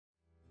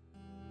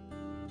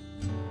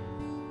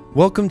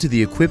Welcome to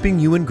the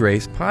Equipping You in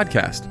Grace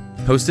podcast,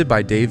 hosted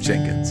by Dave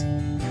Jenkins.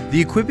 The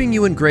Equipping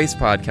You in Grace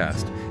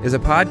podcast is a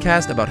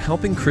podcast about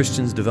helping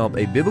Christians develop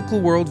a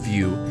biblical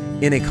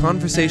worldview in a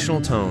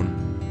conversational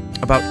tone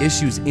about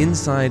issues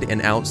inside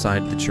and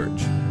outside the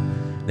church.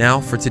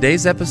 Now, for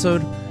today's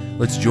episode,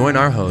 let's join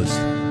our host,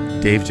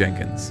 Dave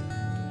Jenkins.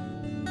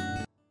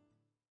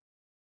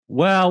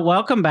 Well,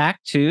 welcome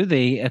back to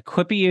the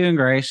Equipping You in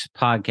Grace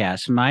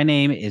podcast. My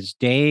name is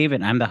Dave,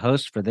 and I'm the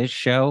host for this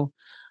show.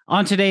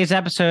 On today's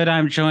episode,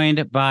 I'm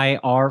joined by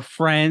our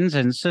friends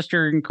and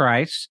sister in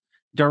Christ,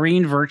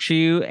 Doreen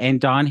Virtue and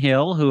Don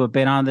Hill, who have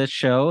been on this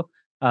show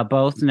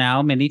both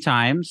now many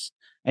times.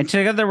 And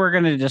together we're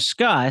going to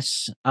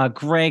discuss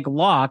Greg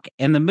Locke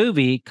and the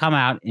movie Come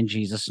Out in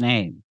Jesus'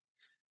 Name.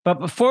 But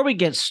before we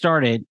get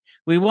started,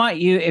 we want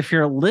you, if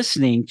you're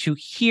listening, to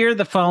hear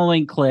the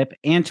following clip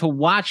and to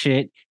watch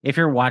it if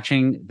you're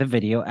watching the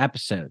video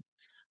episode.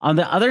 On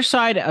the other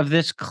side of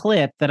this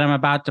clip that I'm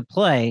about to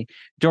play,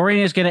 Doreen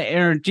is going to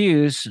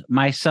introduce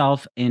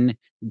myself and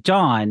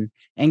Dawn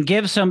and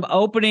give some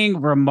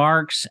opening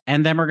remarks,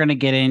 and then we're going to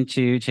get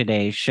into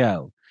today's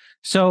show.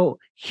 So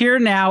here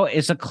now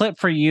is a clip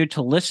for you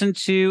to listen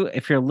to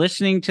if you're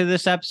listening to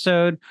this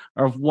episode,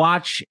 or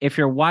watch if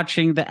you're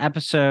watching the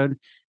episode,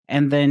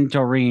 and then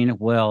Doreen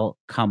will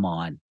come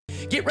on.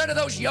 Get rid of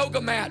those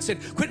yoga mats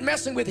and quit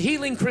messing with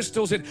healing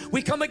crystals. And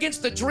we come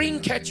against the dream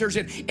catchers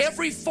and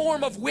every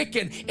form of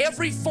Wiccan,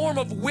 every form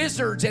of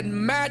wizards and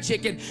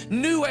magic and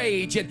New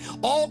Age and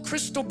all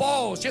crystal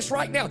balls. Just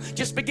right now,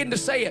 just begin to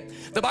say it.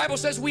 The Bible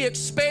says we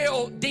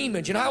expel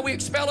demons. You know how we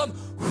expel them?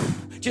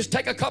 Just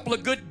take a couple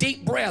of good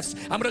deep breaths.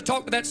 I'm going to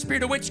talk to that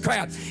spirit of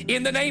witchcraft.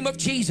 In the name of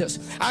Jesus,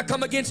 I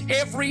come against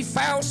every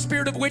foul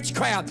spirit of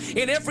witchcraft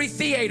in every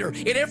theater,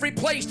 in every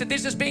place that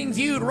this is being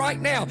viewed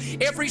right now.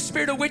 Every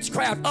spirit of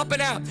witchcraft, up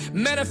and out,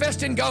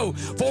 manifest and go.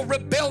 For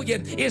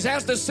rebellion is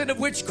as the sin of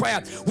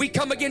witchcraft. We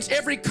come against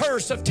every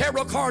curse of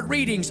tarot card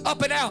readings,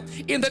 up and out,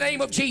 in the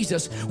name of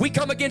Jesus. We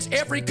come against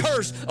every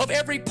curse of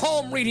every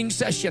palm reading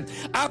session.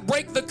 I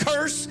break the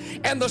curse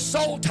and the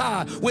soul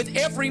tie with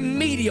every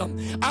medium.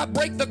 I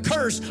break the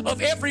curse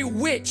of every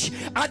witch.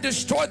 I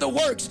destroy the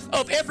works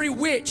of every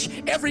witch,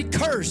 every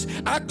curse.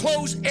 I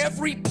close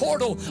every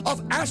portal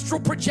of astral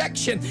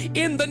projection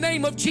in the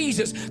name of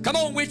Jesus. Come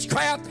on,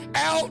 witchcraft,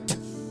 out,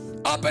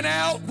 up and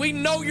out. We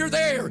know you're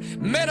there.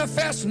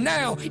 Manifest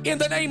now in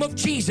the name of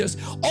Jesus.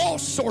 All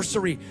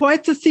sorcery.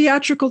 Quite the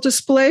theatrical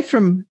display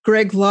from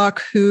Greg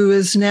Locke, who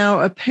is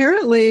now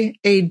apparently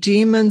a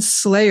demon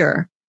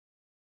slayer.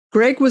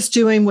 Greg was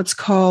doing what's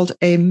called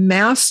a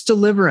mass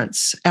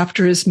deliverance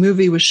after his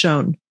movie was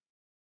shown.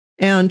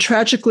 And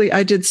tragically,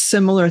 I did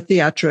similar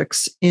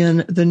theatrics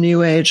in the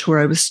New Age, where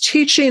I was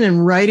teaching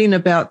and writing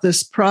about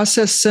this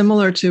process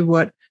similar to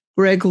what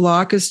Greg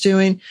Locke is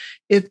doing.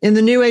 In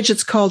the New Age,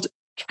 it's called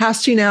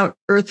casting out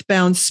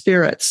earthbound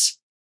spirits.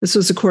 This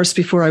was, of course,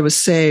 before I was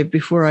saved,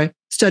 before I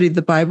studied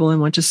the Bible and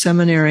went to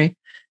seminary.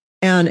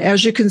 And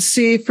as you can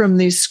see from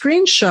these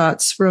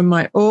screenshots from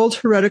my old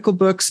heretical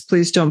books,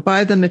 please don't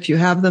buy them. If you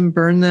have them,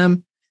 burn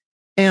them.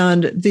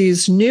 And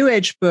these New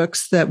Age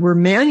books that were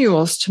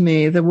manuals to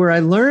me, that where I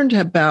learned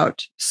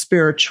about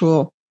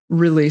spiritual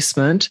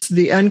releasement,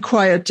 The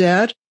Unquiet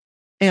Dead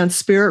and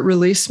Spirit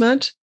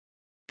Releasement,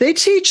 they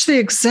teach the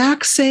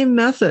exact same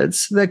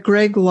methods that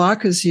Greg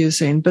Locke is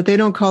using, but they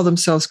don't call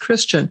themselves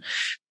Christian.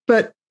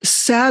 But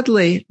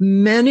sadly,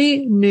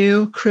 many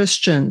new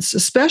Christians,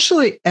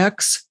 especially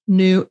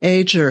ex-New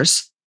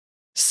Agers,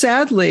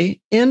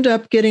 sadly end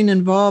up getting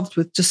involved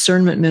with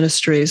discernment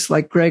ministries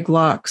like Greg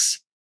Locke's.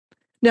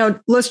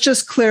 Now, let's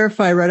just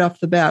clarify right off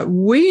the bat.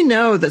 We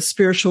know that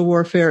spiritual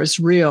warfare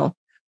is real.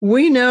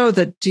 We know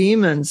that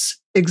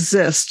demons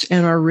exist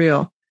and are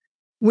real.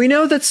 We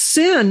know that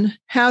sin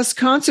has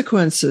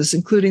consequences,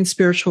 including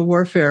spiritual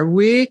warfare.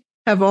 We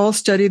have all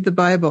studied the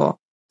Bible.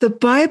 The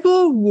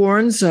Bible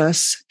warns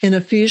us in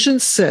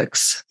Ephesians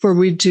 6, for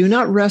we do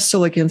not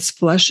wrestle against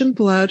flesh and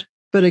blood,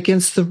 but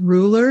against the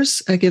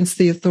rulers, against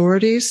the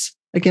authorities,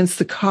 against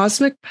the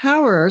cosmic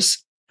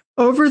powers,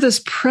 over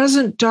this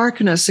present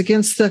darkness,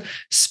 against the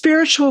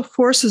spiritual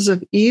forces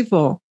of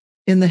evil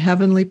in the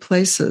heavenly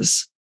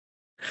places.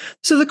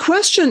 So the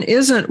question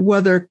isn't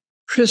whether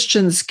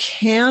Christians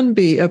can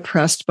be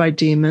oppressed by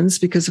demons,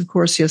 because of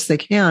course, yes, they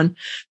can.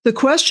 The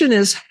question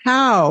is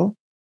how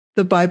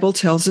the Bible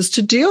tells us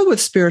to deal with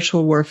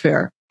spiritual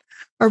warfare.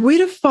 Are we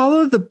to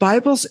follow the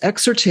Bible's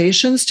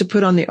exhortations to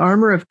put on the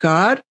armor of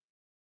God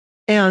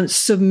and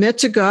submit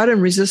to God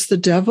and resist the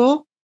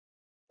devil?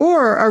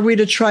 Or are we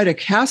to try to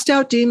cast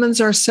out demons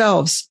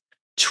ourselves,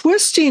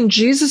 twisting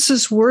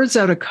Jesus's words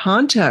out of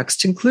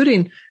context,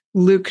 including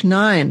Luke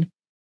 9,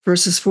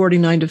 verses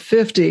 49 to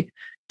 50,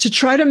 to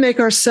try to make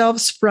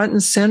ourselves front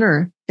and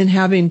center in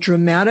having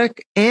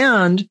dramatic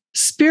and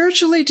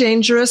spiritually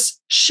dangerous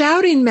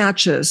shouting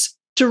matches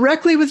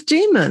directly with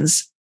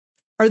demons?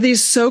 Are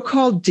these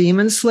so-called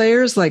demon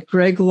slayers like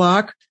Greg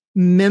Locke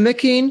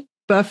mimicking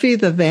Buffy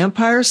the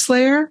Vampire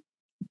Slayer?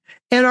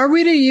 And are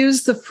we to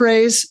use the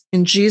phrase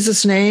in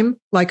Jesus' name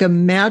like a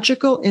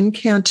magical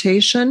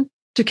incantation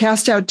to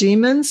cast out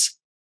demons?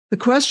 The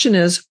question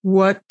is,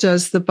 what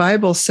does the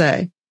Bible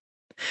say?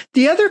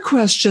 The other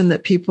question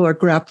that people are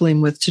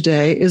grappling with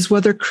today is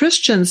whether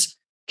Christians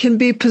can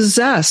be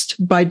possessed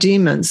by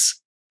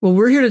demons. Well,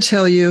 we're here to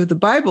tell you, the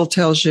Bible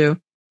tells you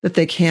that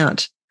they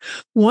can't.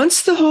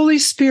 Once the Holy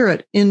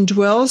Spirit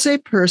indwells a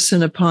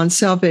person upon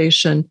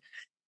salvation,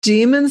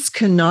 demons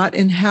cannot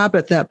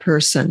inhabit that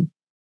person.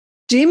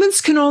 Demons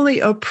can only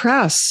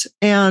oppress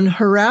and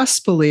harass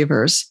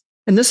believers.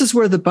 And this is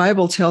where the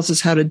Bible tells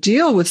us how to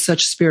deal with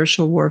such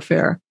spiritual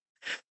warfare.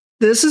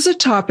 This is a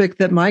topic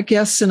that my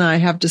guests and I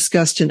have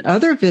discussed in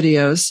other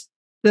videos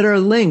that are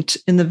linked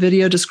in the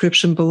video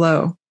description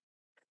below.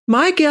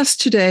 My guests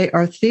today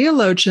are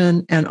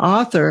theologian and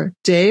author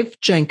Dave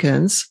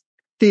Jenkins,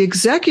 the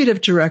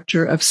executive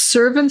director of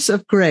Servants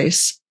of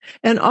Grace,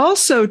 and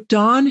also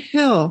Dawn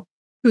Hill,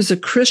 who's a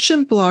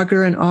Christian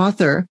blogger and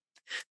author.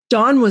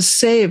 Dawn was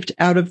saved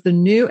out of the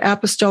New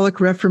Apostolic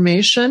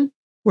Reformation,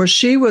 where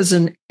she was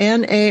an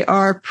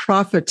NAR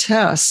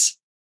prophetess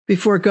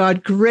before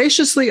God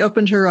graciously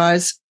opened her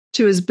eyes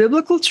to his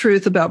biblical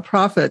truth about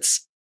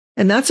prophets.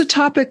 And that's a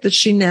topic that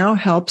she now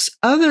helps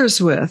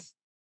others with.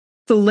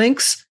 The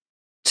links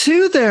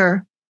to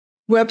their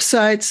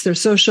websites, their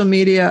social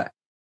media,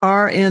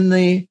 are in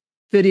the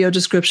video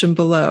description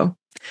below.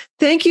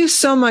 Thank you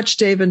so much,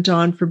 Dave and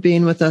Dawn, for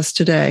being with us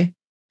today.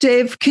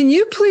 Dave, can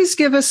you please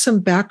give us some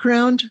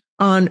background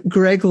on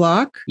Greg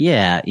Locke?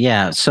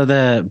 Yeah. So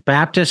the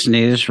Baptist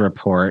News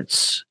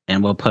reports,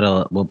 and we'll put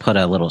a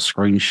little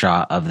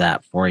screenshot of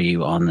that for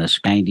you on this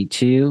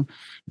 92.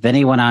 Then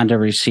he went on to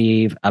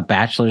receive a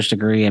bachelor's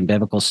degree in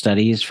biblical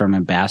studies from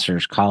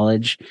Ambassador's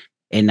College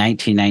in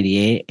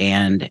 1998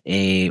 and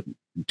a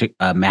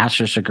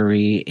master's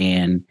degree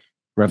in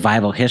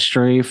revival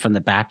history from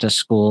the Baptist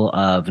School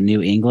of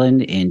New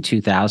England in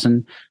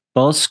 2000.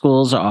 Both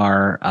schools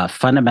are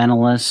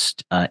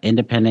fundamentalist,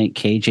 independent,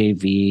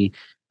 KJV,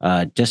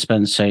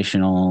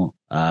 dispensational,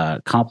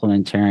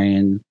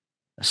 complementarian,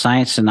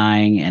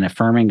 science-denying, and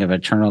affirming of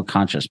eternal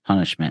conscious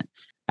punishment.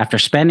 After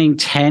spending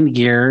 10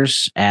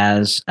 years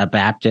as a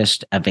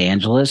Baptist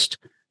evangelist,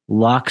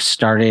 Locke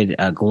started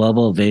a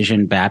Global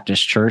Vision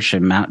Baptist Church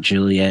in Mount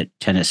Juliet,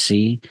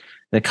 Tennessee.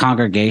 The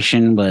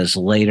congregation was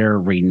later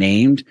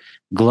renamed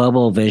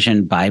Global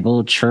Vision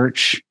Bible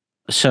Church.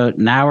 So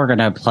now we're going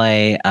to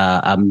play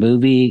a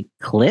movie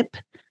clip.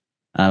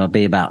 It'll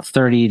be about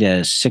 30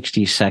 to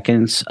 60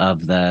 seconds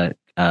of the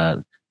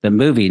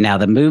movie. Now,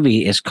 the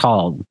movie is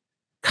called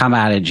Come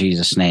Out in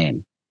Jesus'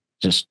 Name.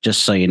 Just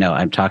so you know,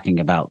 I'm talking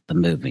about the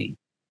movie.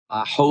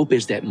 My hope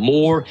is that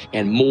more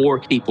and more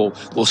people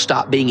will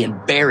stop being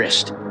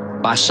embarrassed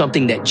by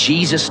something that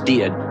Jesus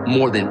did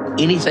more than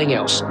anything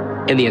else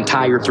in the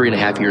entire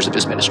 3.5 years of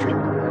his ministry.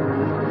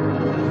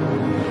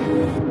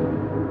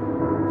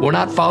 We're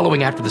not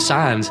following after the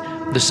signs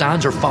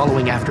are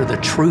following after the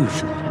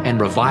truth, and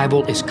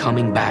revival is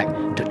coming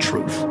back to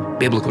truth,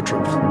 biblical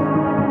truth.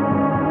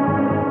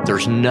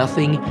 There's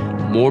nothing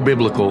more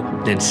biblical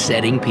than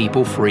setting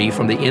people free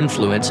from the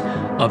influence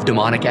of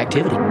demonic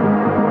activity.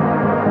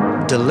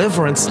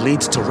 Deliverance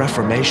leads to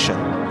reformation.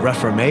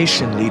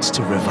 Reformation leads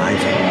to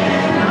revival.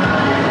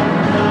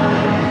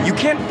 You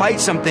can't fight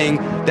something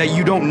that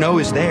you don't know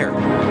is there.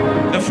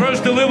 The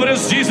first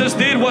deliverance Jesus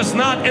did was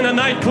not in a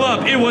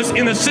nightclub, it was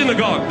in a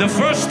synagogue. The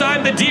first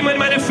time the demon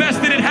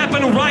manifested, it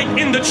happened right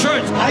in the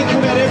church. I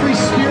command every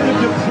spirit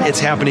of depression. It's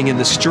happening in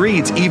the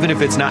streets, even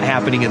if it's not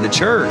happening in the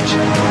church.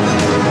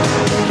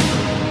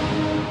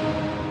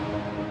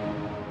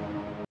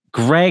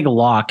 Greg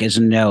Locke is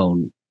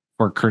known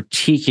for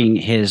critiquing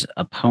his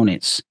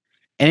opponents.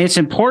 And it's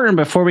important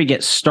before we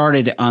get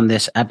started on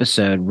this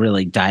episode,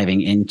 really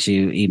diving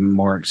into even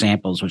more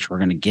examples, which we're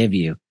going to give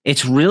you.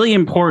 It's really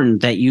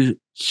important that you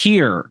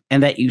hear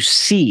and that you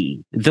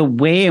see the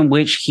way in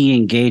which he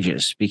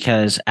engages,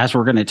 because as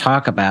we're going to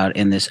talk about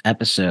in this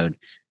episode,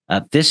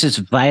 this is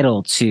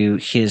vital to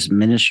his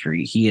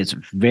ministry. He is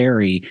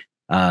very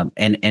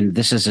and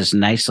this is as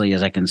nicely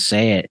as I can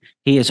say it,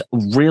 he is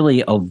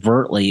really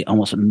overtly,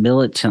 almost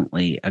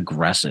militantly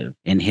aggressive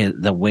in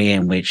the way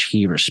in which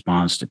he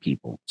responds to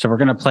people. So we're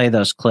going to play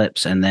those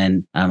clips, and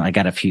then I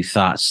got a few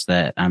thoughts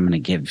that I'm going to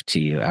give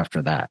to you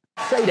after that.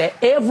 Say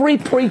to every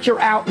preacher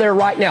out there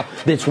right now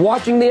that's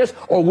watching this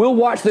or will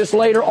watch this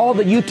later, all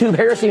the YouTube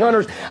heresy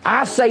hunters,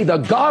 I say the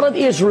God of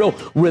Israel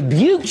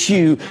rebukes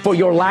you for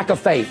your lack of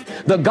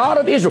faith. The God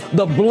of Israel,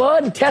 the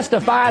blood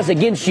testifies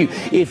against you.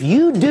 If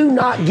you do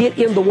not get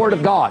in the Word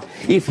of God,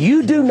 if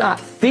you do not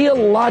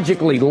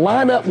theologically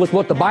line up with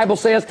what the Bible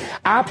says,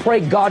 I pray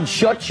God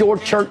shuts your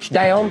church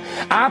down.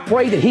 I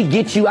pray that He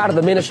gets you out of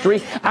the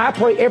ministry. I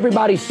pray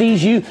everybody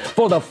sees you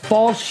for the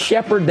false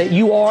shepherd that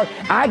you are.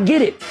 I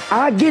get it.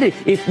 I get it.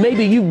 If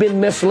maybe you've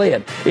been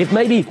misled, if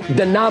maybe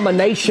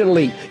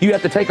denominationally you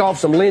have to take off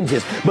some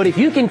lenses, but if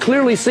you can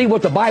clearly see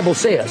what the Bible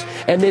says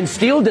and then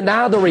still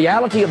deny the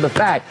reality of the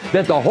fact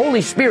that the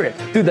Holy Spirit,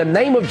 through the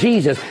name of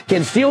Jesus,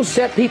 can still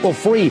set people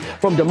free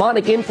from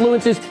demonic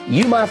influences,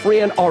 you, my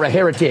friend, are a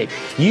heretic.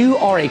 You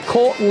are a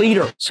cult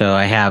leader. So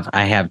I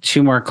have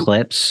two more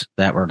clips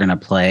that we're going to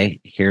play.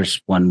 Here's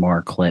one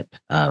more clip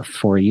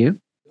for you.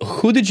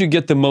 who did you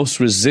get the most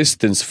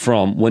resistance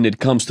from when it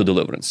comes to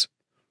deliverance?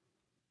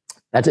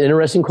 That's an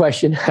interesting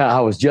question.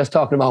 I was just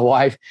talking to my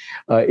wife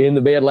in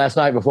the bed last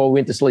night before we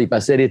went to sleep. I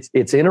said,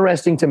 it's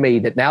interesting to me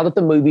that now that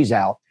the movie's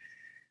out,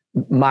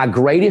 my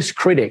greatest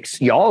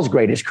critics, y'all's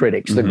greatest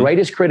critics, the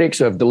greatest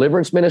critics of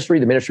deliverance ministry,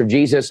 the ministry of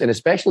Jesus, and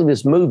especially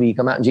this movie,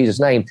 Come Out in Jesus'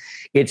 Name,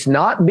 it's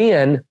not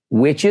been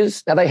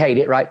witches. Now they hate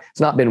it, right? It's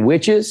not been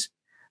witches,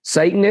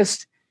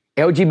 Satanists,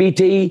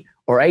 LGBT,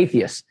 or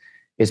atheists.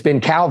 It's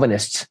been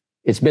Calvinists.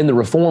 It's been the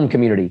Reformed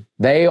community.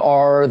 They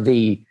are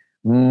the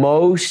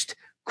most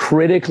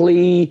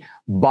critically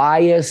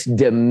biased,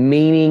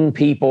 demeaning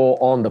people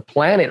on the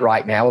planet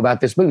right now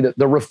about this movie,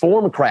 the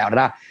Reform crowd.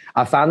 And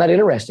I find that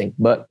interesting.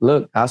 But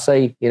look, I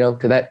say, to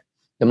that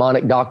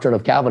demonic doctrine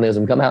of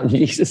Calvinism, come out in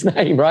Jesus'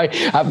 name, right?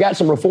 I've got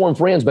some Reformed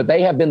friends, but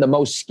they have been the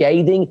most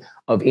scathing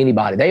of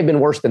anybody. They've been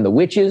worse than the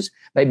witches.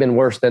 They've been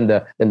worse than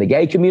the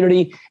gay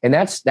community. And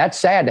that's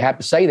sad to have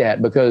to say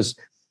that, because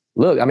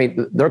look, I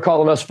mean, they're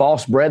calling us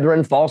false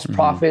brethren, false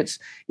prophets,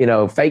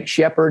 fake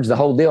shepherds, the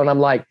whole deal. And I'm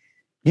like,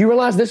 you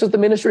realize this is the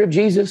ministry of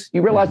Jesus?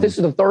 You realize this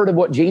is a third of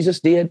what Jesus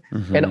did?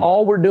 And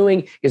all we're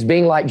doing is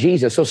being like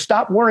Jesus. So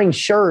stop wearing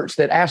shirts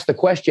that ask the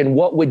question,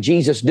 what would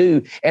Jesus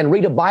do? And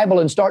read a Bible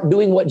and start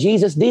doing what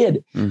Jesus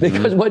did.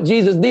 Because what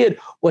Jesus did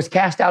was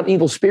cast out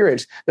evil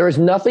spirits. There is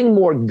nothing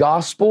more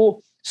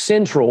gospel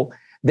central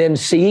than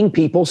seeing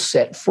people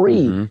set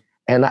free.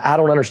 And I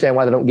don't understand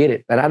why they don't get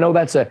it. And I know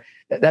that's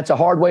a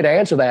hard way to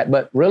answer that,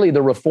 but really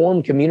the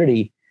Reformed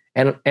community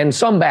and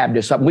some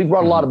Baptists, we've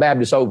brought a lot of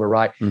Baptists over,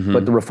 right?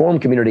 But the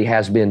Reformed community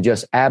has been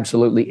just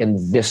absolutely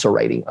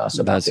eviscerating us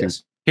about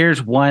this.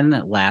 Here's one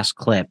last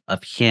clip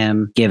of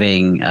him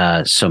giving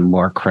some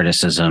more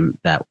criticism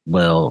that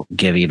will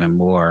give even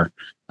more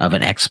of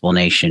an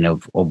explanation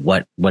of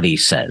what he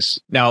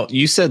says. Now,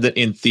 you said that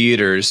in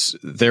theaters,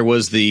 there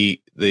was the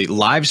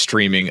live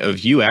streaming of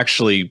you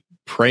actually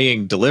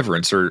praying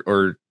deliverance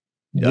or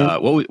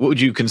what would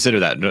you consider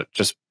that?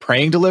 Just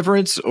praying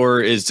deliverance, or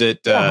is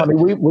it? I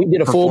mean, we did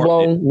a full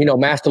blown,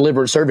 mass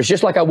deliverance service,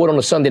 just like I would on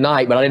a Sunday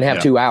night, but I didn't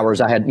have 2 hours.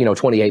 I had,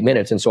 28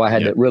 minutes. And so I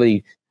had to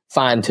really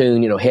fine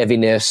tune,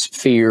 heaviness,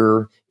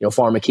 fear,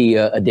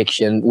 pharmakia,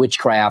 addiction,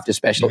 witchcraft,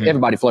 especially.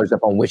 Everybody flares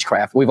up on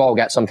witchcraft. We've all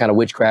got some kind of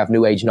witchcraft,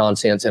 new age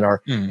nonsense in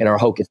our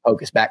hocus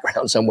pocus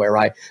background somewhere,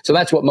 right? So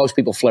that's what most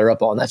people flare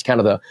up on. That's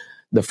kind of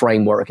the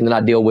framework. And then I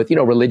deal with,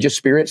 religious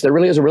spirits. There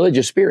really is a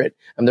religious spirit.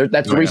 And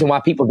that's the reason why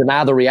people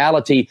deny the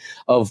reality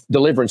of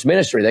deliverance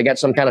ministry. They got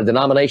some kind of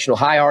denominational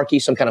hierarchy,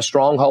 some kind of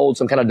stronghold,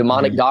 some kind of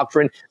demonic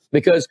doctrine,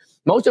 because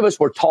most of us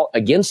were taught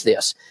against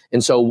this.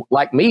 And so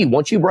like me,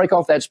 once you break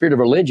off that spirit of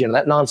religion,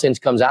 that nonsense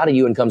comes out of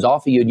you and comes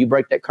off of you, and you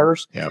break that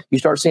curse, you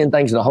start seeing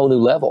things at a whole new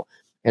level.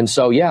 And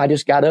so, I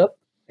just got up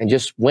and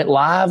just went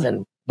live,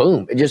 and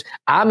boom,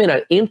 I'm in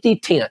an empty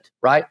tent,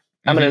 right?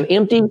 I'm in an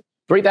empty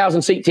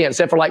 3,000 seat tent,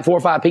 except for like 4 or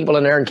 5 people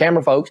in there and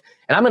camera folks.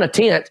 And I'm in a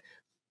tent,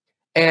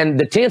 and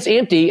the tent's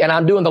empty, and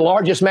I'm doing the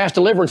largest mass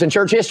deliverance in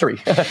church history,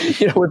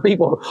 with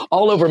people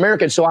all over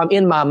America. So I'm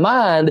in my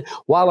mind,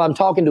 while I'm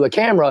talking to a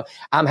camera,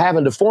 I'm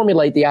having to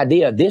formulate the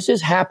idea, this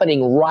is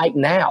happening right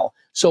now.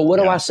 So what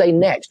do I say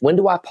next? When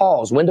do I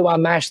pause? When do I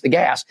mash the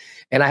gas?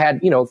 And I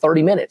had,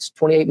 30 minutes,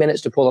 28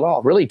 minutes to pull it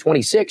off, really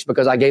 26,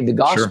 because I gave the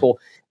gospel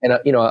and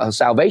a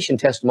salvation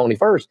testimony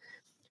first.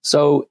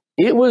 So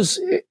it was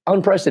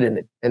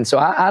unprecedented. And so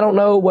I don't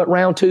know what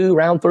round 2,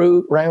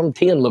 round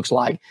 10 looks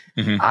like.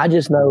 I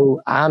just know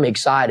I'm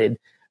excited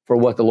for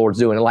what the Lord's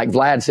doing. And like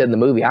Vlad said in the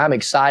movie, I'm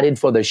excited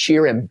for the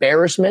sheer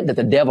embarrassment that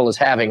the devil is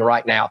having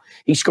right now.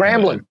 He's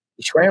scrambling.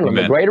 He's scrambling.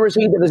 The greater is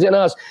he that is in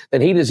us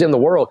than he that is in the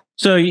world.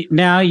 So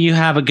now you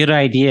have a good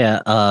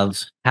idea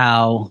of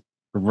how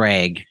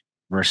Greg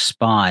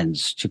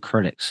responds to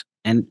critics.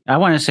 And I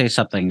want to say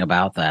something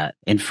about that.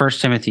 In 1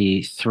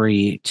 Timothy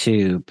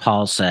 3:2,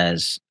 Paul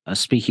says,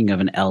 speaking of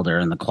an elder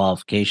and the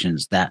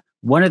qualifications, that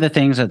one of the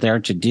things that they're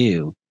to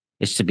do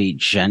is to be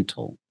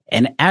gentle.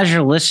 And as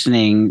you're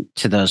listening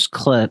to those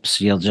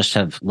clips, you'll just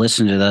have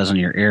listened to those on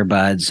your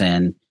earbuds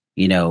and,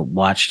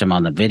 watched them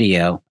on the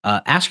video.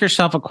 Ask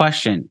yourself a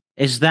question.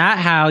 Is that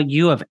how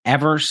you have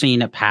ever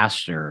seen a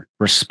pastor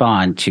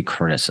respond to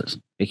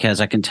criticism? Because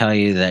I can tell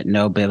you that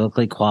no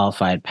biblically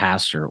qualified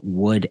pastor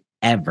would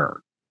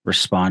ever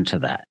respond to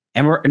that.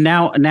 And we're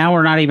now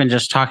we're not even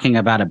just talking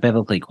about a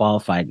biblically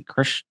qualified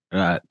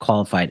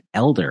qualified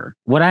elder.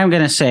 What I'm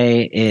going to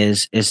say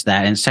is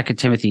that in 2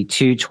 Timothy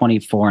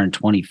 2:24 and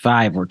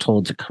 25, we're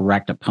told to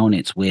correct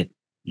opponents with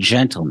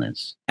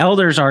gentleness.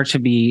 Elders are to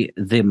be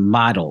the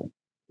model,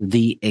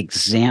 the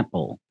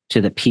example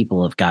to the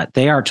people of God.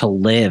 They are to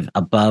live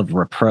above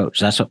reproach.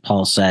 That's what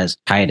Paul says,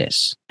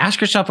 Titus. Ask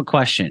yourself a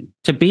question.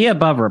 To be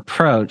above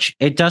reproach,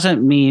 it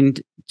doesn't mean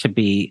to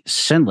be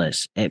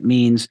sinless. It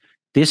means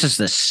this is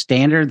the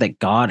standard that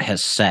God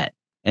has set.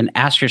 And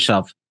ask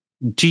yourself,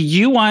 do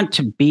you want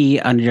to be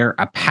under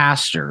a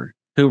pastor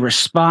who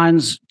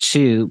responds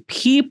to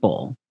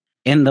people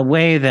in the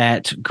way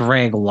that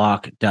Greg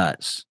Locke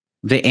does?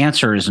 The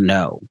answer is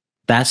no.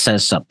 That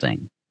says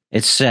something.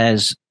 It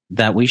says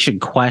that we should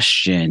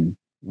question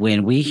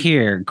when we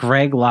hear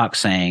Greg Locke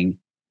saying,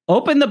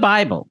 open the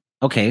Bible.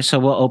 Okay, so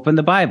we'll open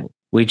the Bible.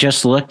 We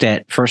just looked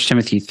at 1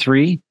 Timothy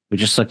 3. We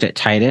just looked at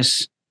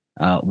Titus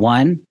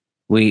 1.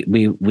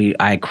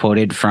 I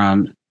quoted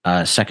from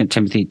 2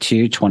 Timothy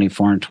 2,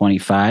 24 and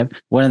 25.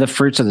 One of the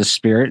fruits of the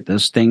Spirit,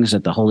 those things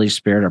that the Holy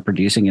Spirit are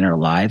producing in our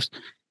lives,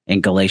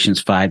 in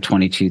Galatians 5,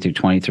 22 through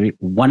 23.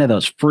 One of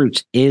those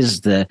fruits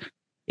is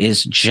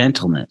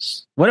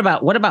gentleness. What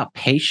about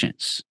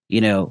patience?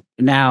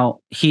 Now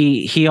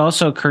he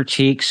also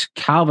critiques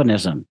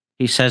Calvinism.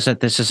 He says that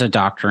this is a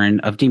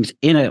doctrine of demons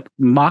in a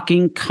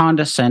mocking,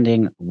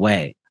 condescending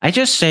way. I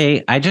just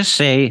say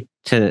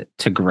to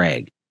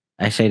Greg,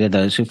 I say to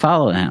those who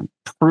follow him,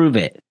 prove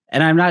it.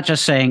 And I'm not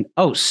just saying,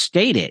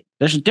 state it.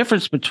 There's a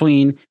difference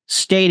between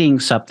stating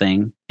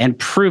something and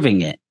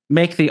proving it.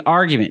 Make the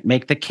argument,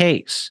 make the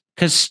case.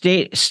 Because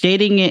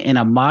stating it in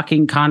a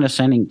mocking,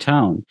 condescending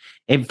tone,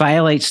 it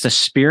violates the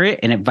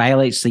spirit and it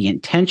violates the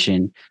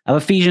intention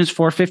of Ephesians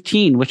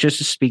 4:15, which is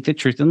to speak the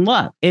truth in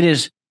love. It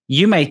is,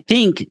 you may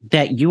think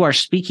that you are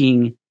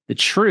speaking the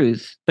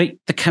truth, but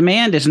the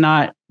command is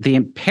not, the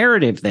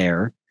imperative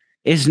there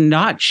is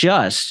not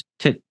just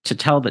to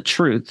tell the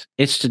truth,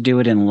 it's to do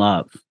it in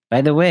love.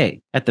 By the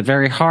way, at the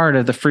very heart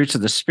of the fruits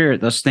of the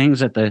Spirit, those things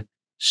that the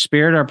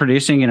Spirit are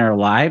producing in our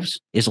lives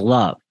is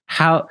love.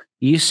 How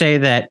you say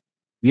that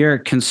you're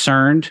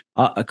concerned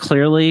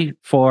clearly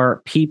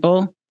for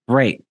people,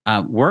 great.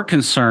 We're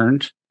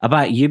concerned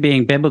about you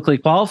being biblically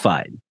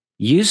qualified.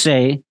 You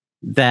say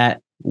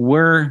that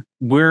we're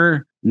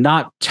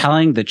not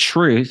telling the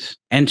truth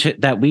and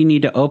that we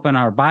need to open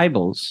our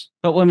Bibles.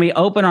 But when we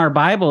open our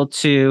Bible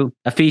to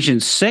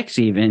Ephesians 6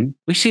 even,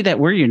 we see that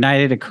we're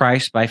united to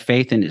Christ by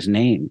faith in his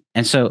name.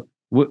 And so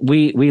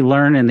we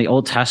learn in the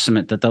Old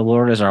Testament that the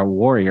Lord is our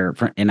warrior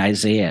in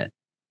Isaiah,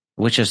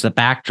 which is the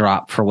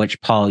backdrop for which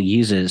Paul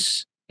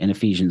uses in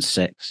Ephesians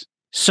 6.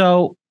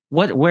 So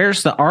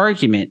where's the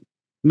argument?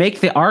 Make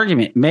the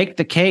argument, make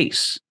the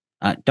case.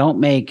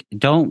 Don't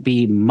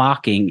be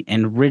mocking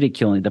and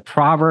ridiculing. The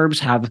Proverbs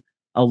have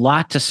a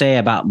lot to say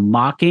about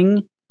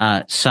mocking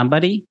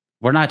somebody.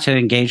 We're not to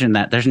engage in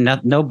that. There's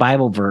no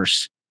Bible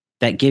verse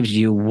that gives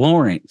you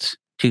warrant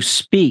to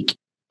speak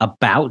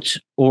about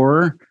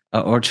or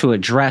to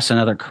address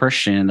another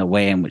Christian in the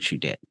way in which you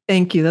did.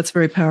 Thank you. That's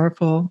very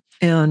powerful.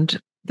 And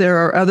there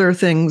are other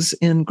things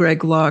in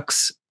Greg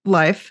Locke's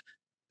life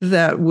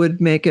that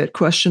would make it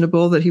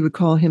questionable that he would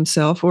call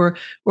himself or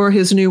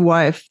his new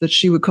wife, that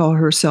she would call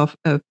herself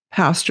a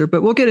pastor.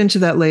 But we'll get into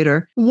that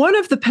later. One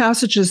of the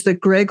passages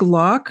that Greg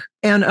Locke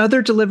and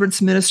other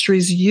deliverance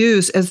ministries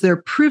use as their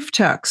proof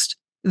text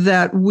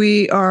that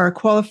we are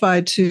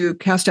qualified to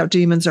cast out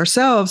demons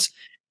ourselves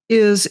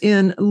is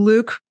in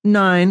Luke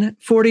 9,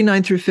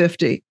 49 through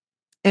 50.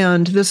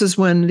 And this is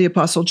when the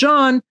Apostle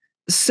John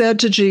said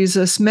to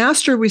Jesus,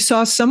 "Master, we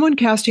saw someone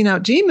casting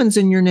out demons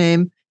in your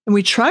name, and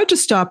we tried to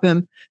stop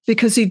him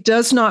because he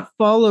does not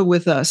follow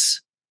with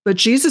us. But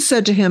Jesus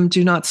said to him,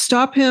 'Do not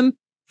stop him,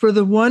 for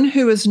the one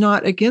who is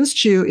not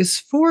against you is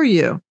for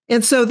you.'"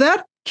 And so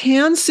that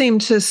can seem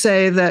to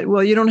say that,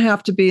 well, you don't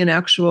have to be an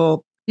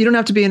actual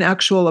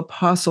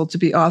apostle to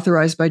be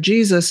authorized by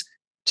Jesus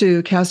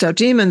to cast out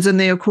demons. And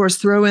they, of course,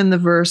 throw in the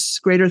verse,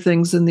 "Greater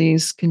things than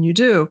these can you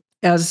do,"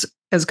 as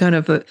kind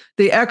of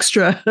the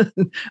extra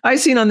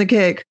icing on the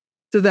cake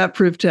to that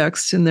proof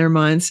text in their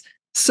minds.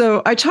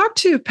 So I talked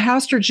to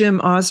Pastor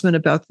Jim Osman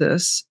about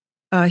this.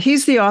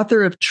 He's the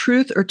author of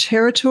Truth or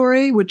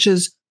Territory, which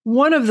is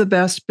one of the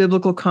best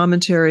biblical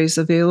commentaries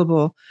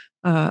available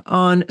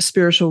on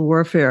spiritual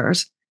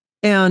warfares.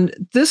 And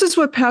this is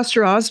what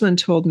Pastor Osman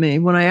told me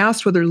when I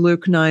asked whether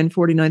Luke 9,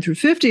 49 through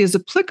 50 is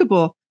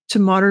applicable to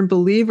modern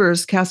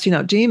believers casting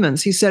out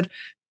demons. He said,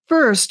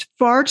 "First,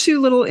 far too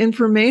little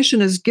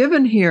information is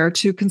given here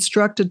to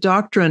construct a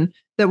doctrine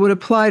that would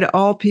apply to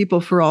all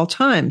people for all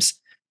times.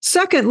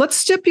 Second, let's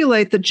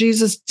stipulate that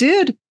Jesus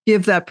did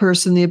give that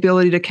person the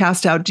ability to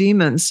cast out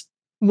demons.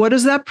 What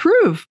does that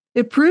prove?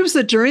 It proves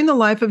that during the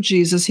life of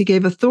Jesus, he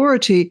gave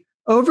authority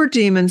over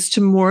demons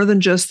to more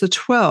than just the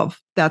 12.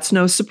 That's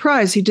no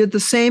surprise. He did the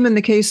same in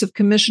the case of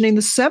commissioning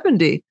the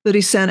 70 that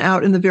he sent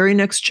out in the very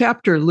next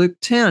chapter, Luke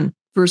 10,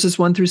 verses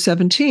 1 through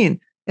 17.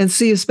 And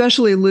see,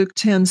 especially Luke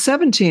 10,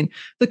 17,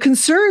 the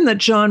concern that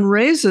John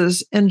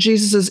raises and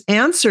Jesus'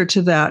 answer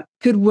to that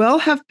could well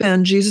have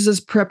been Jesus'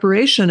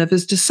 preparation of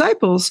his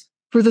disciples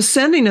for the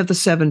sending of the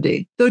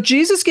 70. Though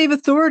Jesus gave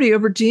authority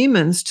over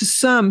demons to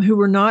some who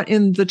were not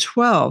in the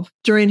 12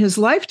 during his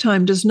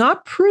lifetime, does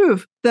not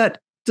prove that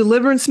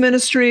deliverance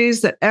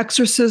ministries, that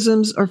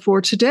exorcisms are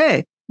for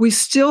today. We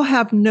still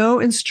have no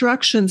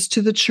instructions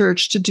to the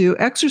church to do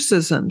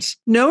exorcisms,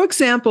 no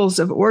examples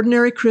of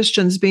ordinary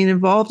Christians being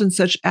involved in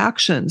such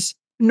actions,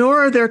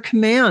 nor are there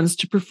commands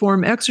to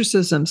perform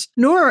exorcisms,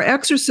 nor are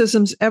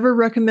exorcisms ever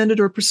recommended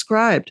or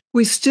prescribed.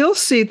 We still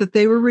see that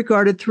they were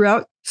regarded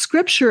throughout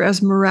Scripture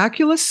as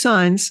miraculous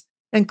signs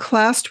and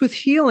classed with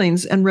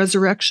healings and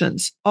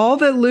resurrections. All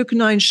that Luke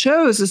 9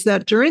 shows is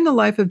that during the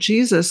life of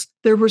Jesus,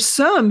 there were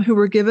some who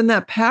were given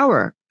that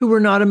power who were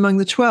not among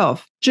the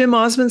 12. Jim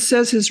Osmond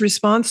says his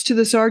response to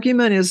this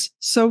argument is,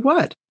 so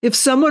what? If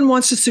someone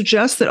wants to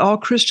suggest that all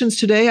Christians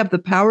today have the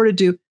power to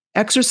do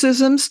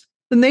exorcisms,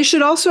 then they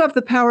should also have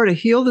the power to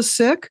heal the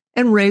sick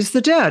and raise the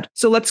dead.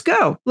 So let's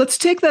go. Let's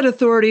take that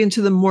authority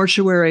into the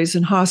mortuaries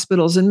and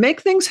hospitals and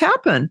make things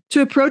happen.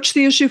 To approach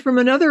the issue from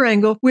another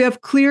angle, we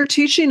have clear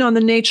teaching on the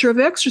nature of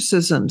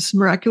exorcisms,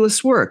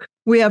 miraculous work.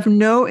 We have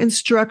no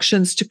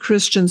instructions to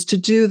Christians to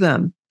do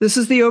them. This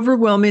is the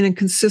overwhelming and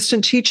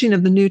consistent teaching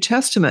of the New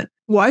Testament.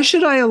 Why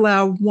should I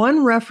allow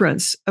one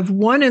reference of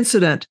one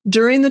incident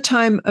during the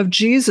time of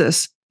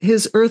Jesus,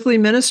 his earthly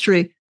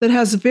ministry, that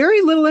has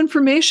very little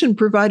information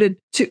provided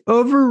to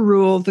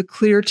overrule the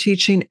clear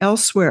teaching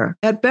elsewhere?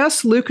 At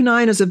best, Luke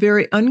 9 is a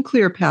very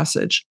unclear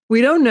passage.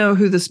 We don't know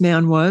who this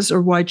man was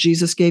or why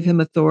Jesus gave him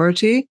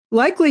authority.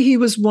 Likely he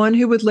was one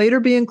who would later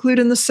be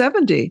included in the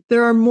 70.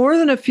 There are more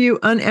than a few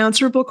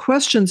unanswerable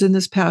questions in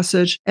this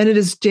passage, and it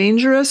is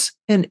dangerous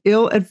and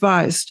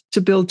ill-advised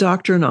to build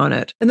doctrine on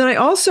it. And then I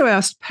also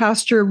asked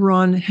Pastor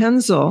Ron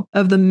Hensel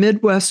of the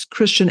Midwest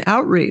Christian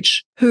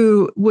Outreach,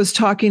 who was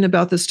talking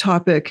about this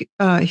topic.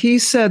 He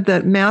said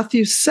that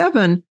Matthew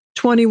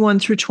 7:21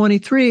 through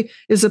 23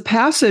 is a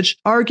passage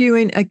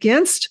arguing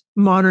against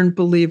modern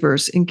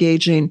believers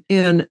engaging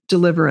in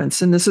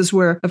deliverance. And this is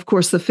where, of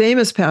course, the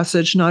famous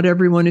passage, not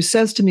everyone who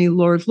says to me,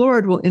 Lord,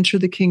 Lord, will enter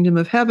the kingdom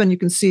of heaven. You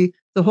can see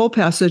the whole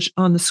passage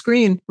on the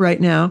screen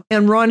right now.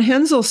 And Ron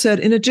Hensel said,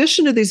 in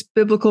addition to these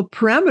biblical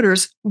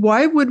parameters,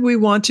 why would we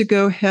want to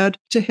go head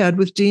to head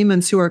with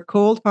demons who are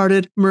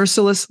cold-hearted,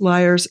 merciless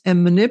liars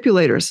and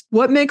manipulators?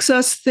 What makes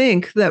us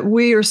think that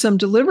we or some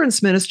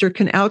deliverance minister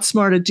can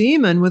outsmart a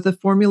demon with a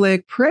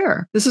formulaic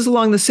prayer? This is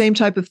along the same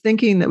type of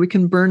thinking that we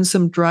can burn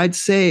some dried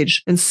sage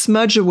and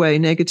smudge away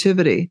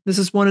negativity. This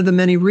is one of the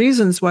many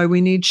reasons why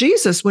we need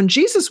Jesus. When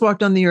Jesus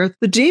walked on the earth,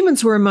 the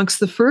demons were amongst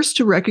the first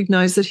to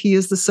recognize that he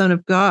is the Son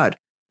of God.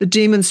 The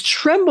demons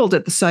trembled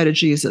at the sight of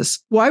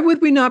Jesus. Why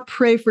would we not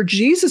pray for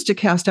Jesus to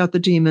cast out the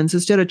demons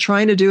instead of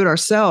trying to do it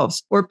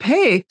ourselves, or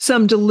pay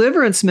some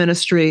deliverance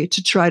ministry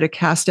to try to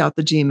cast out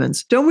the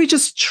demons? Don't we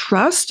just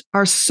trust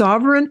our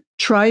sovereign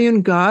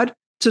triune God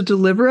to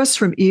deliver us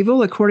from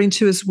evil according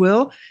to his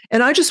will?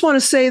 And I just want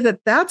to say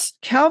that that's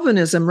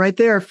Calvinism right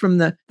there from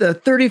the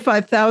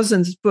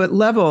 35,000 foot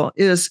level.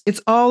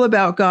 It's all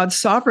about God's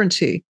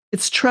sovereignty.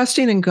 It's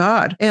trusting in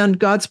God and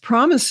God's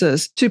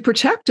promises to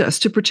protect us,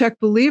 to protect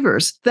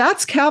believers.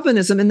 That's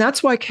Calvinism. And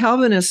that's why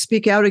Calvinists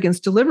speak out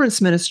against deliverance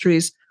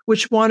ministries,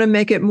 which want to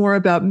make it more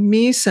about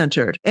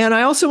me-centered. And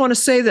I also want to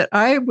say that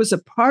I was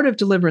a part of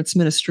deliverance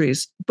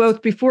ministries,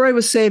 both before I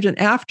was saved and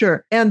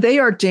after, and they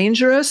are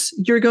dangerous.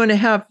 You're going to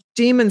have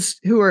demons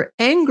who are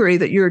angry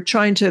that you're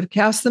trying to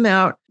cast them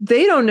out.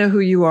 They don't know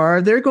who you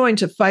are. They're going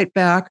to fight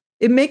back.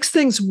 It makes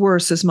things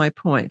worse, is my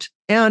point.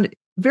 And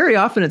very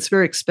often it's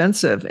very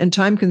expensive and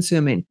time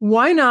consuming.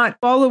 Why not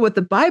follow what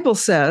the Bible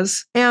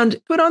says and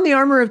put on the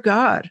armor of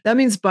God? That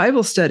means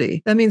Bible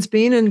study. That means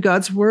being in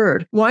God's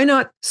word. Why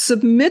not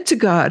submit to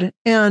God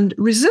and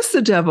resist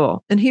the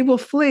devil and he will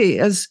flee,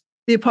 as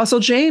the Apostle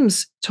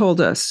James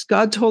told us.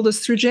 God told us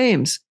through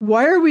James.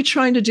 Why are we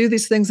trying to do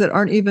these things that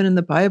aren't even in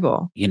the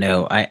Bible? You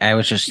know, I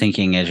was just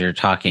thinking as you're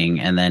talking,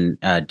 and then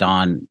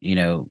Dawn,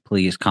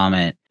 please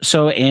comment.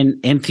 So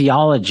in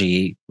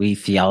theology, we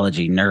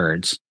theology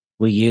nerds,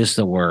 we use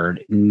the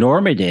word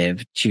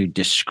normative to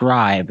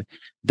describe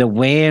the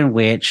way in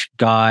which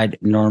God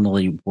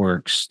normally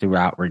works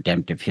throughout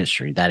redemptive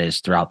history. That is,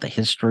 throughout the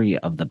history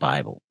of the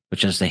Bible,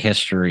 which is the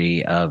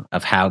history of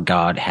how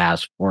God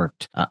has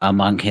worked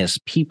among his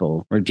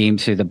people,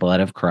 redeemed through the blood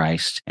of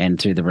Christ and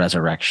through the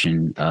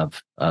resurrection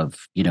of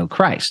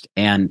Christ.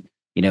 And,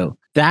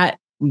 that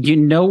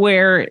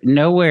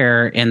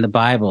nowhere in the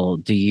Bible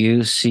do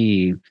you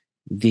see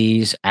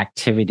these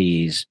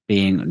activities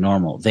being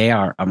normal. They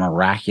are a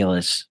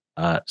miraculous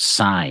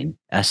sign,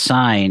 a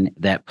sign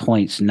that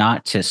points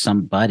not to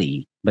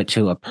somebody, but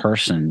to a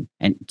person,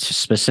 and to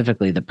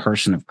specifically the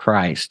person of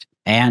Christ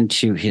and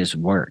to his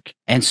work.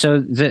 And so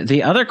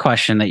the other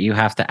question that you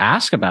have to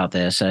ask about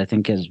this, I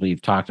think, as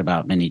we've talked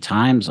about many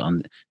times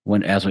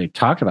as we've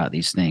talked about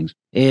these things,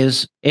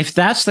 is if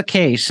that's the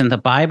case and the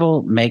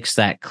Bible makes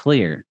that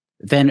clear,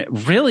 then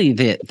really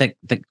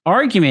the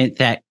argument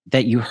that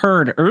you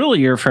heard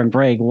earlier from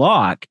Greg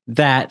Locke,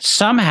 that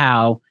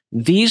somehow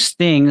these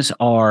things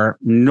are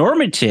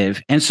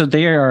normative, and so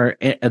they are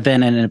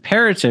then an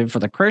imperative for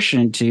the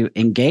Christian to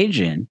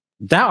engage in,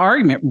 that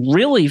argument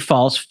really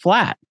falls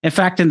flat. In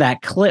fact, in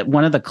that clip,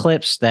 one of the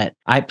clips that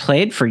I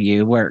played for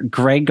you, where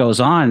Greg goes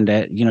on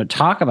to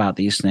talk about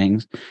these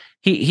things,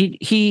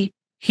 he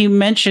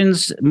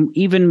mentions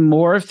even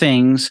more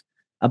things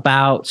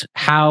about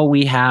how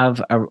we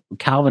have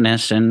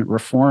Calvinists and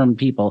Reformed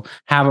people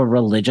have a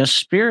religious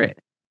spirit.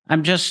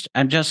 I'm just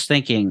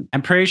thinking,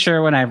 I'm pretty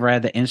sure when I've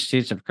read the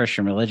Institutes of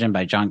Christian Religion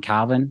by John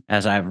Calvin,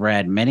 as I've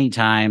read many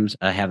times,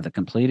 I have the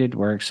completed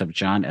works of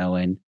John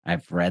Owen.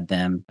 I've read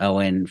them,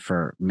 Owen,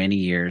 for many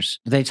years.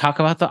 They talk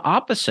about the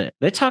opposite.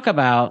 They talk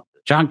about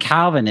John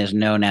Calvin is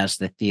known as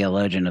the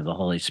theologian of the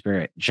Holy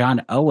Spirit.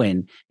 John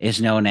Owen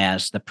is known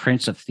as the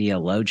Prince of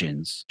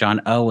Theologians.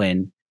 John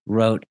Owen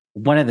wrote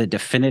one of the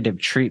definitive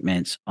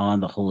treatments on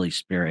the Holy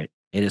Spirit.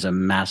 It is a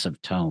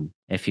massive tome.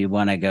 If you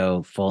want to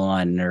go full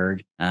on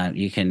nerd,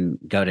 you can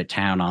go to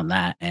town on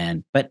that.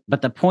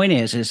 But the point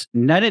is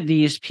none of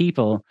these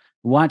people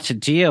want to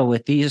deal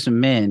with these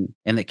men.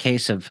 In the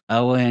case of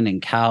Owen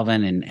and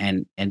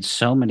Calvin and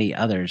so many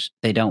others,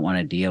 they don't want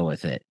to deal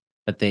with it.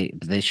 But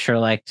they sure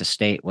like to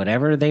state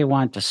whatever they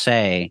want to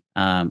say,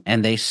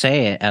 and they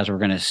say it, as we're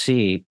going to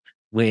see,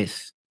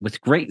 with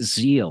great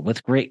zeal,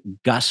 with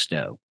great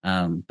gusto.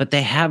 But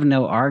they have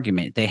no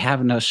argument. They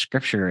have no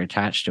scripture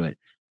attached to it.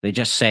 They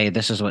just say,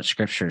 this is what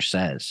scripture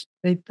says.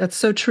 That's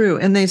so true.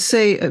 And they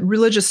say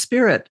religious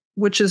spirit,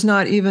 which is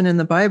not even in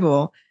the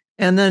Bible.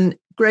 And then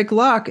Greg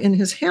Locke, in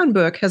his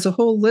handbook, has a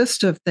whole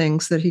list of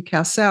things that he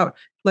casts out,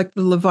 like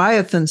the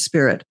Leviathan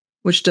spirit,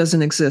 which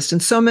doesn't exist.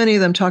 And so many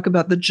of them talk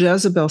about the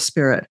Jezebel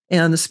spirit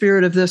and the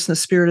spirit of this and the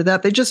spirit of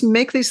that. They just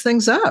make these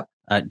things up.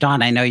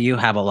 Don, I know you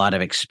have a lot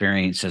of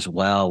experience as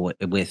well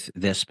with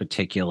this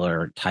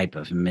particular type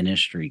of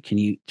ministry. Can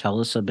you tell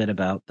us a bit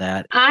about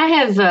that?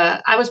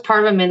 I was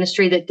part of a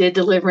ministry that did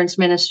deliverance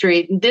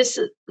ministry.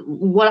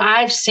 What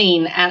I've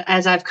seen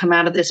as I've come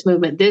out of this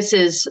movement, this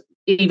is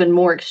even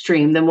more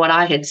extreme than what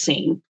I had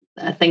seen.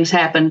 Things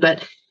happen,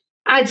 but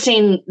I'd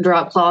seen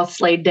drop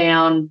cloths laid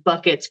down,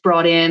 buckets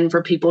brought in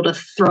for people to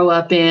throw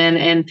up in.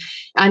 And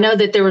I know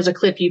that there was a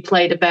clip you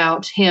played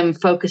about him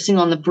focusing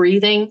on the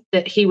breathing,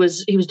 that he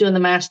was doing the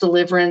mass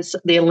deliverance,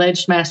 the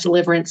alleged mass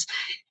deliverance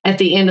at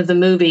the end of the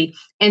movie.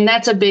 And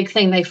that's a big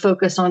thing they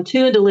focus on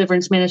too in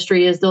deliverance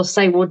ministry, is they'll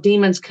say, well,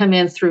 demons come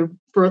in through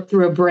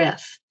a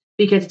breath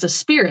because it's a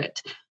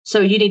spirit. So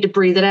you need to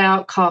breathe it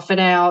out, cough it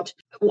out.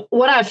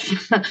 What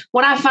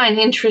I find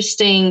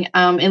interesting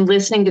in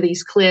listening to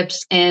these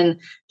clips and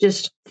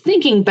just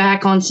thinking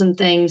back on some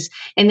things,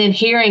 and then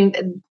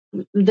hearing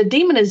the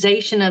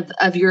demonization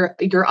of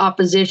your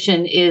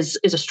opposition is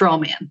a straw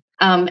man,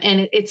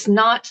 and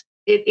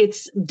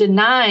it's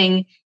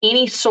denying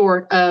any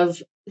sort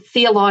of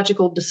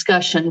theological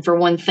discussion, for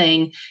one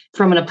thing,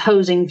 from an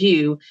opposing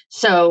view.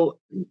 So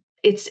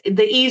it's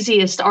the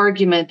easiest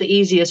argument, the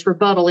easiest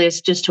rebuttal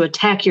is just to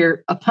attack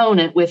your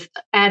opponent with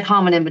ad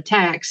hominem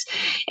attacks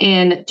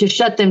and to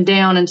shut them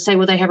down and say,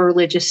 well, they have a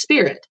religious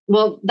spirit.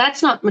 Well,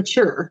 that's not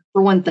mature,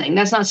 for one thing.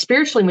 That's not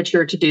spiritually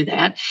mature to do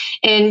that.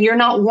 And you're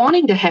not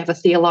wanting to have a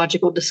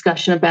theological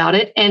discussion about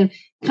it. And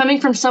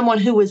coming from someone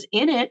who was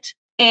in it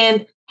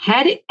and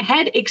had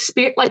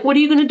experience, like, what are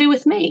you going to do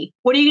with me?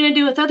 What are you going to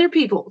do with other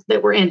people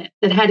that were in it,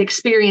 that had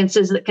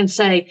experiences that can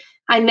say,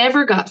 I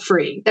never got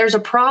free? There's a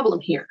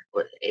problem here.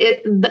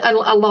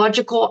 A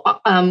logical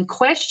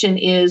question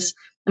is,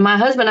 and my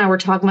husband and I were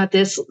talking about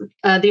this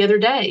the other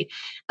day.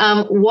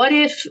 What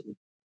if,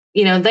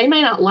 they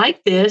may not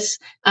like this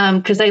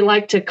because they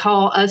like to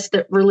call us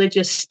the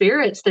religious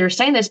spirits. They're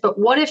saying this, but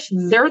what if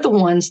they're the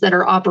ones that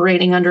are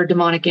operating under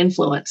demonic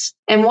influence?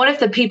 And what if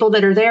the people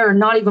that are there are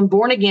not even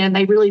born again?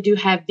 They really do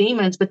have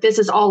demons, but this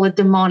is all a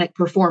demonic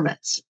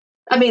performance.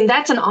 I mean,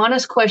 that's an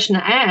honest question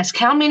to ask.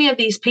 How many of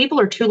these people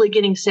are truly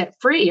getting set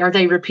free? Are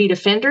they repeat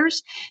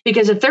offenders?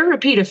 Because if they're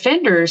repeat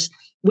offenders,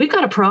 we've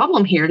got a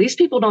problem here. These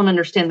people don't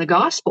understand the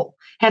gospel.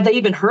 Have they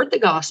even heard the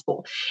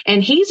gospel?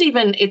 And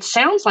it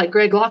sounds like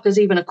Greg Locke is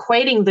even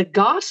equating the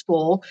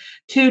gospel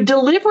to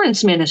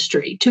deliverance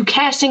ministry, to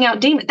casting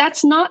out demons.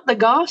 That's not the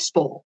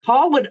gospel.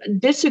 Paul would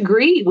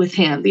disagree with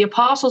him. The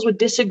apostles would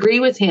disagree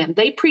with him.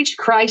 They preached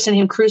Christ and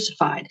him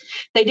crucified.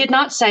 They did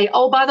not say,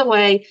 oh, by the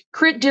way,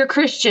 dear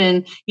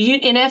Christian, you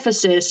in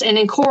Ephesus and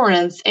in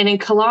Corinth and in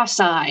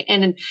Colossae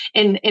and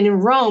in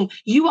Rome,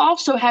 you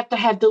also have to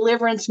have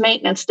deliverance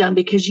maintenance done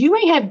because you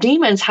may have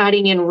demons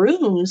hiding in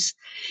rooms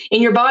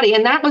in your body.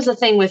 And that was the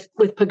thing with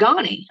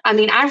Pagani. I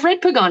mean, I've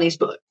read Pagani's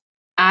book.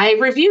 I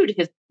reviewed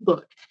his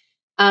book.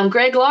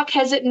 Greg Locke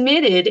has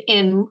admitted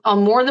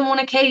on more than one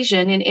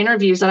occasion in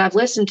interviews that I've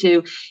listened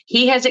to,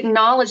 he has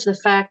acknowledged the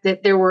fact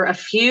that there were a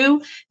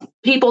few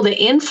people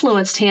that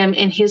influenced him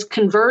in his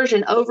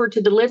conversion over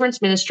to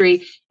deliverance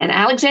ministry. And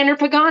Alexander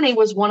Pagani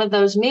was one of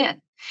those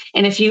men.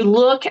 And if you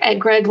look at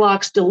Greg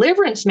Locke's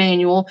deliverance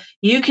manual,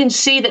 you can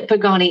see that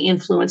Pagani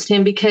influenced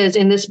him, because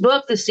in this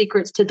book, The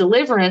Secrets to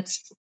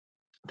Deliverance,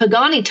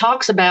 Pagani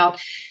talks about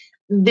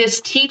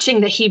this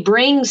teaching that he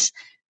brings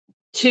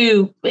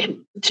to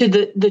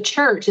the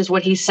church, is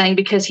what he's saying,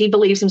 because he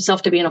believes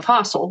himself to be an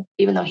apostle,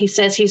 even though he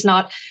says he's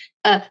not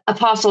an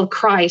apostle of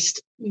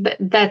Christ.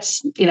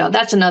 That's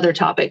another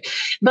topic.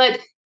 But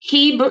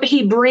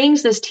he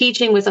brings this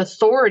teaching with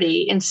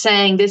authority and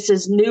saying this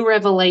is new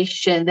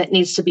revelation that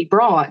needs to be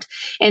brought,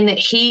 and that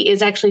he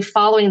is actually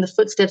following the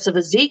footsteps of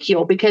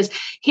Ezekiel, because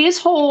his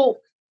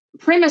whole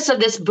premise of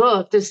this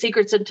book, The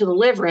Secrets to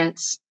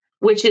Deliverance,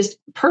 which is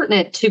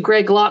pertinent to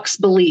Greg Locke's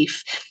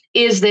belief,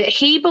 is that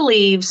he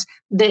believes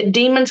that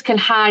demons can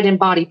hide in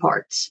body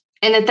parts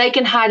and that they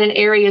can hide in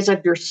areas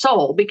of your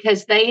soul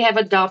because they have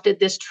adopted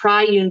this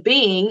triune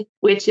being,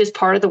 which is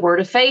part of the word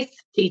of faith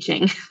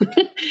teaching.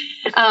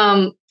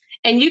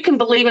 And you can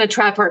believe in a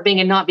tripart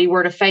being and not be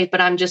word of faith, but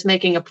I'm just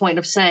making a point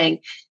of saying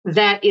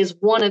that is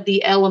one of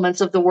the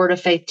elements of the word of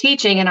faith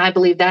teaching. And I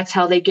believe that's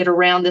how they get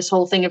around this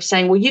whole thing of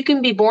saying, well, you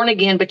can be born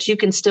again, but you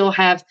can still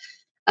have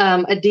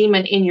a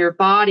demon in your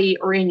body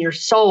or in your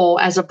soul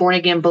as a born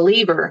again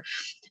believer.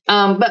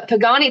 But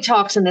Pagani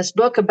talks in this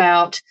book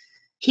about,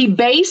 he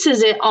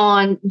bases it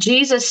on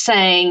Jesus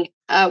saying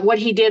what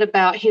he did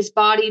about his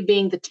body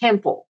being the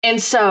temple.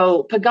 And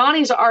so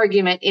Pagani's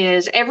argument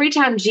is every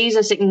time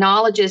Jesus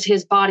acknowledges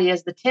his body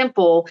as the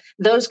temple,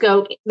 those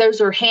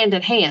are hand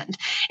in hand.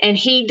 And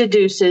he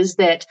deduces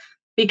that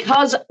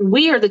because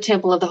we are the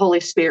temple of the Holy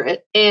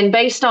Spirit, and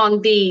based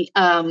on the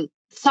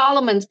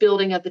Solomon's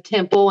building of the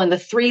temple and the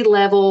 3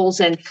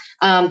 levels and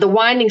the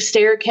winding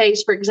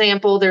staircase, for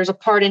example, there's a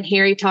part in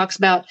here he talks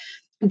about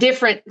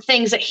different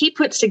things that he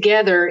puts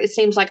together, it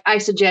seems like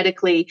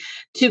eisegetically,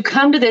 to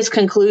come to this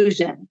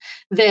conclusion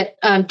that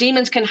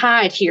demons can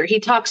hide here. He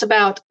talks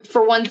about,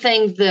 for one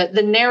thing,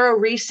 the narrow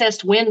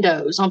recessed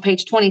windows on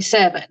page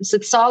 27. So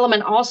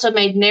Solomon also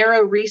made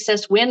narrow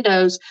recessed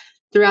windows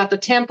throughout the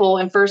temple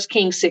in 1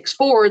 Kings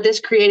 6:4.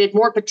 This created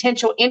more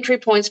potential entry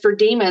points for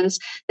demons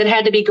that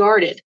had to be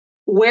guarded.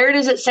 Where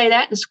does it say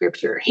that in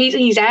Scripture?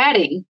 He's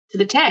adding to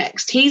the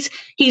text. He's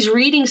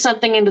reading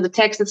something into the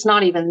text that's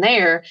not even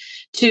there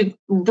to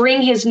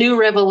bring his new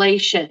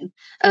revelation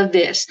of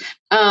this.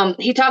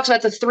 He talks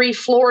about the 3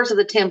 floors of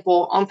the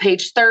temple on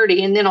page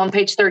 30, and then on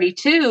page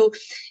 32,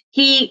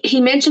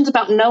 he mentions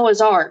about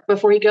Noah's Ark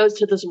before he goes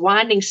to this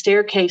winding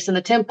staircase in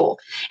the temple.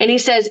 And he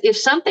says, if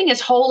something as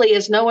holy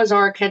as Noah's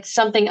Ark had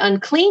something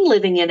unclean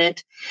living in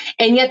it,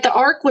 and yet the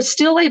ark was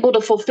still able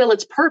to fulfill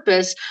its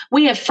purpose,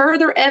 we have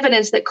further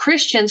evidence that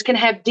Christians can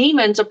have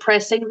demons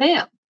oppressing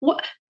them.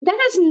 That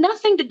has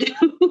nothing to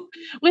do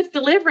with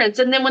deliverance.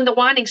 And then when the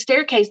winding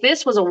staircase,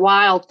 this was a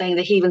wild thing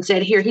that he even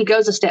said here. He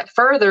goes a step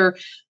further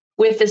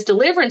with this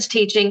deliverance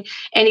teaching,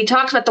 and he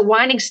talks about the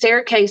winding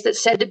staircase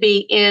that's said to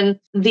be in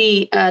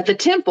the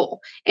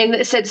temple, and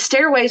it said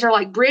stairways are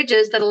like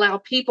bridges that allow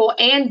people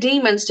and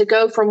demons to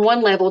go from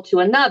one level to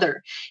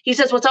another. He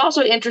says what's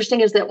also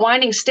interesting is that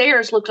winding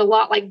stairs look a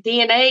lot like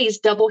DNA's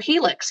double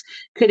helix.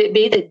 Could it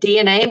be that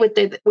DNA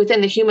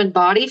within the human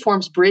body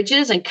forms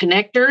bridges and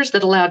connectors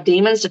that allow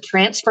demons to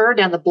transfer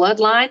down the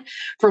bloodline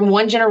from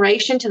one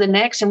generation to the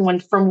next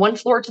and from one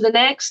floor to the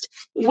next?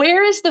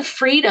 Where is the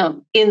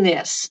freedom in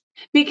this?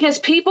 Because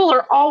people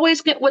are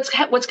always what's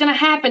going to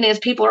happen is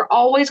people are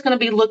always going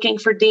to be looking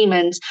for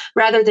demons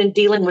rather than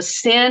dealing with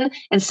sin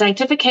and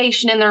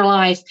sanctification in their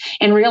life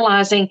and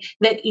realizing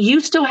that you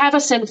still have a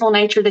sinful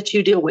nature that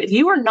you deal with.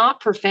 You are not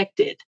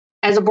perfected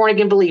as a born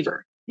again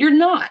believer. You're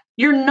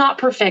not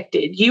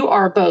perfected. You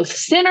are both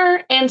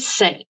sinner and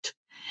saint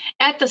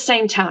at the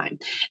same time.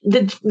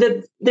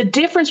 The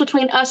difference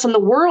between us and the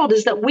world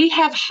is that we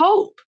have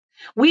hope.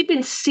 We've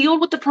been sealed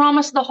with the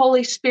promise of the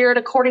Holy Spirit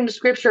according to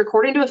Scripture,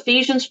 according to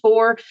Ephesians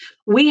 4.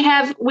 We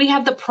have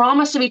the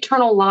promise of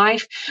eternal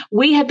life.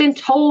 We have been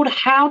told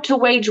how to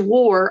wage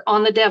war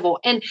on the devil.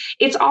 And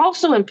it's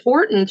also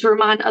important to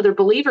remind other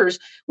believers,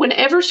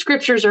 whenever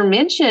Scriptures are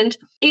mentioned,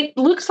 it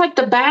looks like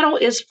the battle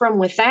is from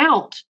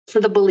without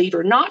for the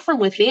believer, not from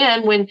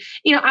within. When,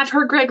 I've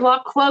heard Greg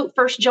Locke quote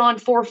 1 John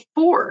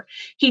 4:4.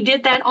 He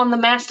did that on the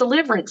mass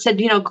deliverance,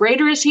 said,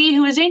 greater is he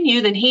who is in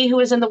you than he who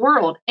is in the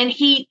world. And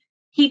he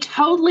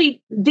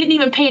totally didn't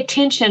even pay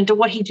attention to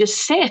what he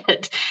just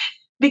said.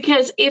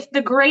 Because if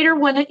the greater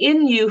one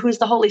in you, who's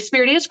the Holy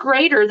Spirit, is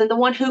greater than the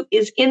one who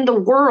is in the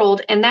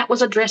world, and that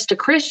was addressed to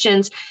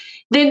Christians,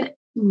 then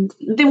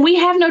we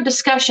have no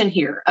discussion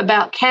here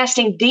about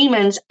casting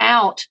demons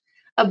out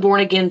of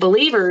born-again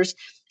believers.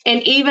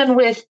 And even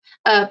with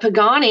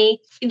Pagani,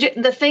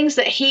 the things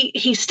that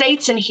he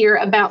states in here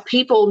about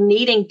people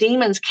needing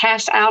demons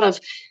cast out of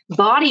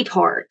body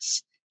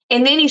parts,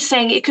 and then he's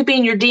saying it could be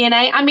in your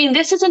DNA. I mean,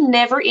 this is a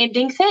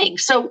never-ending thing.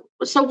 So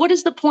what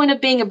is the point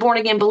of being a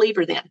born-again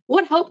believer then?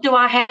 What hope do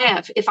I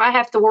have if I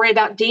have to worry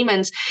about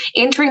demons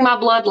entering my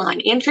bloodline,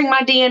 entering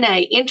my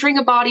DNA, entering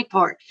a body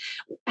part?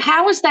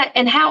 How is that,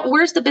 and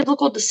where's the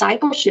biblical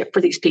discipleship for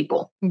these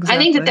people? Exactly.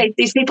 I think that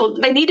these people,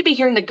 they need to be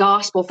hearing the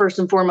gospel first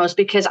and foremost,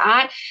 because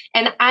I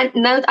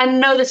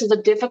know this is a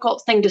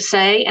difficult thing to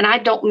say, and I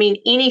don't mean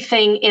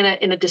anything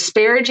in a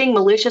disparaging,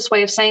 malicious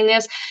way of saying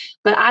this,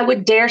 but I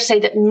would dare say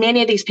that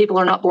many of these people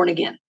are not born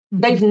again.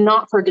 Mm-hmm. They've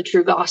not heard the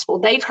true gospel.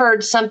 They've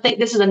heard something.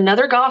 This is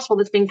another gospel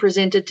that's being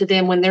presented to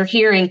them when they're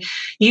hearing,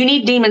 you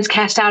need demons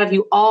cast out of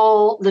you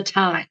all the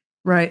time.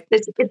 Right.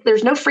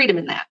 There's no freedom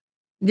in that.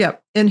 Yeah.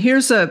 And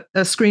here's a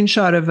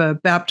screenshot of a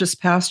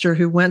Baptist pastor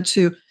who went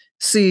to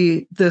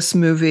see this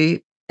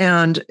movie.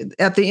 And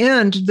at the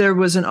end, there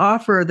was an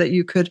offer that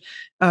you could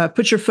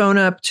put your phone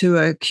up to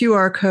a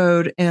QR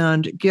code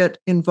and get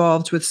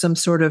involved with some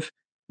sort of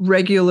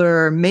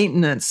regular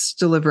maintenance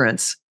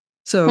deliverance.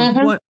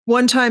 So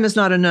one time is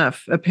not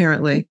enough,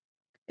 apparently.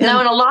 No,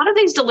 and a lot of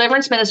these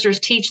deliverance ministers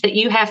teach that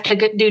you have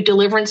to do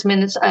deliverance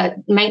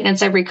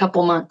maintenance every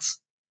couple months.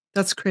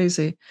 That's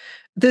crazy.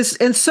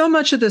 And so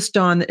much of this,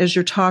 Dawn, as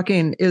you're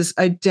talking, is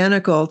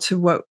identical to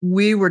what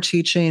we were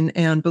teaching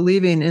and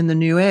believing in the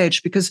New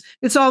Age, because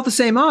it's all the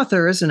same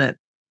author, isn't it?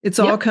 It's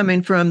all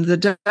coming from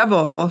the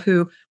devil,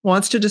 who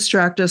wants to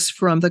distract us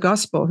from the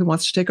gospel, who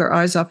wants to take our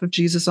eyes off of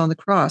Jesus on the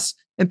cross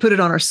and put it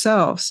on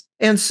ourselves.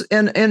 And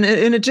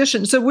in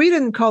addition, so we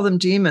didn't call them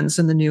demons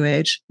in the New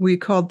Age. We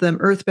called them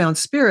earthbound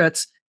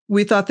spirits.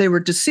 We thought they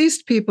were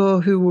deceased people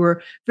who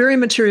were very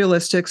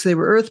materialistic. So they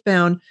were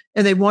earthbound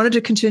and they wanted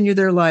to continue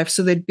their life.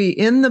 So they'd be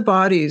in the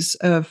bodies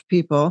of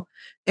people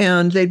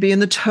and they'd be in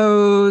the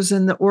toes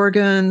and the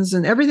organs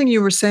and everything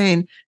you were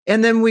saying.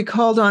 And then we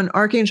called on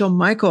Archangel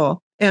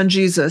Michael and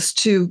Jesus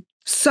to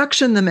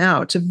suction them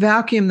out, to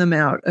vacuum them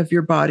out of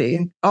your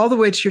body, all the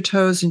way to your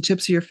toes and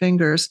tips of your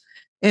fingers.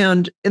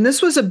 And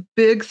this was a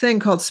big thing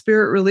called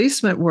spirit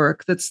releasement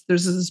work. There's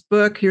this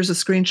book. Here's a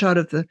screenshot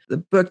of the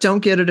book. Don't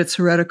get it. It's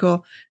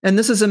heretical. And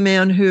this is a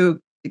man who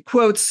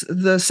quotes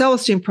the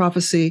Celestine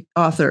Prophecy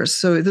authors.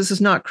 So this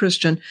is not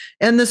Christian.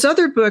 And this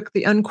other book,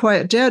 The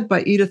Unquiet Dead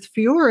by Edith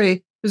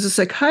Fiore, who's a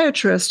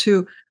psychiatrist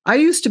who I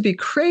used to be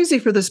crazy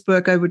for this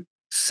book. I would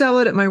sell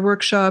it at my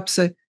workshops.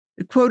 I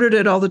quoted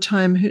it all the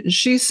time.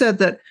 She said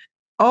that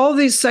all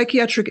these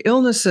psychiatric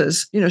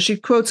illnesses, she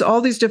quotes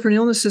all these different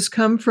illnesses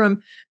come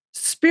from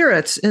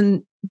spirits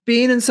and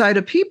being inside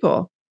of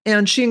people.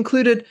 And she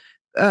included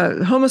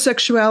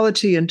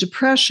homosexuality and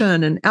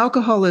depression and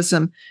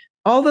alcoholism,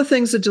 all the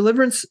things that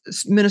deliverance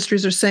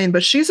ministries are saying.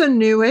 But she's a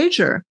New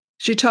Ager.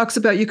 She talks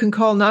about you can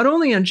call not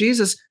only on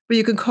Jesus, but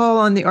you can call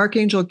on the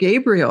Archangel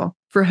Gabriel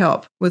for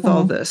help with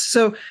all this.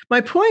 So my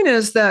point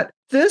is that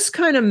this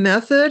kind of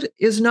method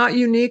is not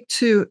unique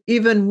to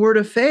even Word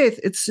of Faith.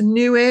 It's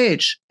New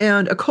Age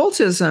and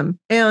occultism.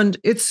 And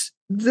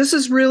this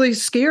is really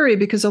scary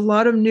because a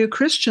lot of new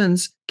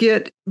Christians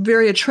get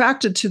very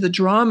attracted to the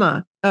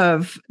drama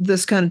of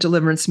this kind of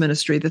deliverance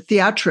ministry, the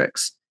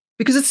theatrics,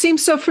 because it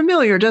seems so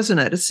familiar, doesn't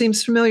it? It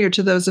seems familiar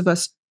to those of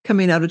us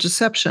coming out of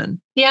deception.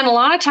 Yeah, and a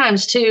lot of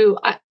times too,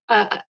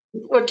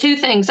 or two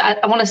things.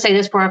 I want to say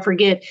this before I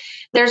forget.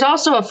 There's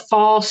also a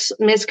false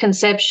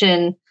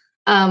misconception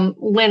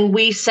when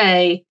we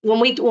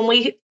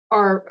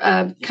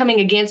are coming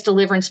against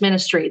deliverance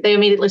ministry. They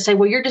immediately say,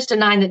 well, you're just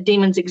denying that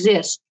demons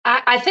exist.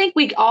 I think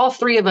all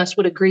three of us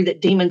would agree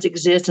that demons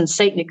exist and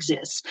Satan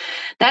exists.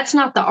 That's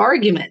not the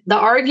argument. The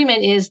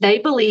argument is they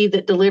believe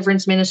that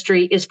deliverance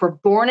ministry is for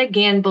born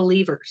again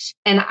believers.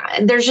 And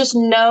there's just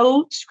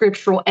no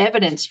scriptural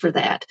evidence for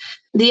that.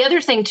 The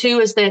other thing too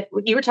is that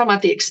you were talking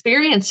about the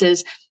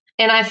experiences.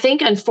 And I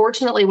think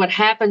unfortunately what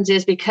happens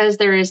is because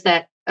there is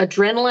that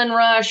adrenaline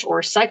rush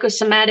or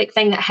psychosomatic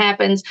thing that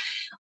happens,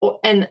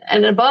 and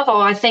above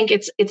all, I think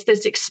it's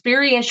this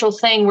experiential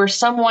thing where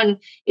someone,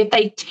 if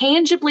they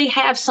tangibly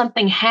have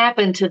something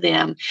happen to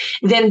them,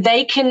 then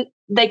they can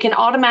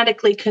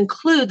automatically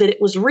conclude that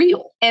it was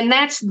real. And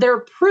that's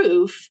their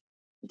proof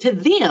to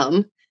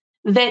them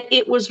that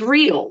it was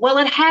real. Well,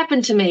 it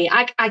happened to me.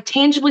 I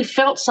tangibly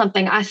felt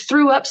something. I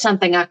threw up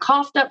something. I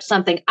coughed up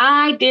something.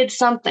 I did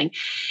something.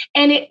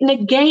 And it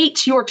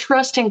negates your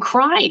trust in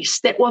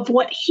Christ, that of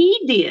what he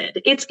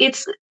did.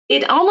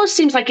 It almost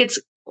seems like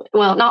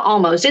well, not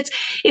almost.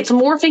 It's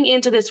morphing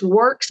into this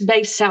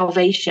works-based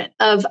salvation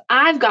of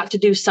I've got to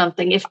do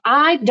something. If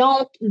I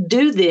don't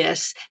do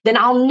this, then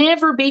I'll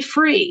never be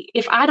free.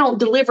 If I don't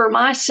deliver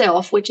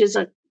myself, which is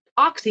an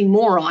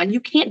oxymoron, you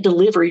can't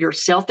deliver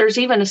yourself. There's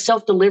even a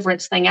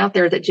self-deliverance thing out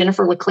there that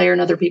Jennifer LeClaire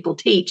and other people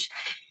teach.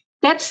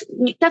 That's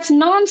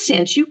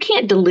nonsense. You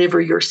can't deliver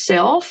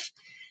yourself.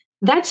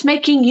 That's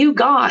making you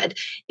God.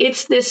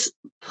 It's this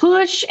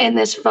push and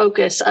this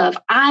focus of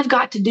I've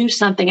got to do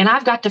something and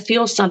I've got to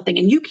feel something.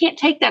 And you can't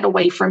take that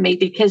away from me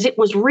because it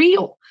was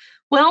real.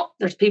 Well,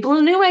 there's people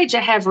in the New Age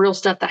that have real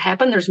stuff that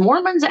happen. There's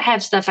Mormons that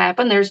have stuff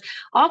happen. There's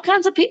all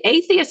kinds of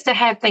atheists that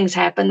have things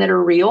happen that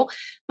are real.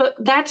 But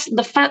that's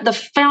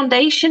the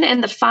foundation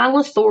and the final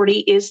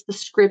authority is the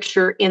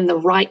scripture in the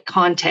right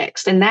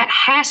context. And that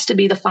has to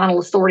be the final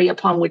authority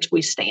upon which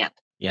we stand.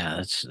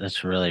 Yeah,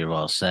 that's really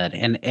well said.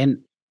 And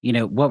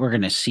what we're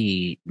going to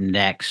see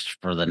next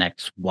for the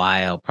next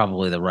while,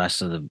 probably the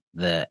rest of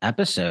the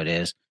episode,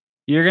 is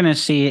you're going to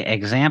see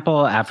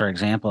example after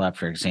example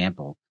after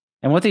example.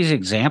 And what these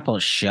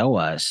examples show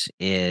us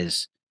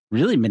is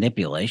really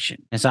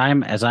manipulation. As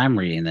I'm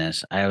reading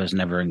this, I was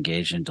never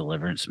engaged in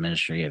deliverance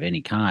ministry of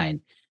any kind.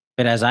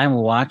 But as I'm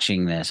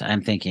watching this,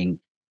 I'm thinking,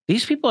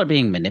 these people are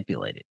being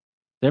manipulated.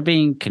 They're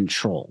being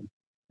controlled.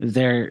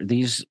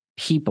 These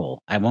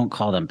people, I won't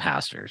call them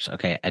pastors,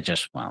 okay?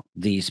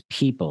 These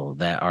people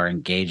that are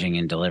engaging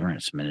in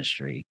deliverance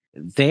ministry,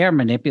 they are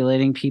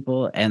manipulating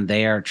people and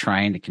they are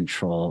trying to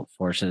control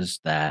forces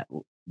that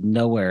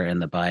nowhere in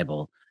the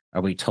Bible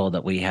are we told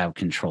that we have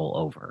control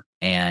over.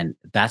 And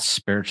that's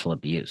spiritual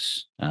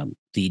abuse,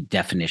 the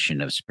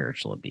definition of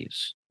spiritual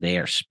abuse. They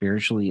are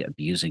spiritually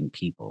abusing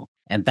people.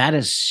 And that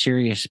is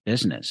serious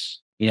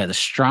business. The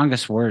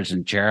strongest words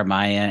in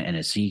Jeremiah and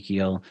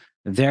Ezekiel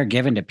they're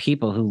given to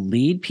people who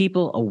lead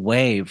people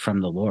away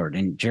from the Lord.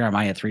 In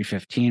Jeremiah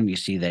 3:15, we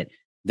see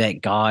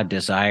that God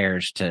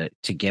desires to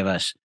give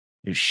us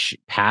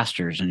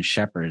pastors and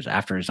shepherds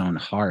after his own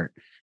heart.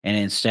 And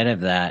instead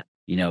of that,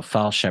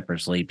 false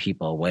shepherds lead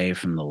people away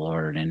from the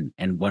Lord.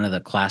 And one of the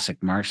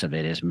classic marks of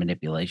it is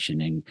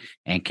manipulation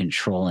and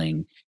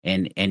controlling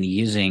and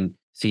using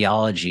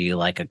theology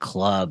like a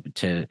club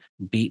to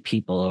beat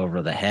people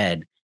over the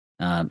head,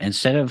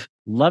 instead of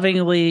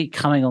lovingly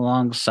coming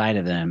alongside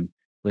of them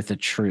with the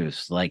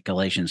truth, like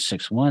Galatians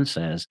 6:1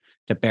 says,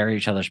 to bear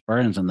each other's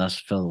burdens and thus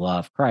fulfill the law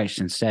of Christ.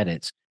 Instead,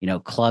 it's,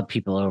 club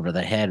people over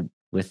the head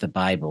with the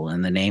Bible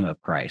in the name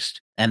of Christ.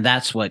 And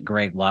that's what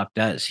Greg Locke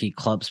does. He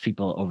clubs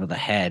people over the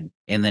head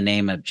in the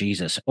name of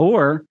Jesus.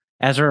 Or,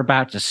 as we're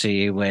about to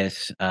see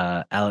with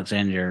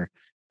Alexander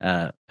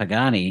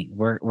Pagani,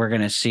 we're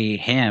going to see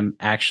him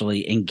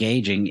actually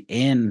engaging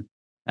in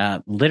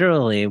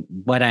literally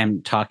what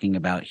I'm talking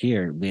about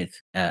here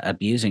with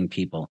abusing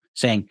people,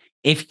 saying,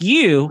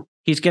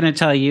 he's going to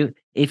tell you,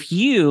 if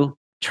you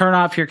turn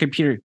off your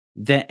computer,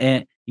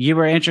 that you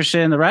were interested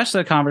in the rest of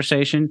the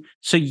conversation,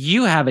 so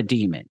you have a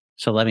demon.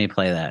 So let me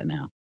play that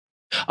now.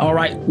 All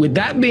right. With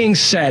that being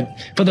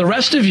said, for the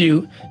rest of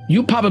you,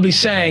 you probably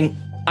saying,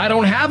 I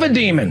don't have a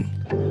demon.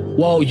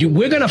 Well,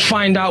 we're going to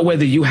find out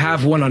whether you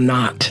have one or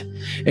not.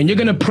 And you're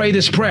going to pray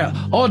this prayer.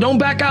 Oh, don't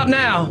back out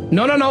now.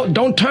 No.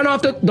 Don't turn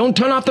off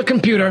the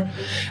computer,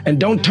 and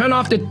don't turn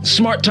off the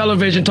smart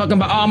television talking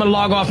about, I'm going to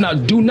log off now.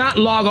 Do not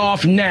log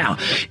off now.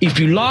 If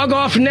you log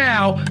off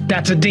now,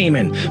 that's a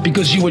demon,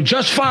 because you were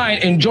just fine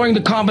enjoying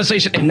the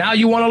conversation and now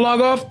you want to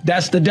log off.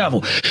 That's the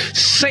devil.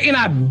 Satan,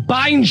 I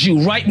bind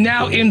you right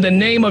now in the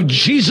name of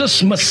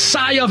Jesus,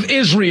 Messiah of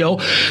Israel,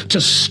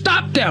 to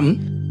stop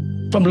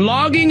them from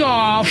logging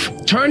off,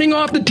 turning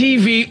off the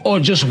TV, or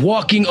just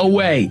walking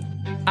away.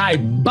 I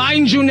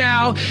bind you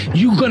now.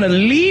 You're going to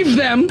leave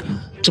them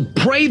to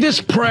pray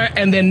this prayer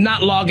and then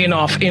not logging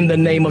off in the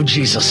name of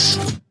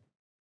Jesus.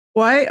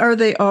 Why are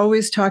they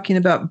always talking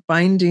about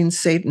binding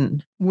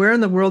Satan? Where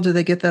in the world do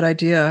they get that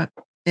idea?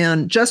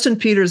 And Justin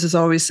Peters is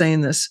always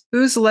saying this.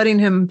 Who's letting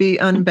him be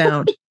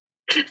unbound?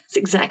 That's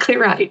exactly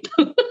right.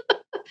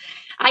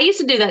 I used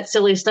to do that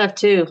silly stuff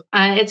too.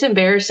 It's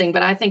embarrassing,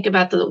 but I think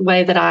about the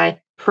way that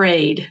I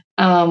prayed,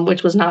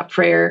 which was not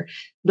prayer.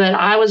 But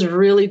I was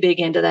really big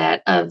into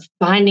that, of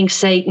binding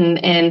Satan,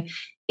 and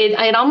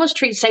it almost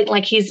treats Satan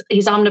like he's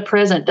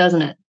omnipresent,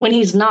 doesn't it? When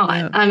he's not.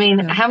 Yeah, I mean,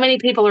 how many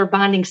people are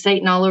binding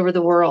Satan all over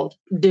the world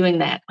doing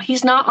that?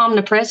 He's not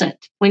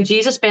omnipresent. When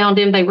Jesus bound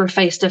him, they were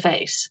face to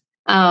face.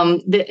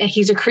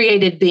 He's a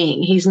created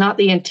being. He's not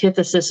the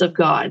antithesis of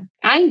God.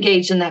 I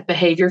engaged in that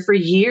behavior for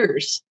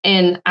years,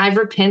 and I've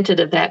repented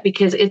of that,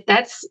 because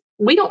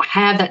we don't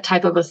have that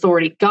type of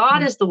authority.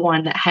 God is the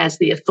one that has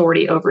the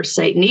authority over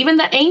Satan, even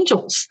the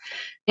angels.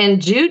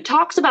 And Jude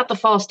talks about the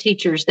false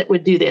teachers that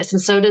would do this.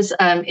 And so does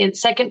in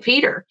 2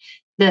 Peter,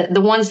 the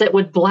ones that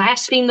would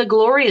blaspheme the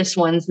glorious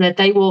ones, and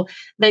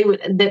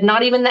that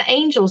not even the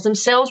angels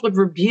themselves would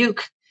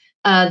rebuke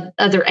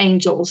other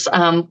angels,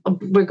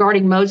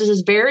 regarding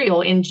Moses'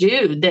 burial in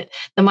Jude, that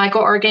the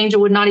Michael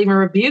archangel would not even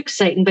rebuke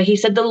Satan, but he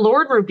said, the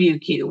Lord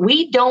rebuke you.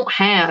 We don't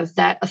have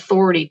that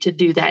authority to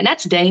do that. And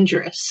that's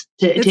dangerous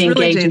to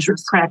engage in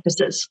these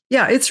practices.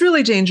 Yeah, it's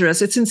really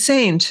dangerous. It's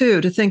insane,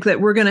 too, to think that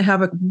we're going to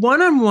have a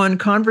one-on-one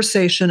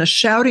conversation, a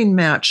shouting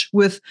match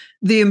with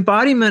the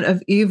embodiment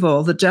of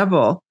evil, the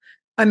devil.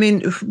 I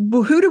mean,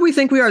 who do we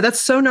think we are? That's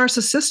so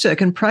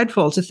narcissistic and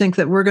prideful to think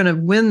that we're going to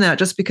win that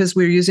just because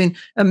we're using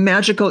a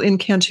magical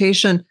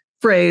incantation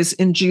phrase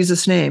in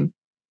Jesus' name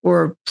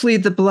or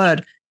plead the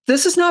blood.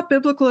 This is not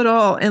biblical at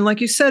all. And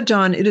like you said,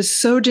 Don, it is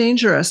so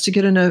dangerous to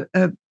get in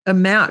a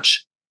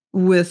match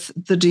with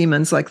the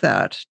demons like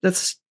that.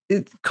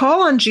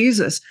 Call on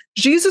Jesus.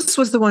 Jesus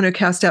was the one who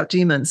cast out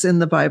demons in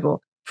the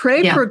Bible.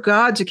 Pray for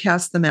God to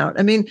cast them out.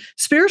 I mean,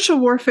 spiritual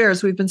warfare,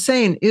 as we've been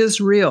saying, is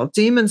real.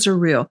 Demons are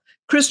real.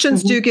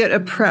 Christians do get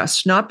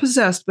oppressed, not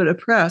possessed, but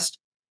oppressed.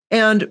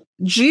 And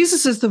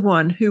Jesus is the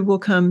one who will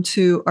come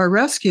to our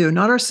rescue,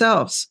 not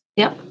ourselves.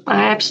 Yep,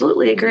 I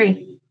absolutely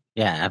agree.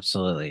 Yeah,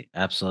 absolutely.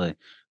 Absolutely.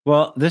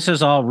 Well, this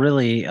is all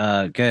really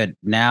good.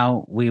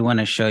 Now we want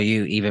to show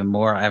you even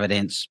more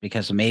evidence,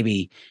 because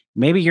maybe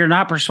you're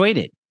not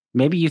persuaded.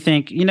 Maybe you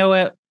think, you know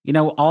what?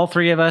 All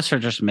three of us are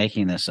just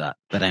making this up.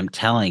 But I'm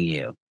telling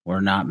you,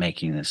 we're not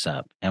making this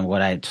up. And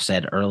what I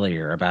said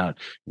earlier about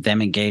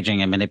them engaging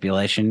in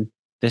manipulation,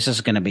 this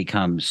is going to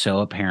become so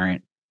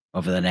apparent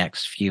over the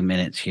next few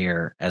minutes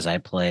here as I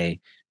play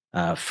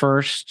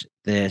first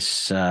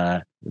this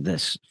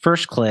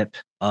first clip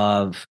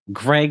of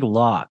Greg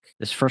Locke.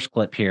 This first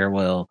clip here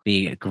will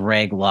be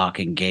Greg Locke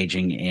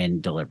engaging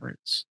in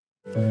deliverance.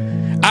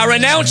 I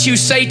renounce you,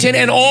 Satan,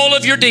 and all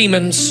of your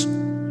demons.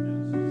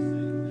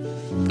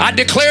 I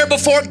declare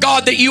before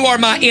God that you are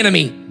my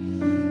enemy.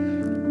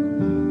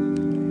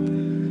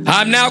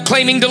 I'm now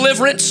claiming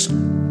deliverance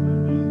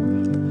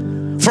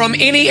from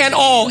any and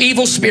all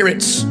evil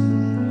spirits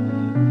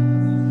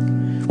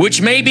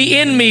which may be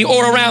in me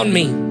or around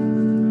me.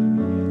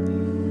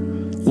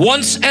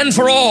 Once and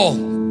for all,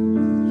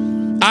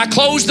 I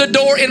close the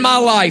door in my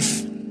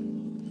life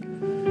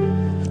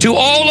to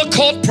all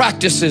occult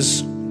practices,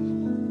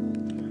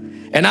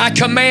 and I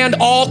command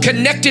all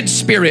connected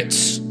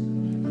spirits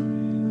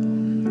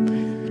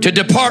to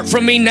depart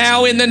from me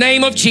now in the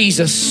name of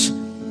Jesus.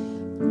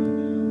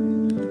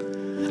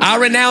 I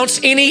renounce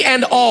any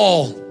and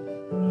all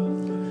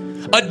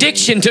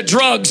addiction to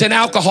drugs and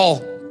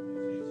alcohol.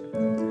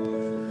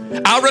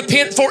 I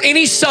repent for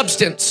any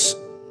substance,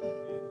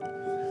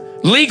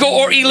 legal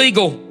or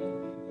illegal,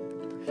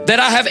 that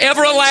I have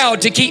ever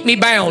allowed to keep me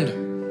bound.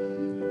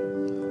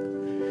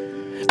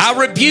 I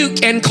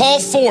rebuke and call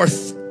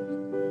forth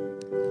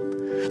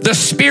the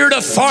spirit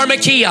of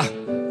pharmakia,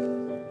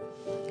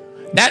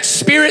 that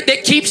spirit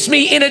that keeps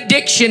me in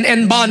addiction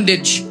and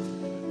bondage.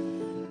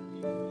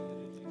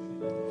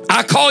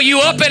 I call you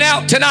up and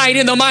out tonight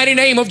in the mighty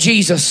name of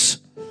Jesus.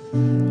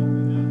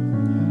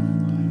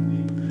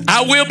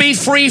 I will be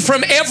free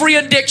from every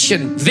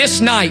addiction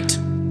this night.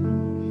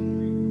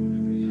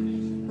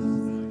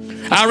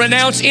 I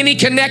renounce any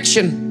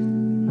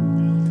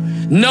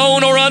connection,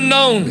 known or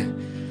unknown,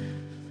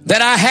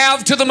 that I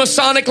have to the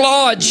Masonic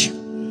Lodge.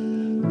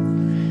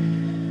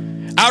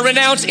 I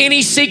renounce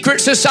any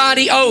secret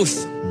society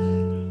oath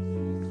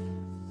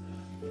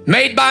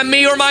made by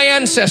me or my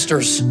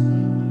ancestors.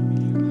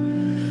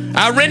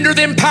 I render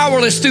them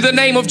powerless through the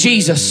name of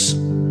Jesus.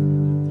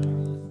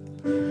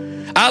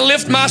 I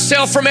lift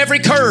myself from every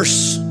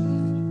curse,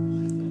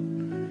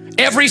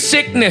 every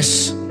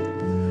sickness,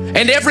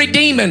 and every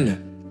demon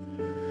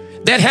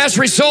that has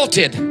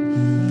resulted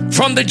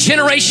from the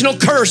generational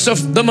curse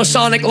of the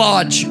Masonic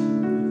Lodge.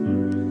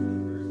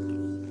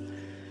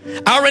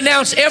 I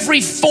renounce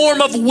every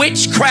form of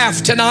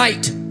witchcraft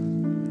tonight.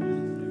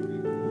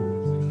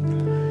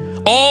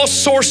 All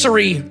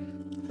sorcery,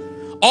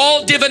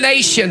 all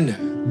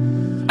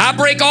divination. I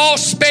break all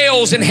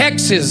spells and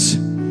hexes.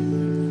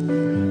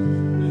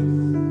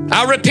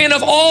 I repent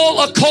of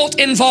all occult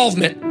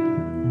involvement,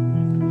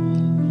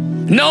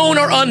 known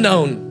or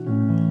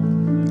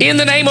unknown, in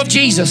the name of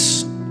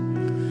Jesus.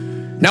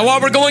 Now,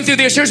 while we're going through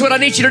this, here's what I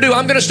need you to do.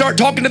 I'm going to start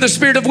talking to the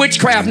spirit of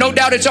witchcraft. No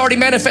doubt it's already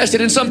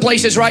manifested in some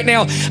places right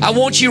now. I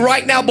want you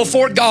right now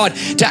before God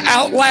to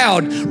out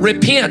loud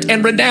repent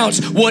and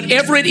renounce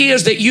whatever it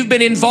is that you've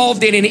been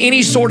involved in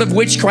any sort of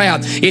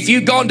witchcraft. If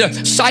you've gone to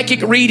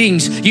psychic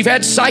readings, you've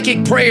had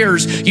psychic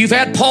prayers, you've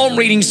had palm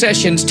reading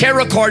sessions,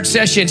 tarot card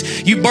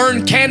sessions, you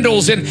burned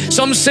candles in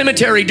some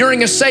cemetery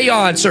during a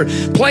seance, or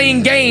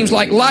playing games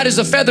like light as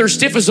a feather,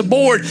 stiff as a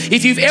board.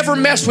 If you've ever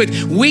messed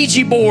with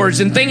Ouija boards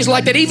and things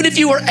like that, even if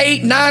you were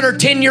 8, 9, or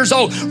 10 years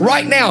old,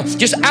 right now,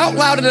 just out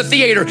loud in the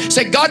theater,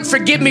 say, God,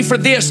 forgive me for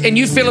this, and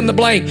you fill in the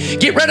blank.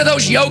 Get rid of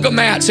those yoga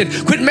mats and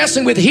quit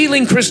messing with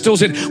healing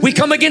crystals. And we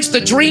come against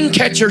the dream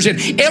catchers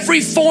and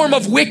every form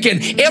of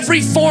Wiccan,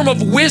 every form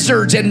of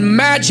wizards and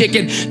magic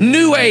and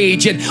New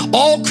Age and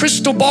all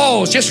crystal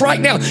balls. Just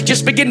right now,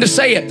 just begin to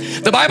say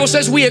it. The Bible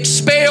says we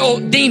expel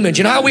demons.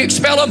 You know how we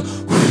expel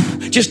them?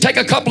 Just take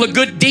a couple of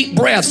good deep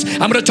breaths.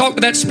 I'm going to talk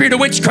to that spirit of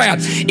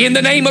witchcraft. In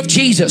the name of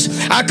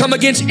Jesus, I come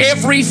against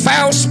every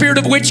foul spirit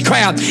of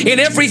witchcraft in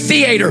every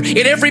theater,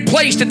 in every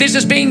place that this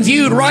is being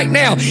viewed right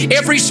now.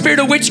 Every spirit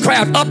of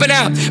witchcraft, up and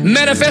out,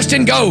 manifest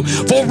and go.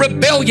 For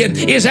rebellion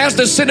is as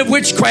the sin of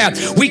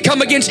witchcraft. We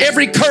come against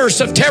every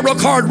curse of tarot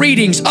card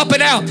readings, up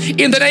and out,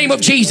 in the name of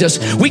Jesus.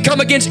 We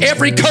come against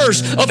every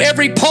curse of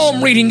every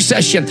palm reading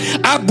session.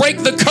 I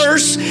break the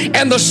curse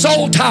and the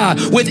soul tie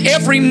with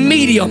every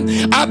medium.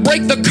 I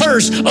break the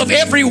curse of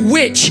every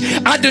witch.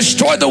 I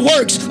destroy the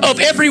works of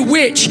every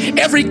witch,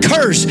 every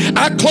curse.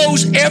 I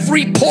close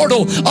every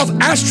portal of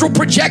astral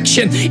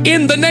projection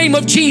in the name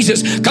of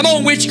Jesus. Come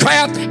on,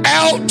 witchcraft,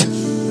 out,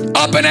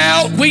 up and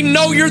out. We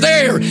know you're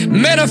there.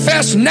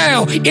 Manifest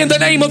now in the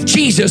name of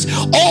Jesus.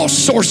 All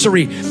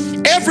sorcery,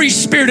 every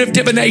spirit of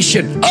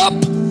divination, up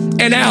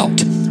and out.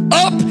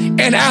 Up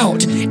and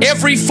out.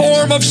 Every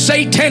form of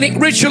satanic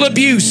ritual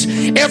abuse,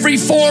 every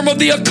form of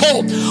the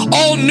occult,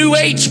 all New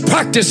Age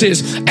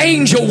practices,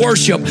 angel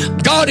worship,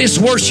 goddess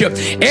worship,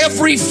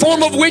 every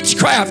form of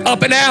witchcraft,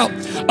 up and out,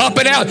 up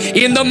and out.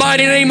 In the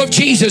mighty name of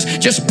Jesus,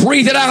 just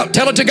breathe it out.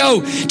 Tell it to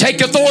go.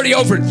 Take authority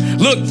over it.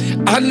 Look,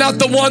 I'm not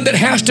the one that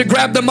has to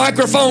grab the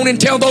microphone and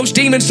tell those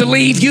demons to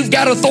leave. You've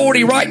got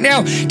authority right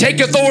now. Take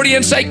authority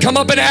and say, come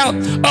up and out,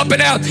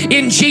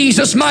 in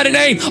Jesus' mighty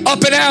name,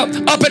 up and out,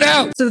 up and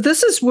out. So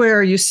this is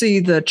where you see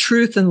the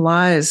truth and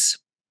lies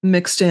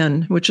mixed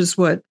in, which is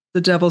what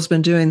the devil's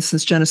been doing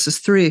since Genesis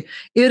 3.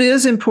 It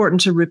is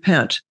important to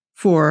repent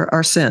for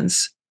our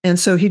sins. And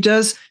so he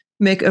does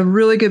make a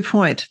really good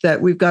point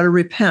that we've got to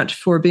repent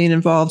for being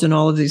involved in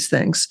all of these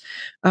things.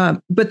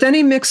 But then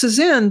he mixes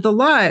in the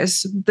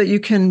lies that you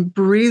can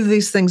breathe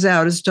these things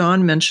out, as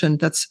Dawn mentioned.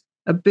 That's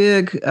a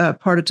big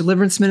part of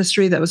deliverance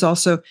ministry. That was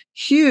also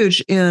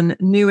huge in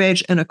New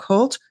Age and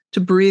occult, to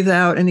breathe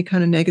out any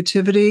kind of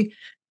negativity.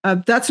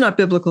 That's not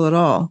biblical at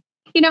all.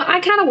 You know, I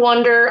kind of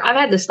wonder, I've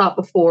had this thought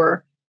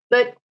before,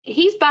 but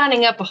he's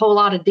binding up a whole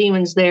lot of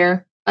demons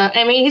there.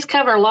 He's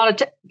covering a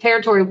lot of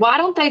territory. Why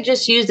don't they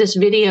just use this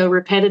video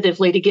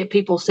repetitively to get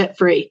people set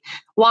free?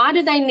 Why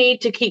do they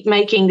need to keep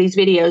making these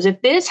videos?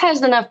 If this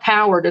has enough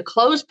power to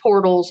close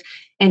portals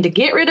and to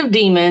get rid of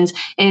demons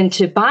and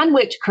to bind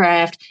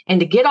witchcraft and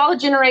to get all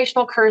the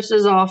generational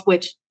curses off,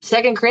 which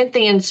 2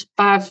 Corinthians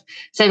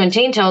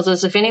 5:17 tells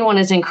us, if anyone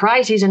is in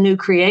Christ, he's a new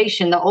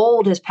creation. The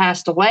old has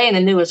passed away and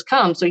the new has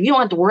come. So you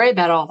don't have to worry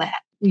about all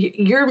that.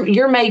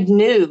 You're made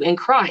new in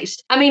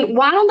Christ. I mean,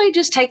 why don't they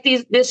just take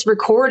this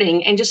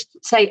recording and just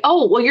say,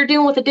 oh, well, you're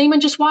dealing with a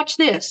demon, just watch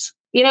this.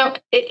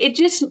 It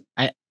just...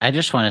 I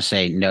just want to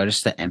say,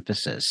 notice the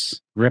emphasis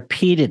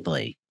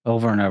repeatedly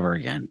over and over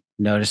again.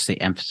 Notice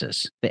the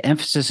emphasis. The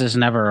emphasis is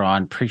never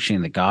on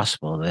preaching the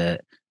gospel.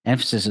 The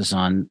emphasis is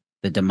on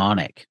the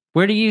demonic.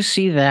 Where do you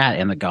see that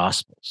in the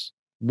Gospels?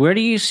 Where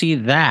do you see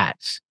that?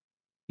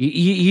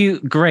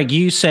 Greg,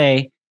 you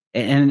say,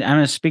 and I'm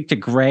going to speak to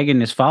Greg and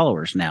his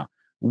followers now.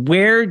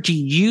 Where do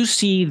you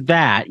see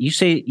that?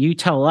 You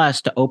tell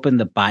us to open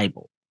the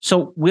Bible.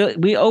 So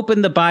we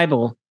open the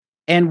Bible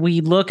and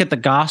we look at the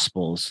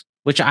Gospels,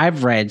 which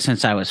I've read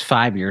since I was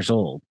 5 years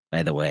old,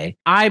 by the way.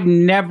 I've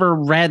never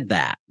read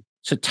that.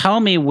 So tell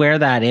me where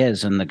that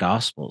is in the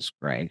Gospels,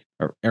 Greg,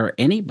 or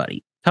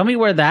anybody. Tell me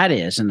where that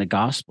is in the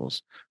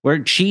Gospels, where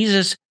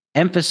Jesus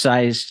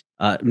emphasized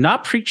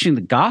not preaching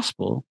the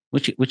gospel,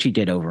 which he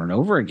did over and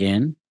over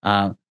again,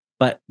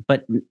 but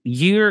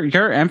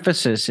your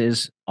emphasis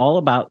is all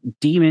about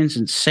demons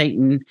and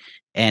Satan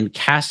and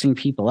casting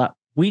people up.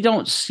 We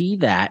don't see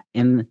that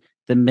in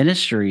the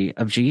ministry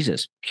of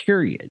Jesus,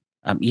 period.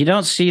 You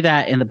don't see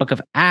that in the book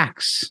of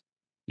Acts.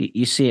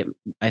 You see it,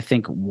 I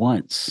think,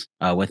 once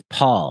with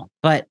Paul,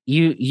 but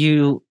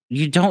you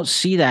don't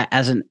see that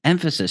as an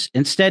emphasis.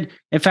 Instead,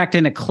 in fact,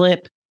 in a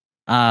clip,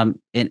 in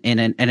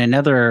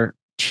another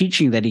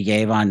teaching that he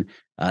gave on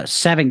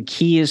 7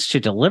 keys to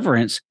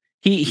deliverance,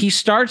 he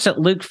starts at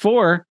Luke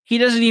 4. He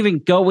doesn't even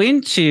go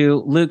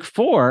into Luke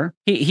 4.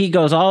 He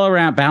goes all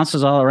around,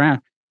 bounces all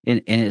around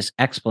in his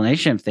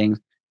explanation of things,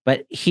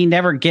 but he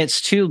never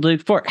gets to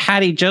Luke 4.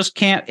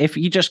 If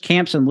he just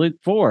camps in Luke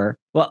 4,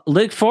 well,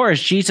 Luke 4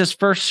 is Jesus'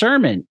 first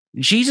sermon.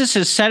 Jesus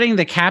is setting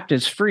the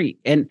captives free,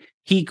 and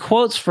he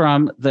quotes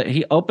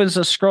he opens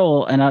the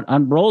scroll and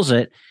unrolls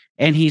it,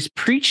 and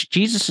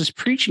Jesus is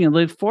preaching in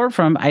Luke 4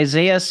 from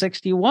Isaiah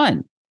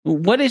 61.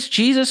 What does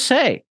Jesus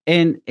say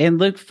in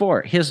Luke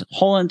 4? His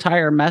whole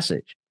entire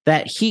message,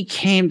 that he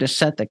came to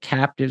set the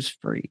captives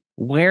free.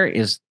 Where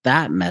is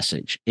that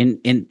message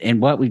in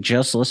what we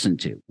just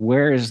listened to?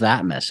 Where is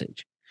that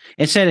message?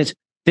 Instead, it's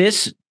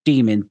this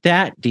demon,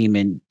 that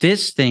demon,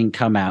 this thing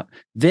come out,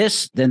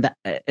 this, then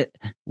that.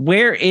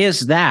 Where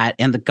is that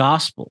in the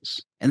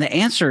Gospels? And the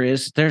answer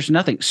is there's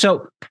nothing.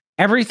 So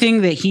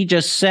everything that he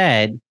just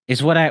said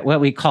is what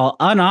we call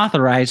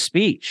unauthorized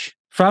speech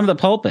from the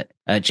pulpit.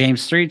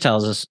 James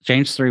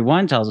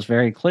 3:1 tells us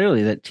very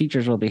clearly that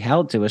teachers will be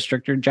held to a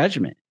stricter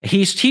judgment.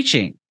 He's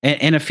teaching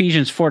in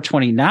Ephesians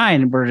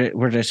 4:29,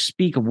 we're to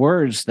speak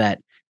words that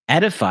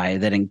edify,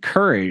 that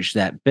encourage,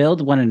 that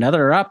build one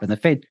another up in the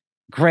faith.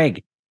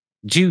 Greg,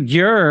 do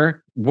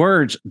your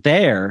words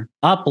there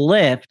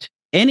uplift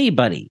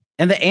anybody?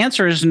 And the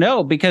answer is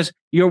no, because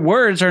your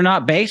words are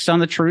not based on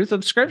the truth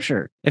of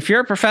Scripture. If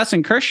you're a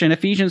professing Christian,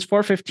 Ephesians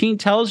 4:15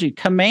 tells you,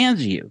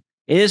 commands you.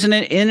 It is in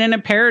an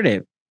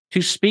imperative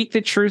to speak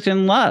the truth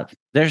in love.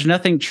 There's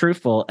nothing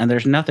truthful and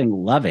there's nothing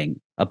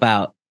loving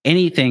about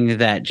anything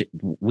that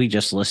we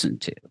just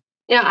listened to.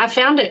 Yeah, I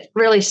found it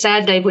really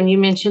sad, Dave, when you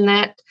mentioned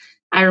that.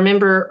 I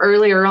remember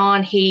earlier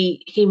on,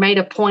 he made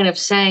a point of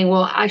saying,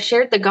 well, I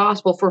shared the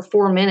gospel for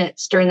 4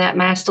 minutes during that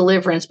mass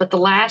deliverance, but the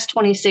last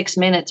 26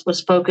 minutes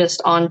was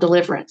focused on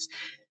deliverance.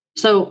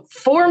 So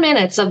 4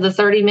 minutes of the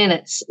 30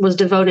 minutes was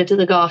devoted to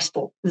the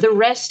gospel. The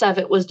rest of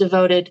it was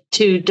devoted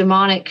to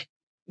demonic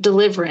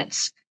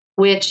deliverance,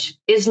 which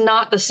is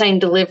not the same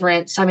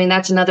deliverance. I mean,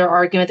 that's another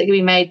argument that can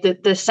be made.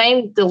 The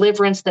same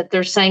deliverance that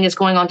they're saying is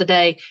going on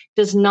today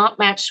does not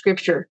match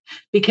Scripture,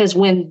 because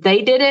when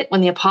they did it,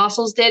 when the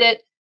apostles did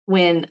it,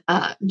 when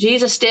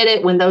Jesus did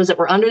it, when those that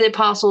were under the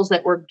apostles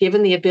that were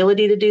given the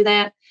ability to do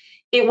that,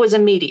 it was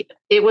immediate.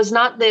 It was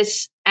not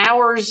this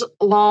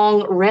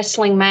hours-long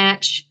wrestling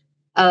match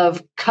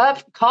of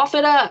cough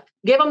it up,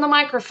 give them the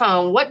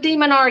microphone. What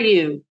demon are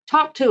you?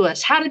 Talk to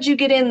us. How did you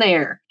get in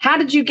there? How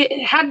did you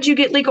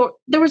get legal?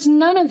 There was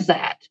none of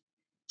that.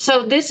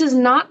 So this is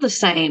not the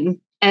same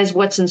as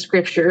what's in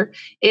Scripture.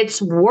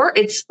 We're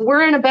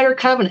in a better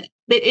covenant.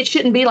 It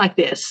shouldn't be like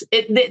this.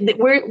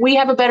 We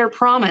have a better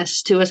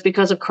promise to us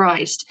because of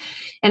Christ.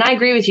 And I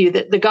agree with you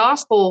that the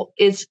gospel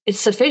is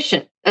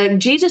sufficient.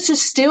 Jesus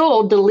is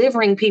still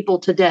delivering people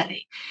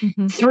today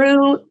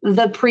through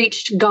the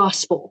preached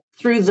gospel,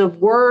 through the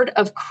word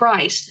of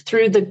Christ,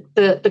 through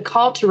the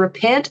call to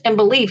repent and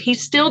believe.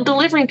 He's still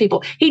delivering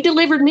people. He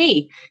delivered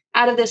me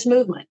out of this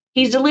movement.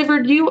 He's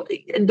delivered you,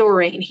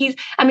 Doreen.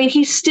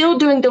 He's still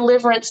doing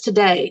deliverance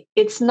today.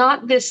 It's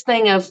not this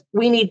thing of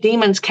we need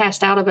demons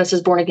cast out of us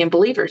as born again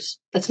believers.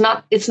 It's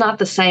not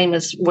the same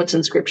as what's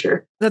in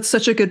Scripture. That's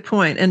such a good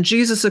point. And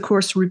Jesus, of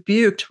course,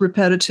 rebuked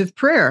repetitive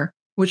prayer,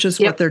 which is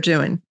what they're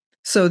doing.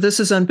 So this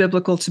is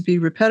unbiblical to be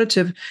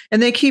repetitive.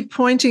 And they keep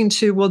pointing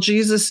to, well,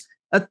 Jesus,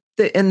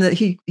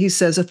 he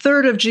says a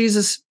third of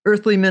Jesus'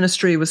 earthly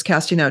ministry was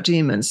casting out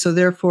demons. So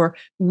therefore,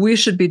 we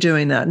should be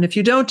doing that. And if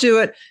you don't do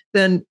it,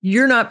 then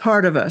you're not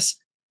part of us.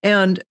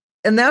 And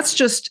that's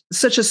just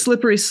such a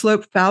slippery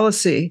slope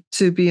fallacy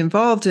to be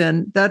involved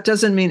in. That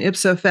doesn't mean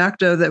ipso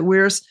facto that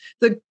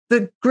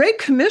the Great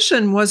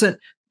Commission wasn't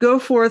go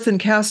forth and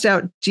cast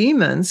out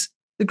demons.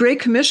 The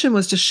Great Commission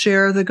was to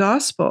share the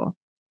gospel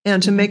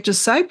and to make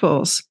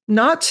disciples,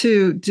 not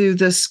to do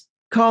this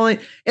calling.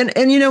 And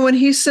when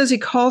he says he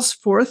calls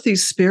forth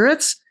these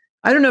spirits,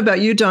 I don't know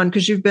about you, Don,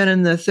 because you've been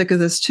in the thick of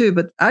this too,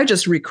 but I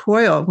just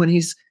recoil when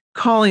he's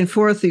calling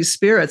forth these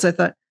spirits.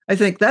 I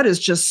think that is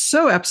just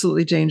so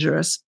absolutely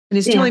dangerous. And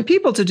he's telling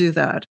people to do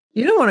that.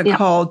 You don't want to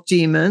call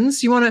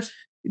demons.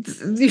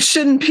 You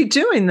shouldn't be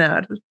doing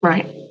that.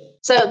 Right.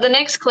 So the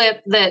next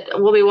clip that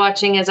we'll be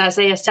watching is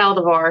Isaiah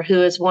Saldivar,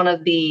 who is one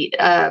of the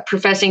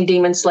professing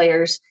demon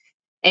slayers.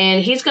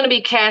 And he's going to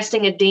be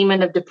casting a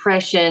demon of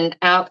depression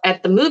out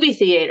at the movie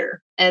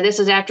theater. And this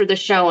is after the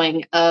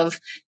showing of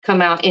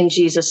Come Out in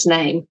Jesus'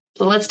 Name.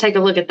 So let's take a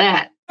look at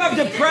that. Of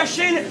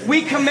depression,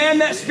 we command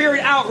that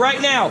spirit out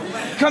right now.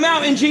 Come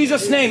out in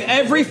Jesus' name.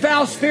 Every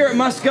foul spirit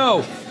must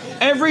go.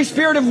 Every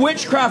spirit of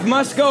witchcraft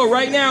must go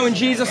right now in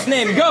Jesus'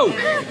 name. Go.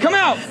 Come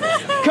out.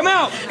 Come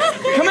out.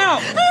 Come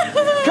out.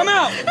 Come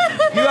out.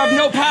 You have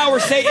no power,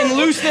 Satan.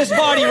 Loose this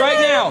body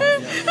right now.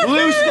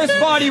 Loose this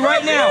body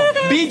right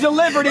now. Be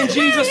delivered in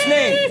Jesus'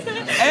 name.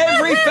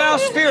 Every foul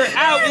spirit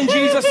out in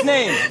Jesus'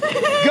 name.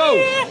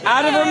 Go.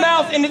 Out of her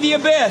mouth into the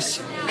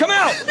abyss. Come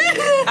out.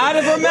 Out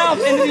of her mouth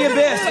into the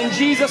abyss in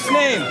Jesus'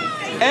 name.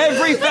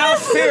 Every foul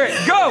spirit.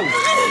 Go.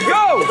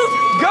 Go.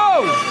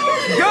 Go.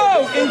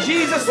 Go in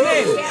Jesus'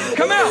 name.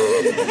 Come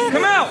out.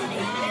 Come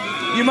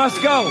out. You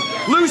must go.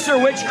 Loose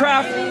her,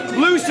 witchcraft.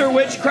 Loose her,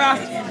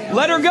 witchcraft.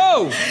 Let her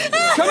go.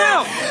 Come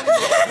out.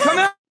 Come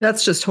out.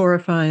 That's just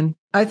horrifying.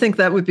 I think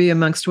that would be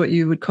amongst what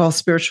you would call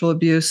spiritual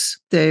abuse,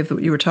 Dave,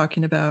 that you were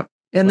talking about.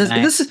 And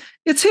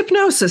it's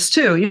hypnosis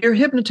too. You're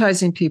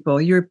hypnotizing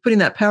people. You're putting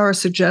that power of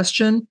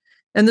suggestion.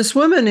 And this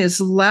woman is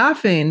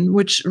laughing,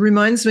 which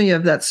reminds me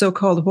of that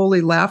so-called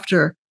holy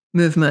laughter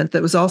movement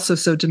that was also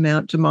so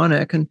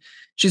demonic. And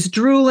she's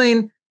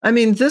drooling. I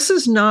mean, this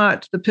is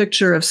not the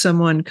picture of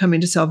someone coming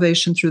to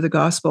salvation through the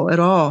gospel at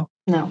all.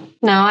 No.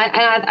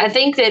 I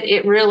think that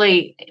it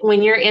really,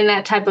 when you're in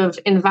that type of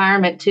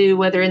environment too,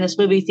 whether in this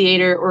movie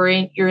theater or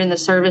you're in the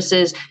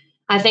services,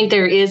 I think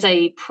there is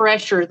a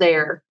pressure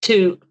there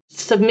to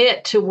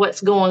submit to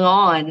what's going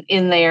on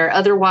in there.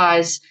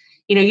 Otherwise,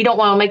 you don't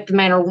want to make the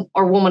man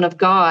or woman of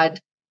God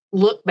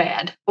look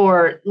bad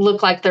or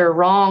look like they're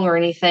wrong or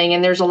anything.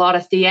 And there's a lot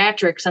of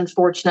theatrics,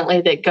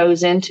 unfortunately, that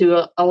goes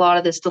into a lot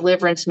of this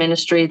deliverance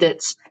ministry.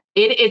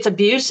 It's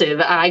abusive.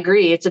 I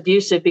agree. It's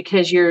abusive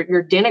because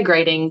you're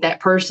denigrating that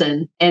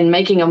person and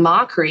making a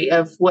mockery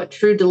of what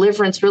true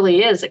deliverance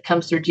really is that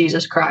comes through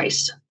Jesus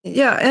Christ.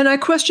 Yeah. And I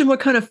question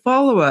what kind of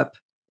follow-up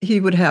he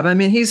would have. I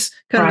mean, he's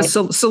kind of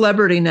a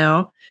celebrity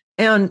now.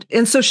 And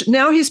so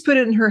now he's put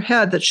it in her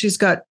head that she's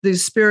got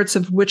these spirits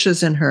of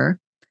witches in her.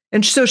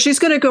 And so she's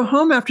going to go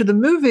home after the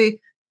movie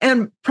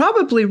and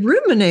probably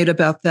ruminate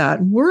about that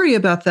and worry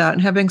about that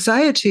and have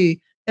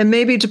anxiety and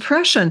maybe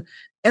depression.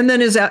 And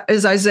then is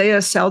Isaiah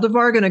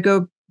Saldivar going to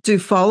go do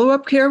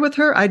follow-up care with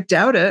her? I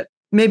doubt it.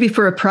 Maybe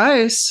for a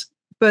price.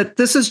 But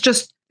this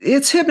is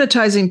it's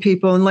hypnotizing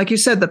people. And like you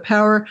said, the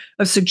power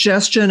of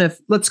suggestion,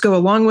 let's go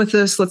along with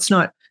this, let's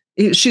not.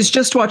 She's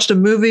just watched a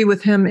movie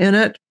with him in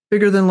it,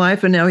 Bigger Than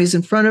Life, and now he's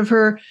in front of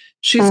her.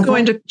 She's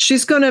going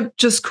to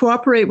just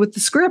cooperate with the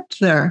script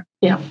there.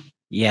 Yeah.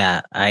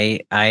 Yeah.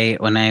 I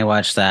when I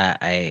watch that,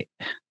 I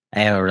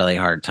have a really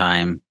hard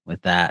time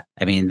with that.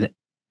 I mean,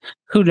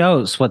 who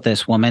knows what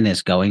this woman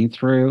is going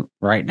through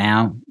right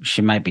now?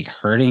 She might be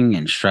hurting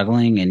and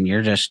struggling, and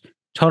you're just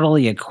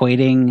totally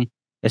equating,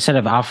 instead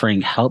of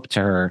offering help to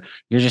her,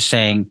 you're just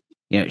saying,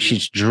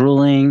 she's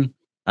drooling.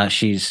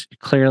 She's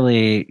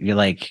clearly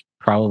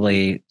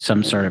probably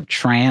some sort of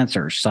trance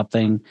or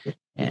something.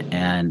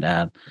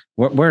 And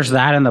where's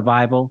that in the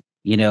Bible?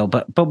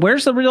 But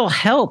where's the real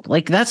help?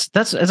 Like that's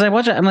as I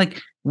watch it, I'm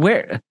like,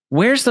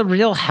 where's the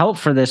real help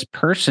for this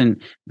person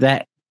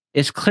that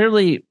is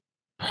clearly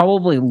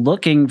probably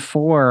looking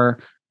for,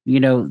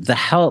 the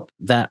help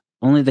that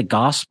only the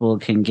gospel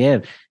can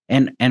give.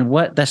 And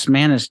what this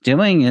man is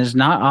doing is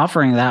not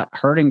offering that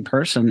hurting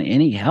person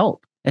any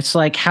help. It's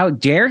like, how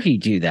dare he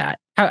do that?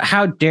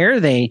 How dare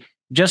they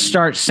just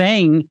start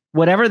saying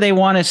whatever they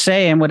want to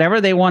say and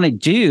whatever they want to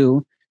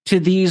do to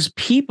these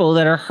people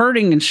that are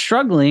hurting and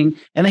struggling,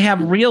 and they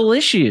have real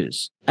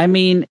issues. I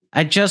mean,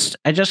 I just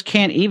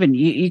can't even.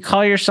 You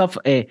call yourself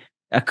a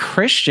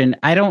Christian.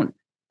 I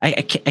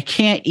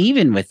can't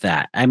even with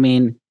that. I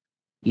mean,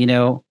 you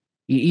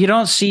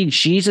don't see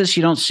Jesus,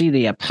 you don't see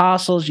the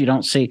apostles, you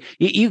don't see.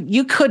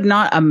 You could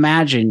not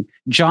imagine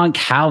John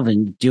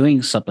Calvin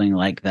doing something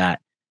like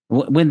that,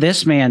 When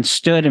this man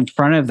stood in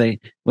front of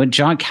when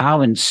John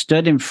Calvin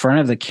stood in front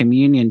of the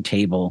communion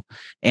table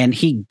and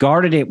he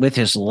guarded it with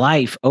his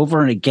life over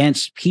and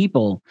against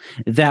people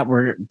that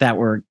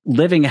were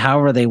living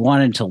however they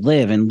wanted to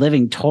live and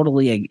living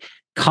totally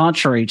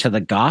contrary to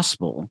the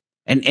gospel.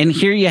 And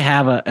here you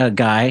have a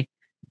guy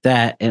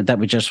that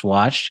we just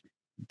watched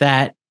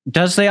that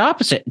does the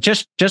opposite.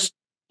 Just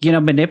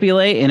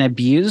manipulate and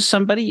abuse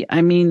somebody.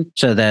 I mean,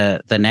 so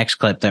the next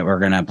clip that we're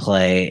going to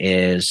play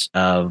is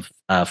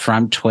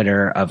from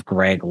Twitter of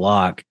Greg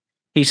Locke.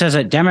 He says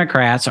that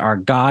Democrats are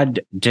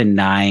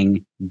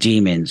God-denying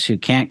demons who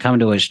can't come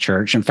to his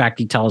church. In fact,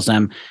 he tells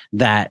them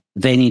that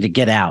they need to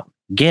get out.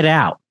 Get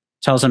out.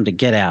 Tells them to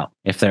get out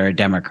if they're a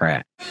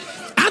Democrat.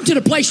 I'm to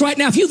the place right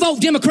now, if you vote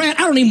Democrat,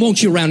 I don't even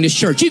want you around this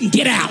church. You can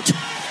get out.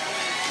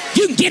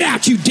 You can get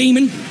out, you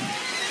demon.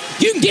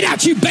 You can get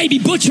out, you baby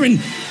butchering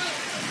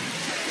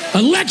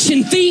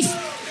election thief.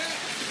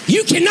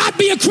 You cannot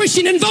be a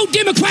Christian and vote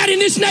Democrat in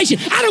this nation.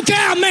 I don't care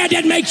how mad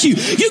that makes you.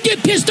 You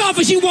get pissed off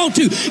as you want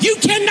to. You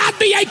cannot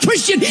be a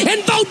Christian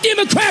and vote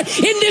Democrat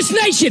in this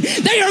nation.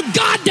 They are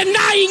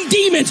God-denying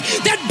demons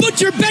that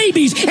butcher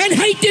babies and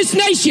hate this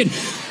nation.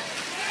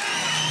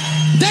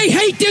 They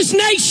hate this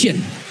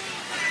nation.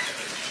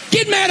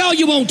 Get mad all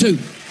you want to.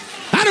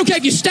 I don't care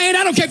if you stand.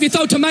 I don't care if you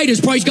throw tomatoes,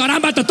 praise God. I'm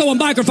about to throw a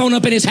microphone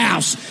up in his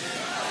house.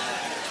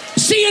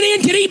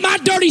 CNN can eat my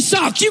dirty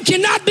socks. You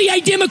cannot be a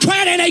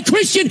Democrat and a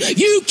Christian.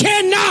 You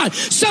cannot.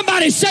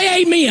 Somebody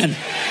say amen.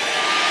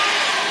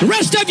 The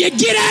rest of you,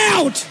 get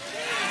out.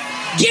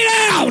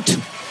 Get out.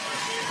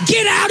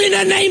 Get out in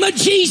the name of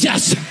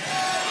Jesus.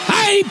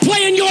 I ain't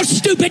playing your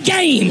stupid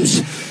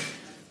games.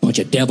 Bunch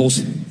of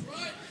devils.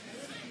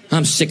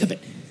 I'm sick of it.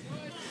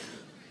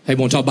 They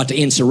want to talk about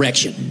the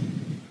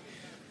insurrection.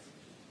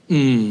 Let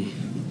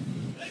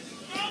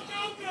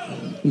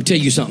me tell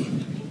you something.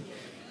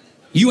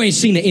 You ain't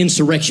seen the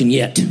insurrection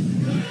yet.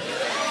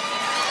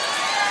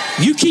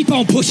 You keep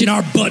on pushing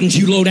our buttons,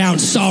 you low-down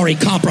sorry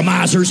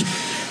compromisers.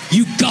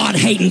 You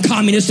God-hating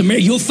communist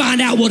America. You'll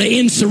find out what an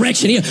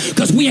insurrection is,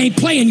 because we ain't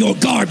playing your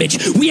garbage.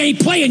 We ain't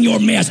playing your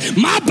mess.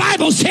 My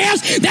Bible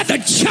says that the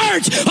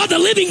church of the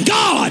living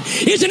God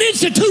is an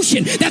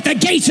institution that the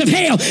gates of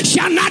hell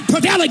shall not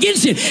prevail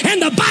against it.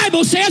 And the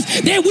Bible says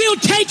that we'll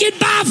take it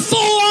by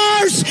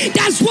force.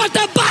 That's what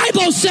the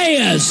Bible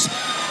says.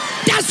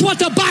 That's what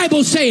the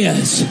Bible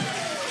says.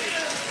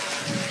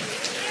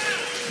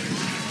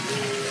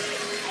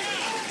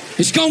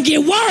 It's going to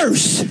get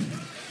worse.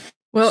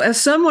 Well,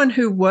 as someone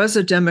who was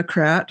a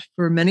Democrat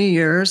for many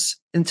years,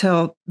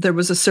 until there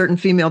was a certain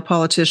female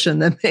politician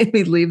that made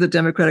me leave the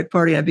Democratic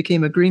Party, I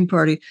became a Green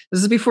Party.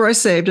 This is before I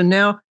saved. And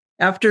now,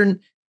 after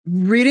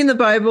reading the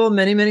Bible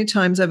many, many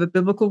times, I have a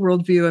biblical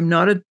worldview. I'm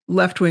not a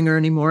left-winger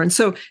anymore. And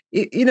so,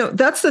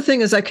 that's the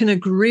thing, is I can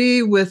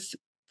agree with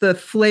the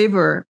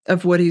flavor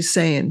of what he's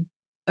saying,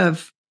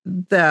 of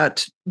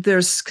that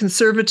there's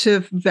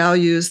conservative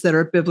values that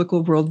are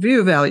biblical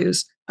worldview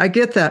values. I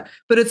get that.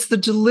 But it's the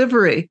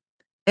delivery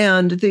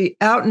and the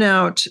out and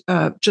out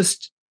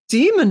just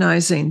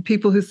demonizing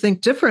people who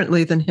think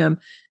differently than him.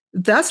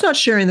 That's not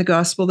sharing the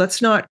gospel.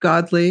 That's not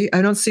godly.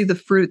 I don't see the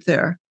fruit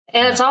there.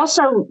 And it's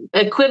also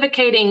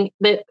equivocating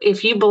that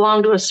if you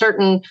belong to a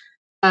certain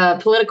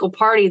political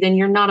party, then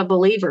you're not a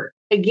believer.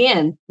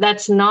 Again,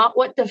 that's not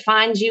what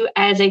defines you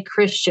as a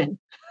Christian.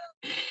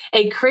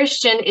 A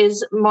Christian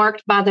is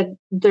marked by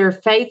their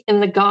faith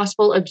in the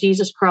gospel of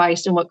Jesus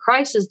Christ and what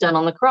Christ has done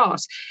on the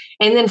cross.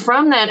 And then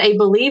from that, a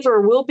believer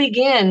will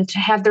begin to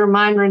have their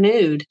mind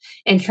renewed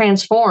and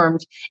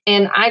transformed.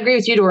 And I agree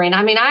with you, Doreen.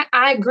 I mean,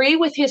 I agree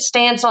with his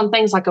stance on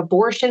things like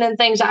abortion and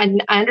things. I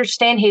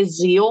understand his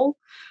zeal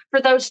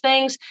for those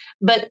things,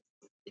 but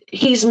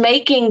he's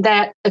making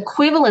that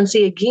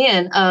equivalency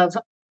again of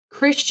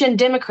Christian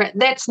Democrat.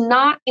 That's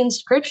not in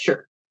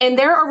Scripture. And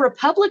there are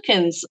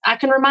Republicans, I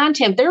can remind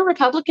him, there are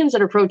Republicans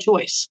that are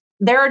pro-choice.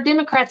 There are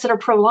Democrats that are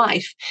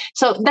pro-life.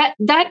 So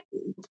that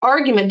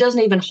argument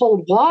doesn't even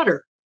hold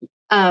water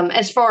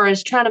as far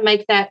as trying to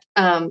make that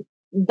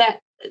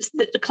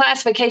the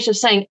classification of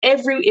saying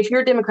if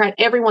you're a Democrat,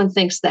 everyone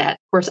thinks that.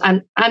 Of course,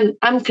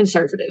 I'm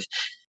conservative.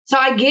 So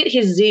I get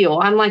his zeal.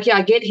 I'm like, yeah,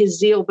 I get his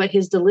zeal, but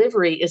his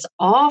delivery is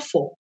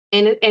awful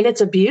and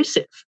it's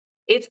abusive.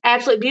 It's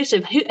absolutely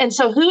abusive. And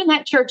so who in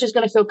that church is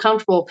going to feel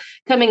comfortable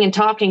coming and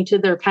talking to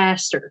their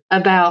pastor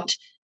about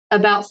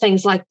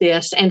things like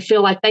this and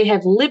feel like they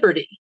have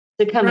liberty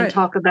to come and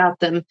talk about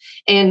them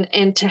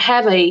and to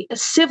have a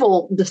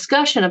civil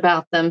discussion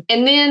about them?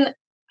 And then,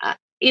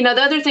 the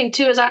other thing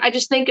too is I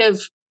just think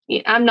of,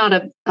 I'm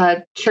not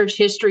a church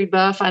history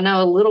buff. I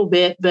know a little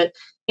bit, but,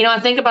 I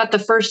think about the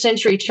first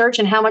century church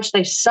and how much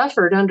they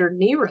suffered under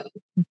Nero.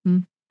 Mm-hmm.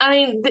 I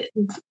mean,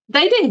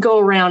 they didn't go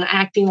around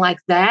acting like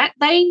that.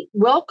 They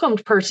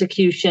welcomed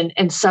persecution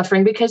and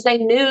suffering because they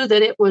knew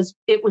that it was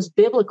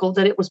biblical,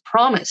 that it was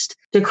promised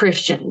to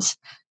Christians,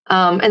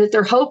 and that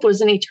their hope was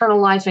in eternal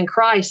life in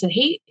Christ. And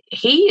he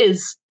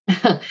is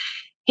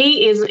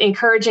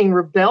encouraging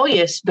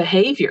rebellious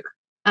behavior.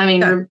 I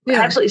mean,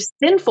 absolutely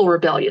sinful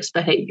rebellious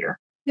behavior.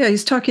 Yeah,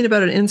 he's talking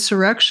about an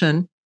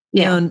insurrection.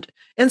 Yeah. And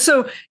And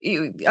so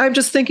I'm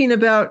just thinking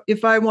about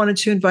if I wanted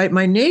to invite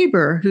my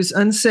neighbor who's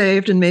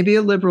unsaved and maybe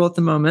a liberal at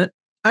the moment,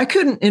 I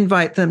couldn't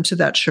invite them to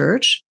that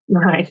church.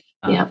 Right.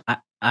 Yeah.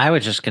 I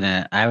was just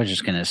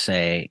gonna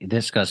say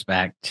this goes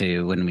back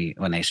to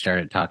when they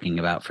started talking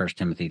about 1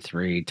 Timothy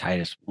 3,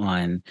 Titus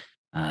 1,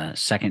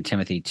 2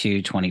 Timothy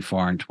 2,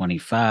 24 and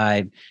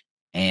 25,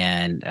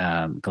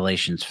 and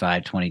Galatians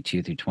 5,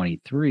 22 through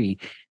 23.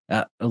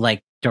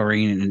 Like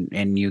Doreen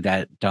and you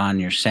got Don,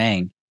 you're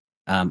saying,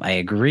 I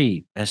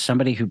agree. As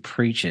somebody who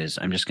preaches,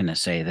 I'm just gonna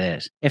say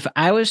this. If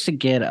I was to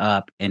get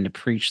up and to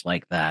preach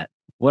like that,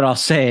 what I'll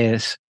say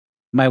is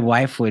my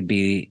wife would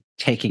be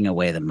taking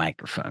away the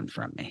microphone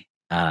from me.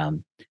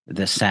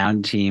 The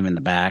sound team in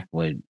the back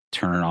would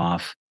turn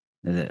off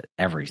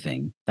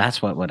everything.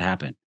 That's what would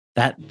happen.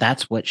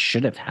 That's what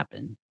should have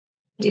happened.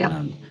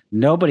 Yeah.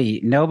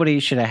 Nobody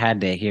should have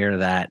had to hear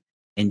that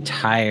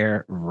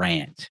entire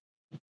rant.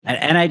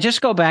 And I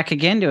just go back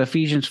again to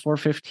Ephesians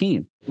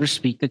 4:15.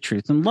 Speak the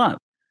truth in love.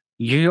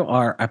 You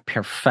are a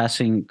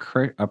professing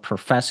Christian,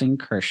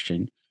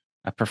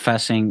 a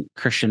professing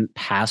Christian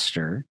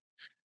pastor.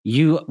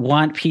 You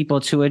want people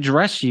to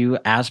address you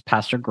as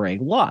Pastor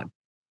Greg Locke.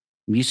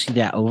 You see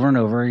that over and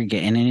over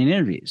again in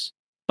interviews.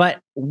 But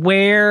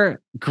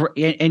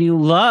and you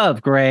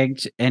love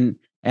Greg, and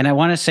I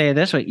want to say it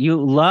this way,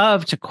 you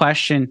love to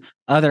question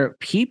other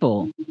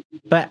people,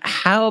 but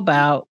how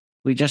about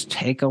we just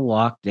take a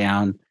walk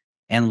down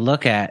and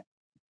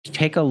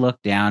take a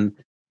look down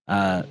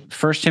 1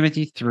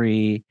 Timothy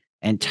 3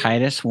 and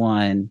Titus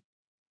 1,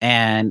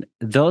 and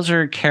those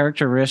are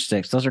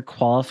characteristics, those are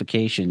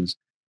qualifications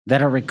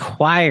that are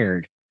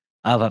required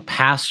of a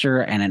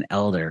pastor and an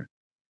elder.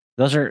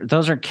 Those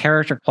are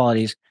character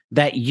qualities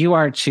that you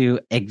are to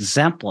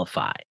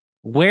exemplify.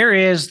 Where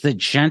is the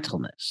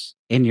gentleness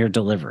in your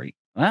delivery?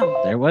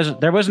 Well, there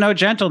was no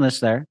gentleness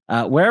there.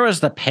 Where was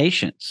the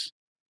patience?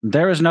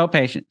 There was no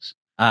patience.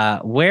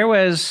 Where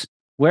was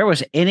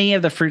any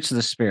of the fruits of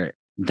the Spirit?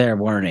 There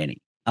weren't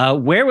any.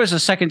 Where was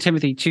the 2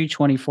 Timothy 2,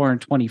 24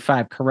 and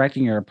 25,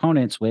 correcting your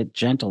opponents with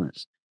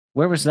gentleness?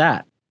 Where was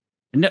that?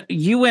 No,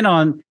 you went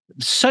on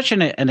such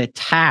an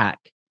attack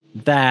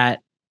that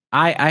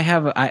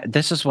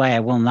this is why I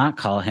will not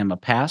call him a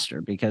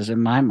pastor, because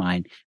in my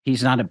mind,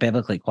 he's not a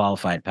biblically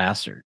qualified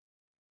pastor.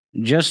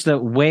 Just the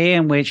way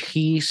in which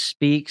he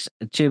speaks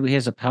to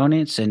his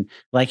opponents, and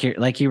like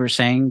you were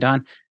saying,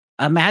 Don,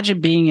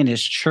 imagine being in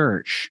his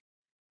church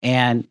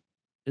and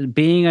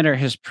being under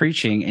his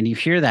preaching, and you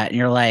hear that, and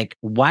you're like,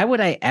 why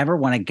would I ever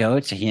want to go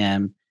to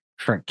him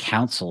for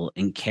counsel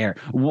and care?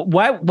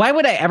 Why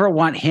would I ever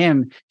want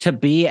him to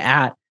be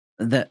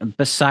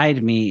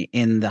beside me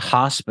in the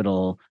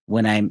hospital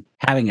when I'm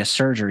having a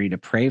surgery to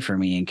pray for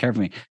me and care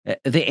for me?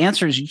 The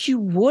answer is you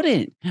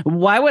wouldn't.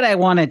 Why would I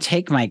want to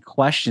take my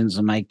questions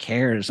and my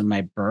cares and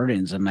my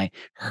burdens and my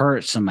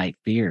hurts and my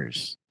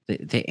fears?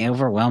 The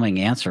overwhelming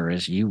answer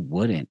is you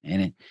wouldn't.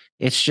 And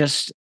it's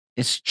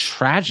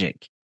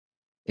tragic.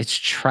 It's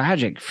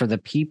tragic for the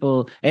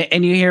people.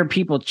 And you hear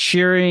people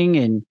cheering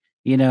and,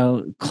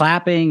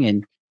 clapping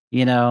and,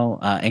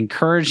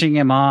 encouraging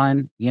him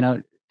on,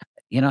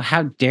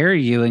 how dare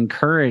you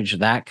encourage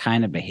that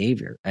kind of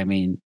behavior? I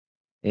mean,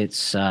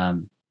 it's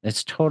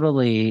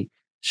totally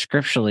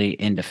scripturally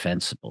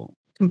indefensible.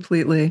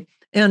 Completely.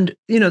 And,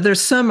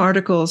 there's some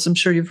articles, I'm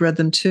sure you've read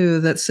them too,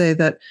 that say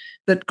that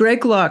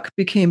Greg Locke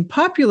became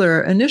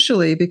popular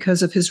initially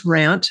because of his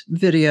rant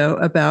video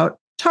about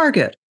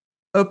Target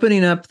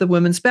opening up the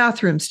women's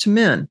bathrooms to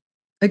men.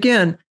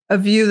 Again, a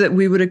view that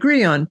we would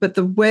agree on, but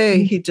the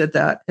way he did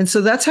that. And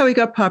so that's how he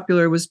got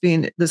popular, was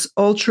being this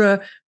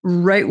ultra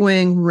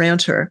right-wing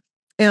ranter.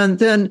 And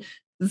then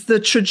the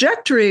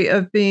trajectory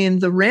of being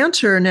the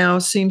ranter now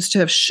seems to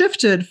have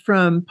shifted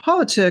from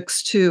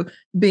politics to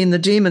being the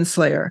demon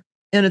slayer.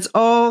 And it's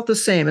all the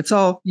same. It's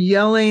all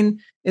yelling.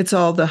 It's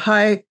all the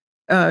high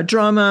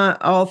drama,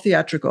 all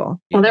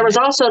theatrical. Well, there was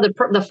also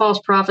the false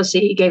prophecy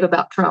he gave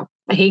about Trump.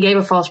 He gave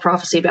a false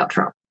prophecy about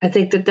Trump. I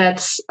think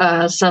that's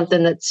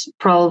something that's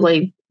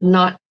probably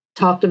not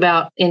talked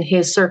about in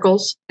his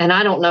circles. And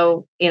I don't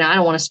know, I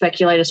don't want to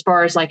speculate as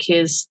far as like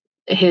his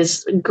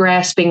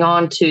grasping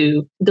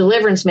onto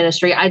deliverance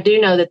ministry. I do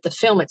know that the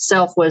film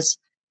itself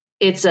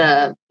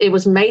it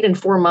was made in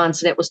 4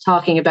 months, and it was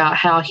talking about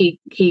how he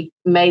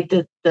made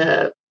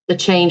the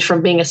change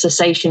from being a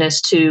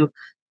cessationist to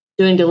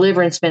doing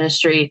deliverance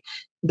ministry.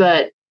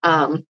 But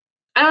I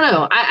don't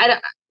know.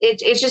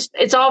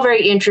 It's all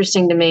very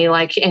interesting to me.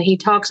 Like, and he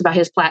talks about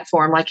his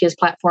platform, like his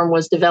platform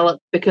was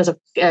developed because of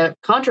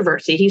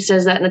controversy. He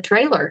says that in the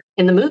trailer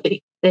in the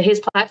movie, that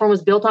his platform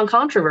was built on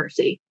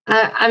controversy.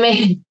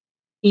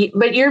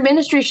 But your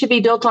ministry should be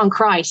built on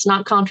Christ,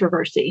 not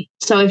controversy.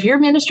 So if your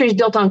ministry is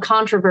built on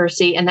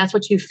controversy and that's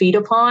what you feed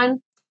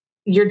upon,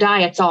 your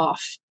diet's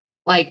off.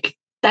 Like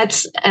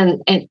that's,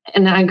 and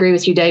I agree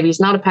with you, Dave. He's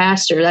not a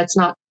pastor.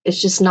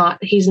 He's not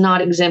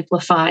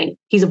exemplifying.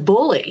 He's a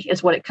bully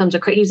is what it comes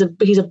across. He's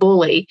a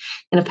bully,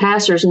 and a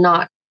pastor is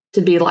not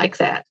to be like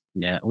that.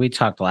 Yeah. We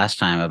talked last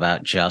time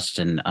about just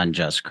and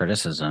unjust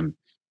criticism.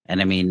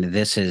 And I mean,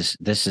 this is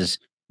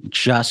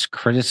just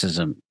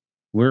criticism.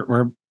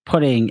 We're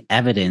putting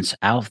evidence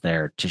out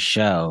there to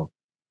show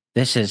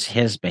this is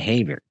his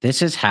behavior.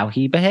 This is how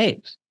he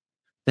behaves.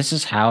 This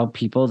is how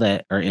people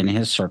that are in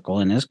his circle,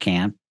 in his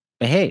camp,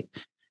 behave.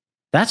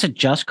 That's a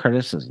just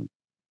criticism.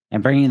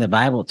 And bringing the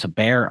Bible to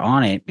bear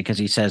on it because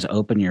he says,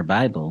 open your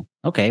Bible.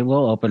 Okay,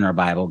 we'll open our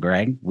Bible,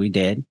 Greg. We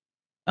did.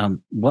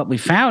 What we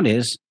found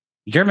is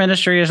your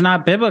ministry is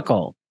not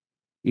biblical.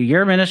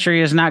 Your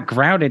ministry is not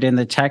grounded in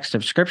the text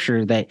of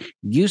Scripture that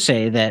you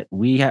say that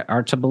we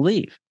are to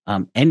believe.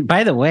 And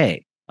by the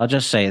way, I'll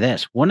just say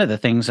this. One of the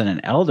things that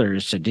an elder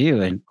is to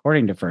do, and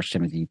according to 1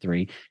 Timothy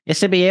 3, is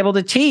to be able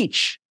to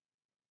teach.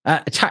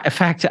 In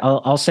fact,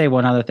 I'll say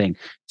one other thing.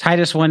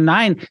 Titus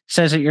 1:9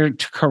 says that you're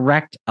to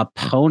correct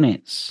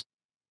opponents,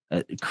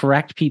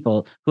 correct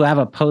people who have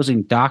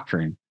opposing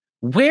doctrine.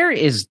 Where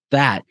is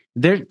that?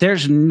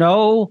 There's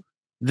no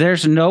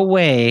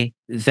way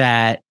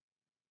that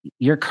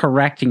you're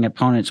correcting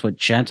opponents with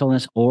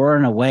gentleness or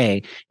in a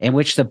way in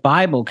which the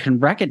Bible can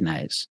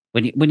recognize.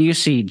 When you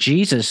see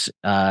Jesus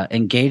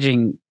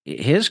engaging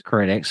his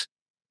critics,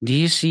 do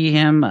you see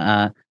him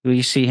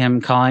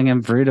calling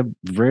them brood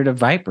of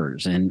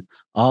vipers and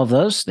all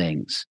those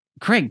things?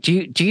 Greg,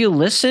 do you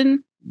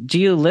listen? Do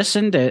you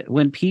listen to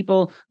when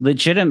people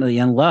legitimately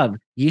in love,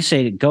 you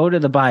say to go to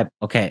the Bible?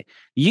 Okay.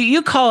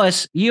 You call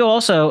us, you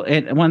also,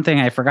 and one thing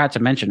I forgot to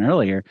mention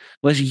earlier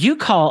was you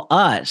call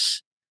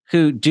us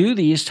who do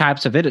these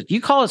types of videos,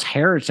 you call us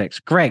heretics.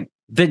 Greg,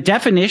 the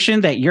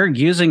definition that you're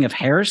using of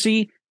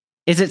heresy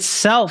is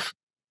itself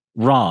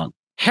wrong.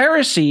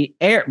 Heresy,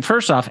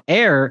 first off,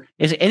 error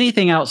is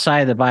anything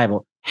outside the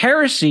Bible.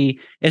 Heresy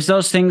is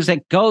those things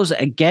that goes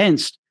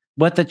against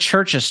what the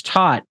church has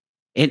taught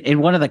in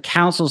one of the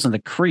councils and the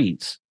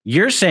creeds.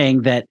 You're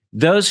saying that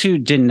those who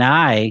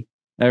deny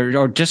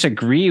or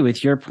disagree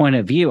with your point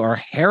of view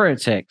are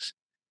heretics.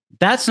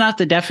 That's not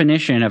the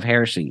definition of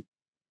heresy.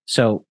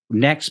 So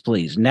next,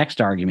 please. Next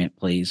argument,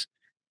 please.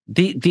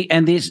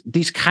 And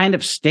these kind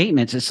of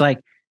statements, it's like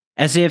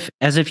as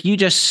if you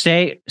just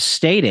state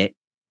it,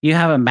 you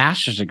have a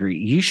master's degree.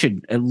 You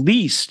should at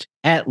least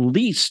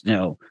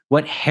know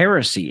what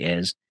heresy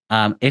is.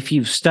 If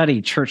you've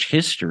studied church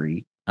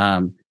history,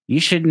 you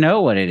should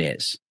know what it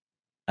is.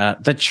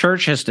 The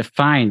church has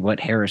defined what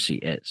heresy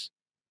is.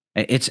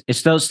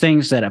 It's those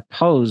things that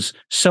oppose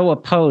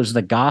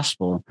the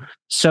gospel,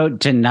 so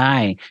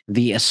deny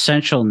the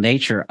essential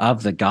nature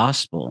of the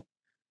gospel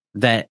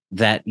that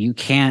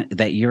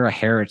you're a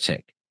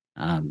heretic.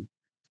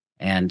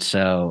 And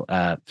so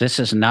this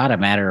is not,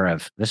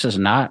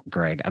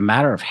 Greg, a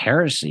matter of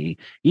heresy.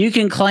 You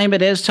can claim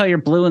it is till you're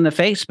blue in the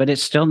face, but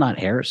it's still not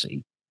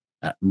heresy.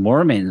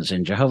 Mormons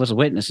and Jehovah's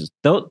Witnesses,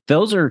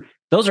 those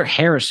are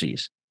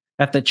heresies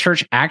that the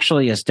church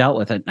actually has dealt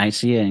with at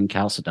Nicaea and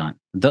Chalcedon.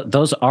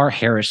 Those are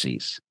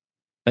heresies.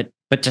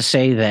 But to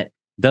say that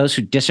those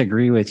who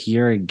disagree with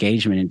your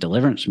engagement in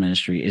deliverance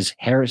ministry is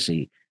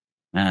heresy,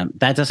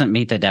 that doesn't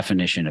meet the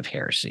definition of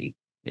heresy.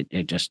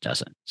 It just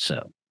doesn't.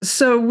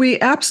 So we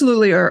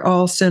absolutely are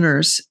all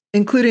sinners,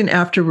 including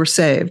after we're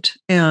saved.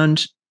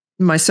 And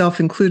myself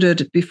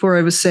included, before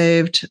I was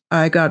saved,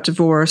 I got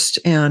divorced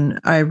and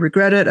I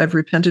regret it. I've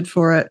repented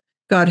for it.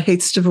 God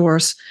hates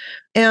divorce.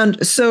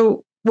 And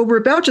so what we're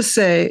about to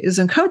say is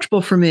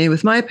uncomfortable for me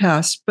with my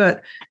past.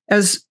 But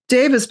as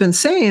Dave has been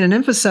saying and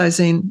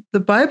emphasizing, the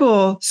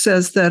Bible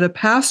says that a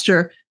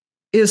pastor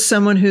is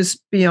someone who's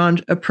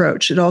beyond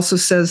approach. It also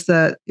says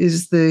that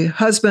is the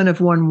husband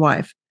of one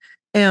wife.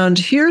 And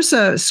here's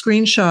a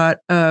screenshot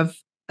of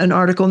an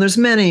article, and there's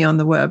many on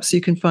the web, so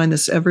you can find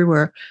this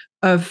everywhere,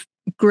 of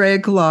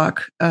Greg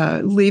Locke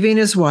leaving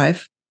his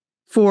wife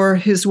for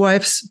his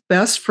wife's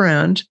best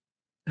friend,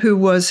 who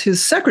was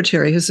his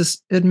secretary,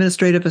 his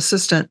administrative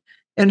assistant,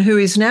 and who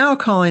he's now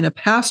calling a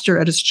pastor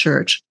at his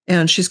church.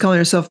 And she's calling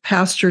herself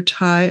Pastor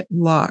Ty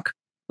Locke.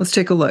 Let's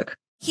take a look.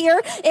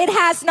 Here, it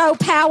has no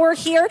power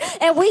here,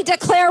 and we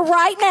declare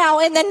right now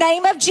in the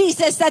name of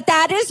Jesus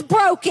that is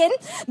broken.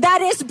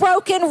 That is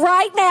broken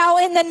right now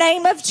in the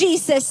name of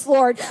Jesus,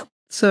 Lord.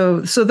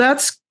 So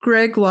that's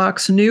Greg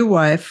Locke's new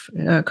wife,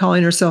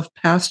 calling herself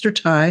Pastor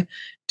Ty,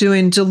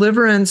 doing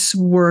deliverance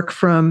work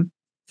from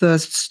the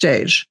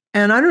stage.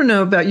 And I don't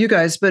know about you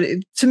guys, but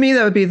to me,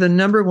 that would be the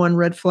number one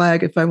red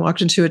flag if I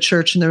walked into a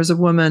church and there was a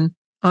woman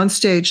on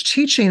stage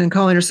teaching and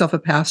calling herself a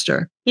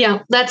pastor. Yeah,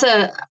 that's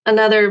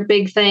another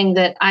big thing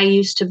that I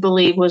used to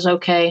believe was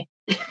okay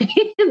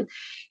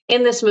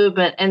in this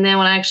movement. And then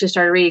when I actually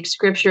started reading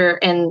scripture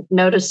and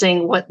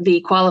noticing what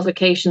the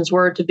qualifications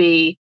were to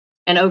be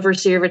an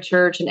overseer of a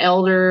church, an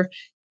elder,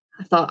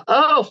 I thought,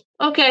 oh,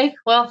 okay,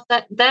 well,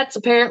 that's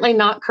apparently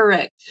not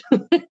correct.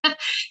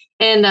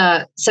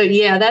 And so,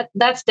 yeah,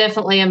 that's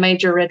definitely a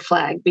major red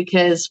flag,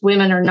 because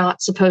women are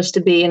not supposed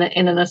to be in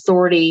an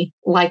authority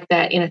like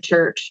that in a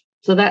church.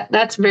 So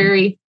that's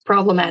very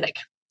problematic.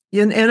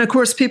 And of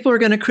course, people are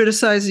going to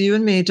criticize you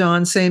and me,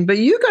 Dawn, saying, but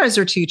you guys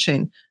are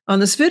teaching on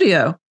this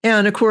video.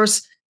 And of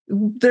course,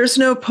 there's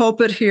no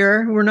pulpit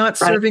here. We're not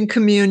serving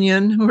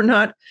communion. We're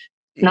not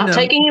Not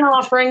taking an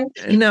offering.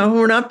 No,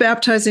 we're not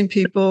baptizing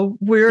people.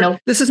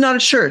 This is not a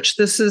church.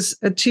 This is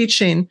a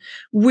teaching.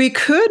 We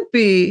could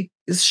be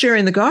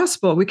sharing the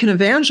gospel. We can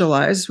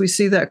evangelize. We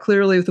see that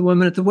clearly with the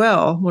woman at the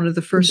well, one of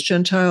the first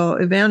Gentile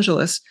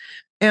evangelists.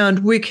 And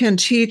we can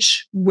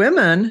teach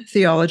women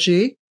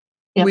theology.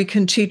 Yep. We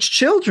can teach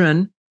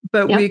children,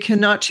 but we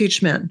cannot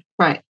teach men.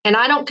 Right. And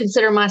I don't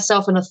consider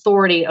myself an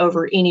authority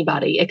over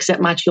anybody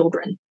except my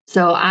children.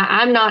 So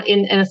I'm not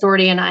in an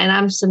authority, and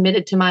I'm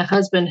submitted to my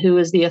husband, who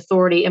is the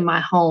authority in my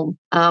home,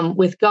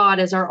 with God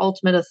as our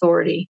ultimate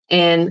authority.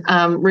 And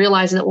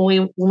realizing that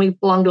when we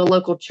belong to a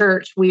local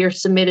church, we are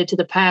submitted to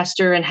the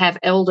pastor and have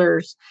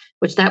elders,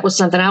 which that was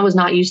something I was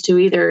not used to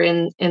either.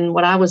 In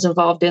what I was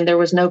involved in, there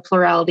was no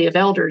plurality of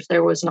elders.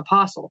 There was an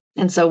apostle.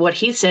 And so what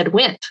he said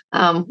went,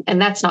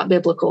 and that's not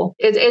biblical.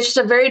 It's just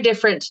a very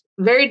different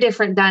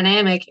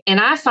dynamic. And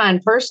I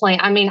find personally,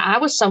 I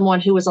was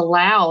someone who was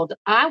allowed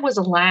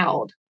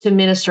to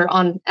minister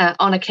on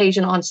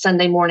occasion on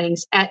Sunday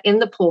mornings in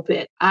the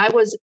pulpit. I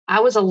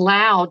was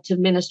allowed to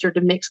minister to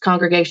mixed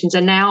congregations.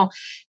 And now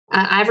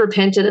I've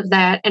repented of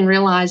that and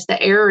realized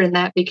the error in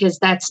that, because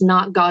that's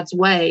not God's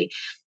way.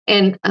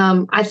 And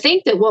I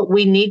think that what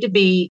we need to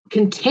be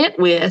content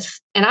with,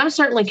 and I'm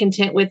certainly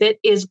content with it,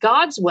 is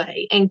God's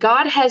way. And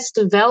God has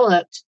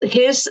developed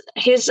his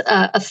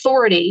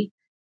authority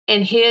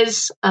and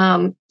his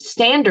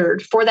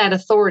standard for that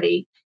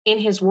authority in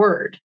his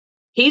word.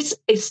 He's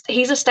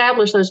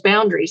established those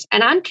boundaries,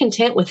 and I'm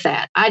content with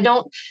that. I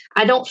don't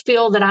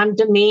feel that I'm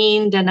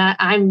demeaned and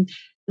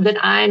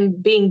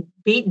I'm being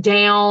beat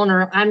down,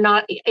 or I'm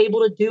not able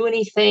to do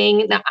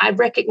anything. Now, I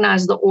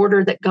recognize the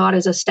order that God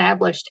has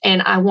established,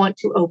 and I want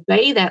to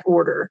obey that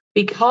order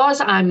because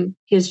I'm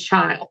his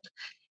child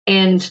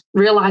and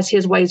realize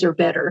his ways are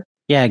better.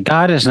 Yeah,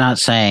 God is not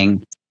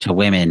saying to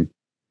women,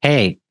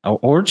 hey,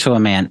 or to a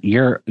man,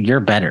 you're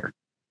better.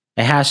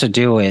 It has to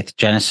do with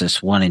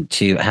Genesis 1 and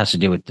 2. It has to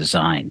do with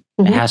design.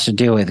 Mm-hmm. It has to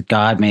do with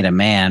God made a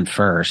man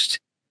first,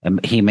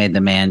 and he made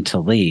the man to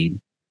lead.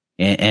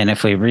 And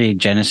if we read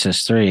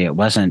Genesis 3,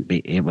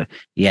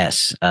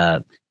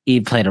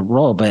 Eve played a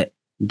role, but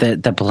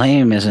the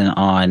blame isn't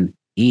on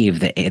Eve.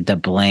 The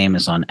blame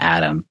is on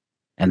Adam.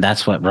 And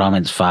that's what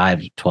Romans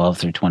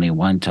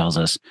 5:12-21 tells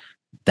us.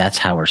 That's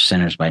how we're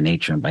sinners by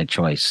nature and by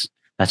choice.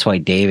 That's why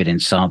David in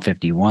Psalm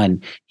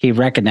 51, he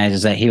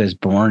recognizes that he was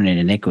born in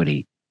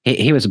iniquity.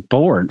 He was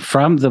born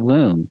from the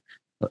womb.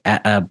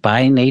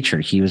 By nature,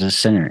 he was a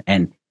sinner,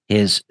 and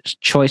his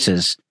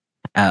choices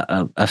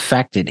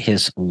affected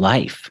his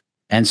life.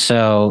 And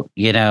so,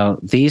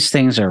 these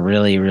things are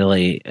really,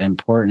 really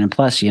important. And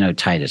plus,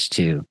 Titus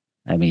 2,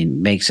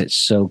 makes it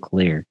so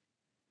clear.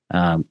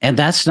 And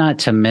that's not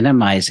to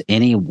minimize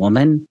any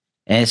woman.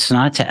 And it's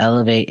not to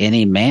elevate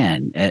any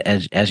man,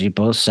 as you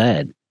both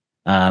said.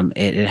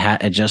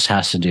 It just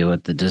has to do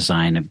with the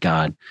design of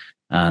God,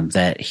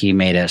 that he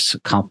made us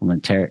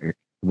complementary.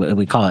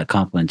 We call it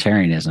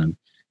complementarianism.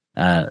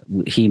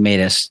 He made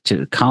us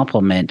to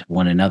complement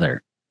one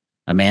another.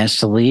 A man is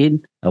to lead,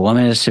 a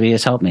woman is to be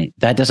his helpmate.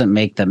 That doesn't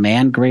make the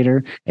man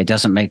greater. It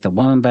doesn't make the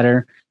woman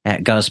better.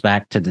 It goes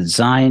back to the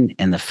design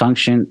and the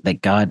function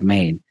that God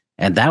made.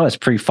 And that was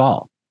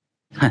pre-fall.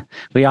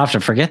 We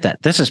often forget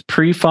that. This is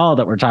pre-fall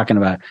that we're talking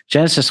about.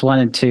 Genesis 1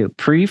 and 2,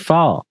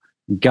 pre-fall.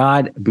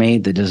 God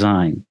made the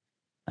design.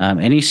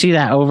 And you see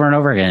that over and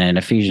over again in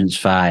Ephesians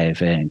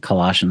 5 and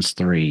Colossians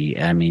 3.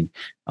 On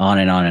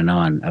and on and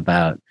on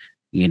about,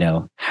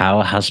 how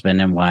a husband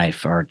and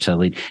wife are to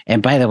lead.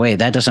 And by the way,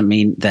 that doesn't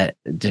mean that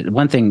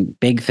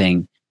big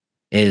thing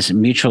is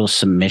mutual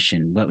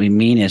submission. What we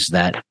mean is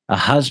that a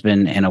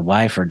husband and a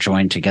wife are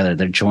joined together.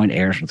 They're joint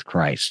heirs with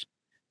Christ.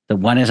 The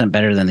one isn't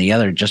better than the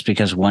other just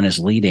because one is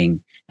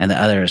leading and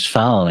the other is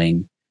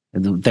following.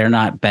 They're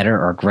not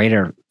better or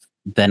greater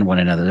than one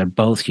another. They're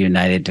both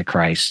united to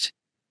Christ,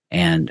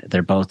 and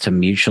they're both to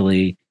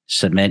mutually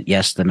submit.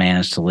 Yes, the man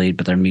is to lead,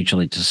 but they're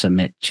mutually to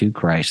submit to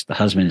Christ. The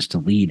husband is to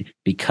lead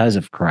because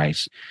of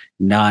Christ,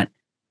 not,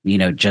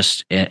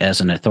 just as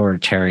an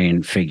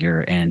authoritarian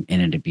figure and in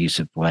an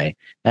abusive way.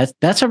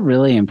 That's a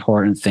really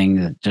important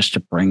thing, just to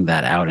bring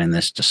that out in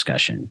this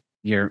discussion.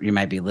 You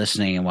might be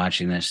listening and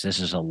watching this.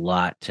 There's a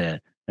lot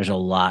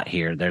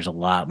here. There's a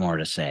lot more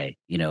to say,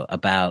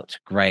 about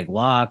Greg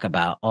Locke,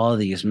 about all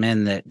these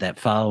men that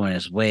follow in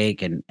his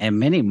wake, and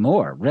many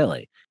more,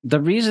 really.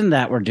 The reason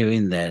that we're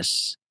doing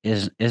this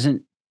is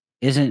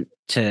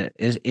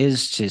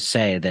to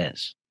say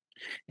this.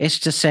 It's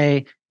to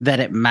say that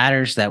it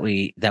matters that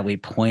we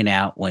point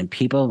out when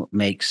people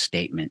make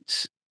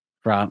statements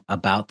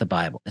about the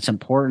Bible. It's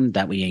important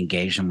that we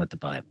engage them with the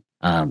Bible.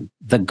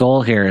 The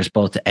goal here is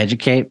both to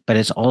educate, but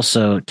it's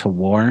also to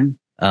warn.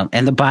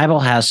 And the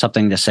Bible has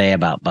something to say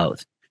about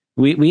both.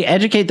 We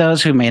educate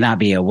those who may not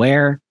be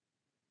aware,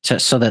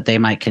 so that they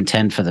might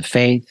contend for the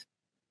faith.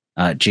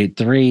 Jude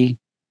 3,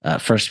 1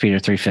 Peter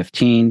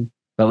 3:15.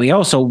 But we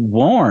also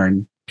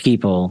warn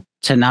people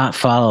to not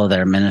follow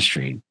their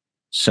ministry.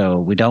 So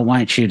we don't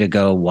want you to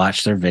go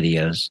watch their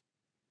videos.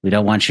 We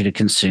don't want you to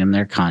consume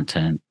their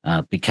content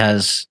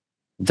because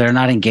they're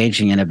not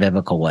engaging in a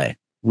biblical way.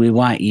 we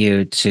want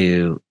you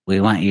to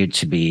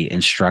be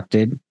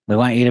instructed. We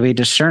want you to be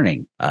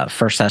discerning. 1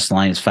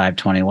 Thessalonians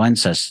 5:21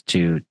 says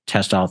to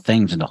test all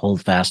things and to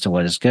hold fast to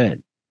what is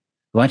good.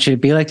 We want you to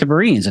be like the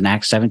Bereans in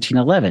Acts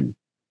 17:11.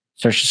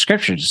 Search the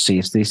scriptures to see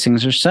if these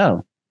things are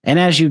so. And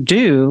as you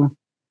do,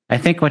 I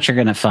think what you're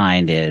going to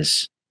find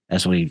is,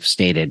 as we've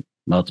stated,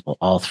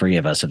 all three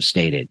of us have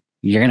stated,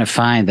 you're going to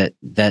find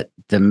that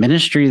the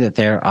ministry that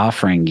they're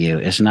offering you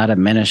is not a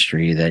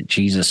ministry that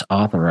Jesus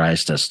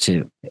authorized us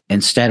to.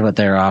 Instead, what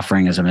they're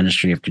offering is a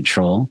ministry of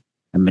control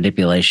and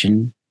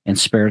manipulation and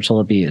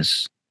spiritual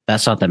abuse.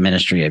 That's not the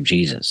ministry of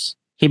Jesus.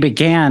 He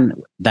began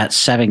that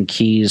 7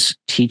 keys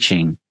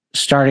teaching,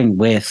 starting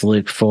with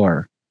Luke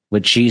 4,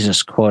 with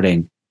Jesus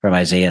quoting from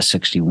Isaiah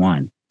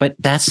 61. But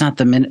that's not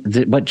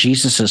what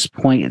Jesus's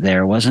point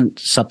there wasn't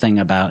something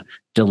about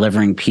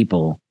delivering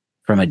people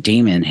from a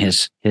demon.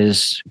 His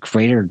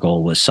greater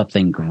goal was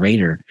something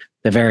greater.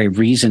 The very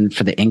reason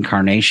for the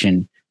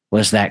incarnation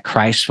was that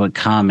Christ would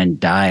come and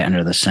die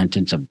under the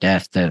sentence of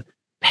death to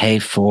pay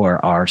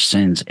for our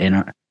sins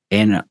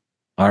in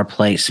our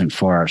place and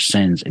for our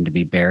sins, and to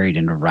be buried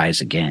and to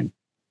rise again.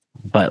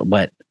 But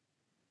what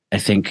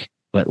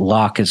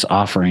Locke is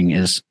offering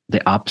is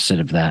the opposite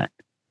of that.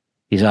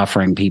 He's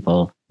offering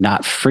people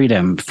not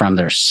freedom from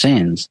their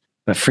sins,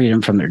 but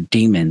freedom from their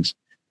demons,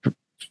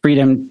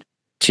 freedom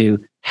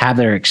to have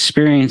their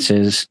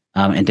experiences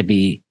and to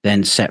be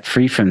then set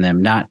free from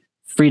them, not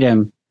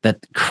freedom that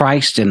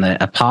Christ and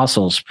the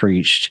apostles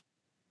preached,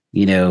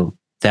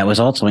 that was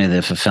ultimately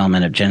the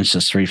fulfillment of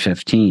Genesis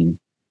 3:15,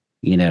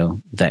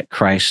 that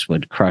Christ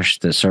would crush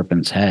the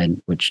serpent's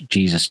head, which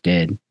Jesus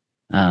did.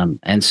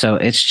 And so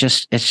it's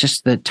just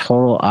the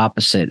total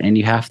opposite. And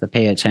you have to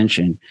pay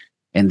attention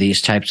in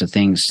these types of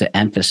things to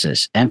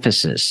emphasis.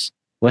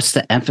 What's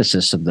the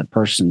emphasis of the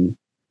person?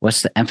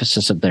 What's the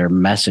emphasis of their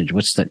message?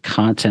 What's the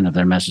content of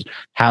their message?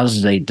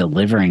 How's they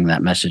delivering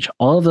that message?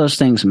 All of those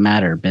things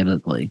matter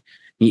biblically.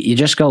 You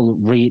just go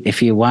read,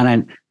 if you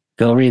want to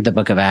go read the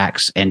book of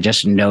Acts and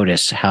just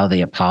notice how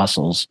the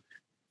apostles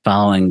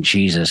following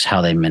Jesus,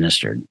 how they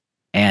ministered.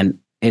 And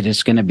it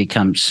is going to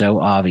become so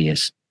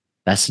obvious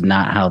that's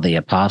not how the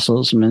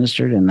apostles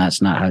ministered, and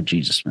that's not how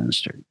Jesus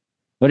ministered.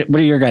 What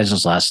are your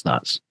guys' last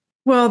thoughts?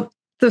 Well,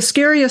 the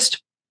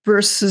scariest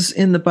verses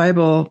in the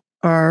Bible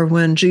are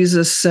when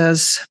Jesus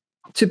says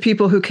to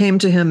people who came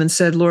to him and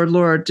said, Lord,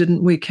 Lord,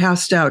 didn't we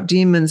cast out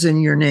demons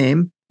in your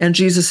name? And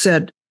Jesus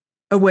said,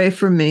 away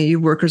from me, you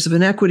workers of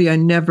iniquity, I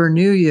never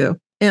knew you.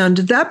 And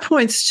that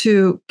points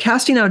to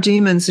casting out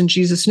demons in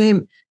Jesus'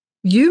 name.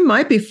 You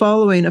might be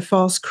following a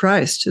false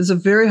Christ, is a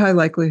very high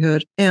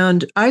likelihood.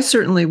 And I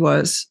certainly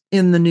was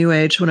in the New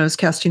Age when I was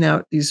casting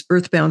out these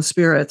earthbound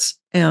spirits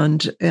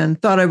and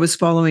thought I was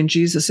following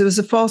Jesus. It was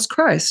a false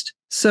Christ.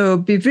 So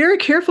be very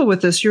careful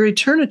with this. Your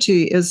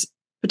eternity is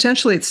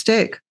potentially at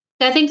stake.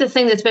 I think the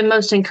thing that's been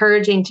most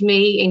encouraging to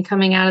me in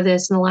coming out of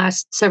this in the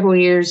last several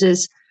years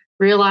is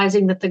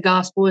realizing that the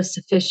gospel is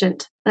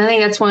sufficient. And I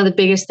think that's one of the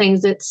biggest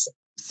things that's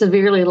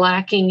severely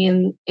lacking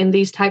in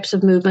these types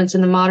of movements,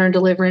 in the modern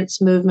deliverance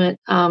movement.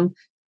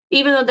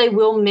 Even though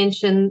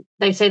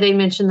they say they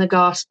mention the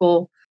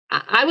gospel,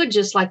 I would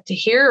just like to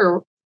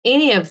hear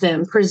any of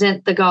them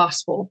present the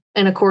gospel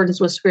in accordance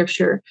with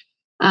Scripture.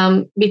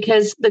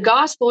 Because the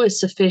gospel is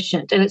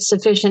sufficient, and it's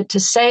sufficient to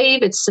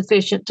save, it's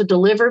sufficient to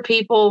deliver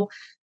people.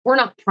 We're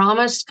not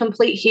promised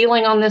complete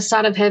healing on this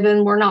side of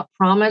heaven. We're not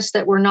promised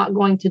that we're not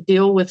going to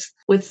deal with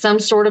some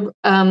sort of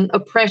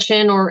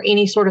oppression or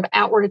any sort of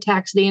outward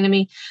attacks of the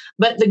enemy.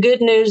 But the good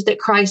news that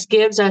Christ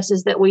gives us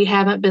is that we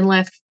haven't been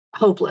left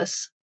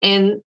hopeless.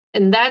 And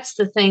that's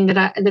the thing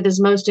that is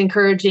most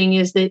encouraging,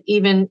 is that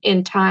even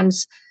in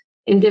times,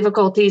 in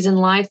difficulties in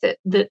life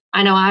that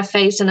I know I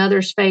face and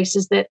others face,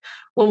 is that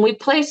when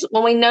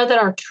we know that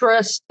our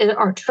trust and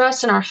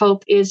our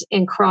hope is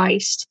in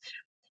Christ,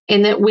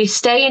 and that we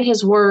stay in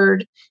his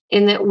word,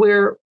 and that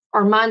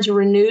our minds are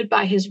renewed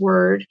by his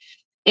word,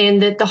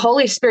 and that the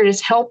Holy Spirit is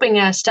helping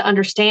us to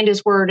understand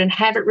his word and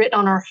have it written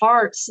on our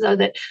hearts, so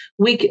that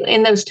we can,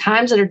 in those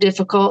times that are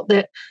difficult,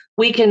 that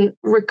we can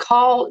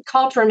call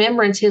to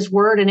remembrance his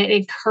word, and it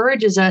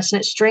encourages us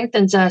and it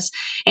strengthens us,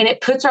 and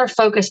it puts our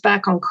focus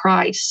back on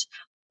Christ.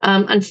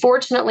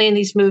 Unfortunately, in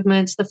these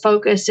movements, the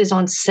focus is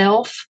on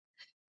self,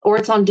 or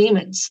it's on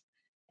demons.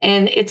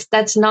 And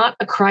that's not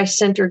a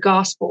Christ-centered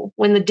gospel.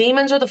 When the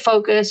demons are the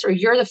focus, or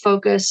you're the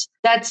focus,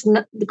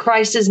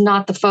 Christ is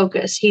not the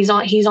focus. He's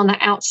on the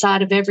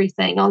outside of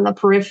everything, on the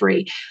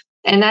periphery.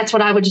 And that's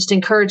what I would just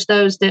encourage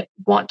those that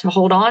want to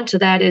hold on to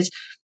that, is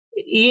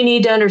you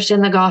need to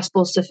understand the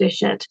gospel is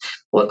sufficient.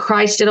 What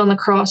Christ did on the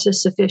cross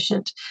is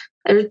sufficient.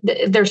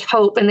 There's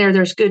hope in there.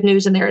 There's good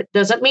news in there. It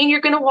doesn't mean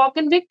you're going to walk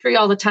in victory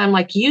all the time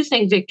like you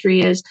think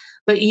victory is,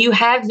 but you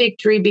have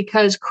victory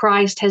because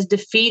Christ has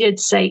defeated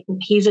Satan.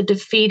 He's a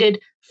defeated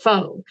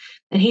foe,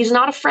 and he's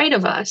not afraid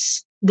of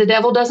us. The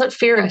devil doesn't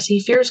fear us. He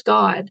fears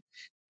God.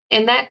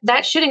 And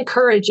that should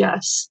encourage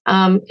us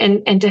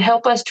and to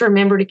help us to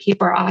remember to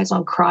keep our eyes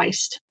on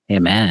Christ.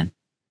 Amen.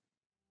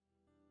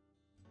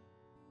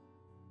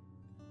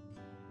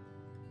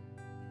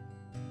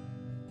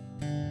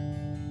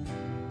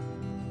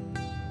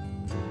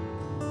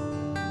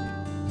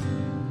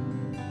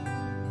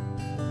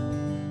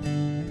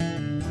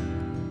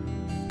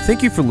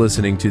 Thank you for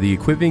listening to the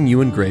Equipping You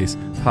in Grace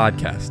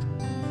podcast.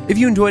 If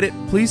you enjoyed it,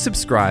 please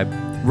subscribe,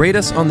 rate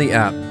us on the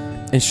app,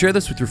 and share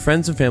this with your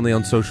friends and family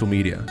on social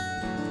media.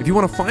 If you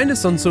want to find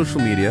us on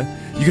social media,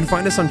 you can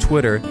find us on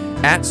Twitter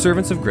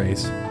 @Servants of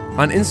Grace,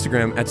 on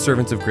Instagram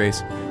 @Servants of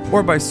Grace,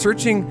 or by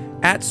searching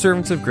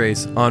 @Servants of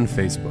Grace on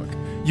Facebook.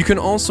 You can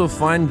also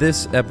find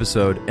this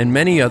episode and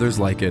many others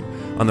like it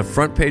on the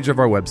front page of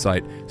our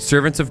website,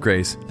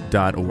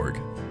 servantsofgrace.org.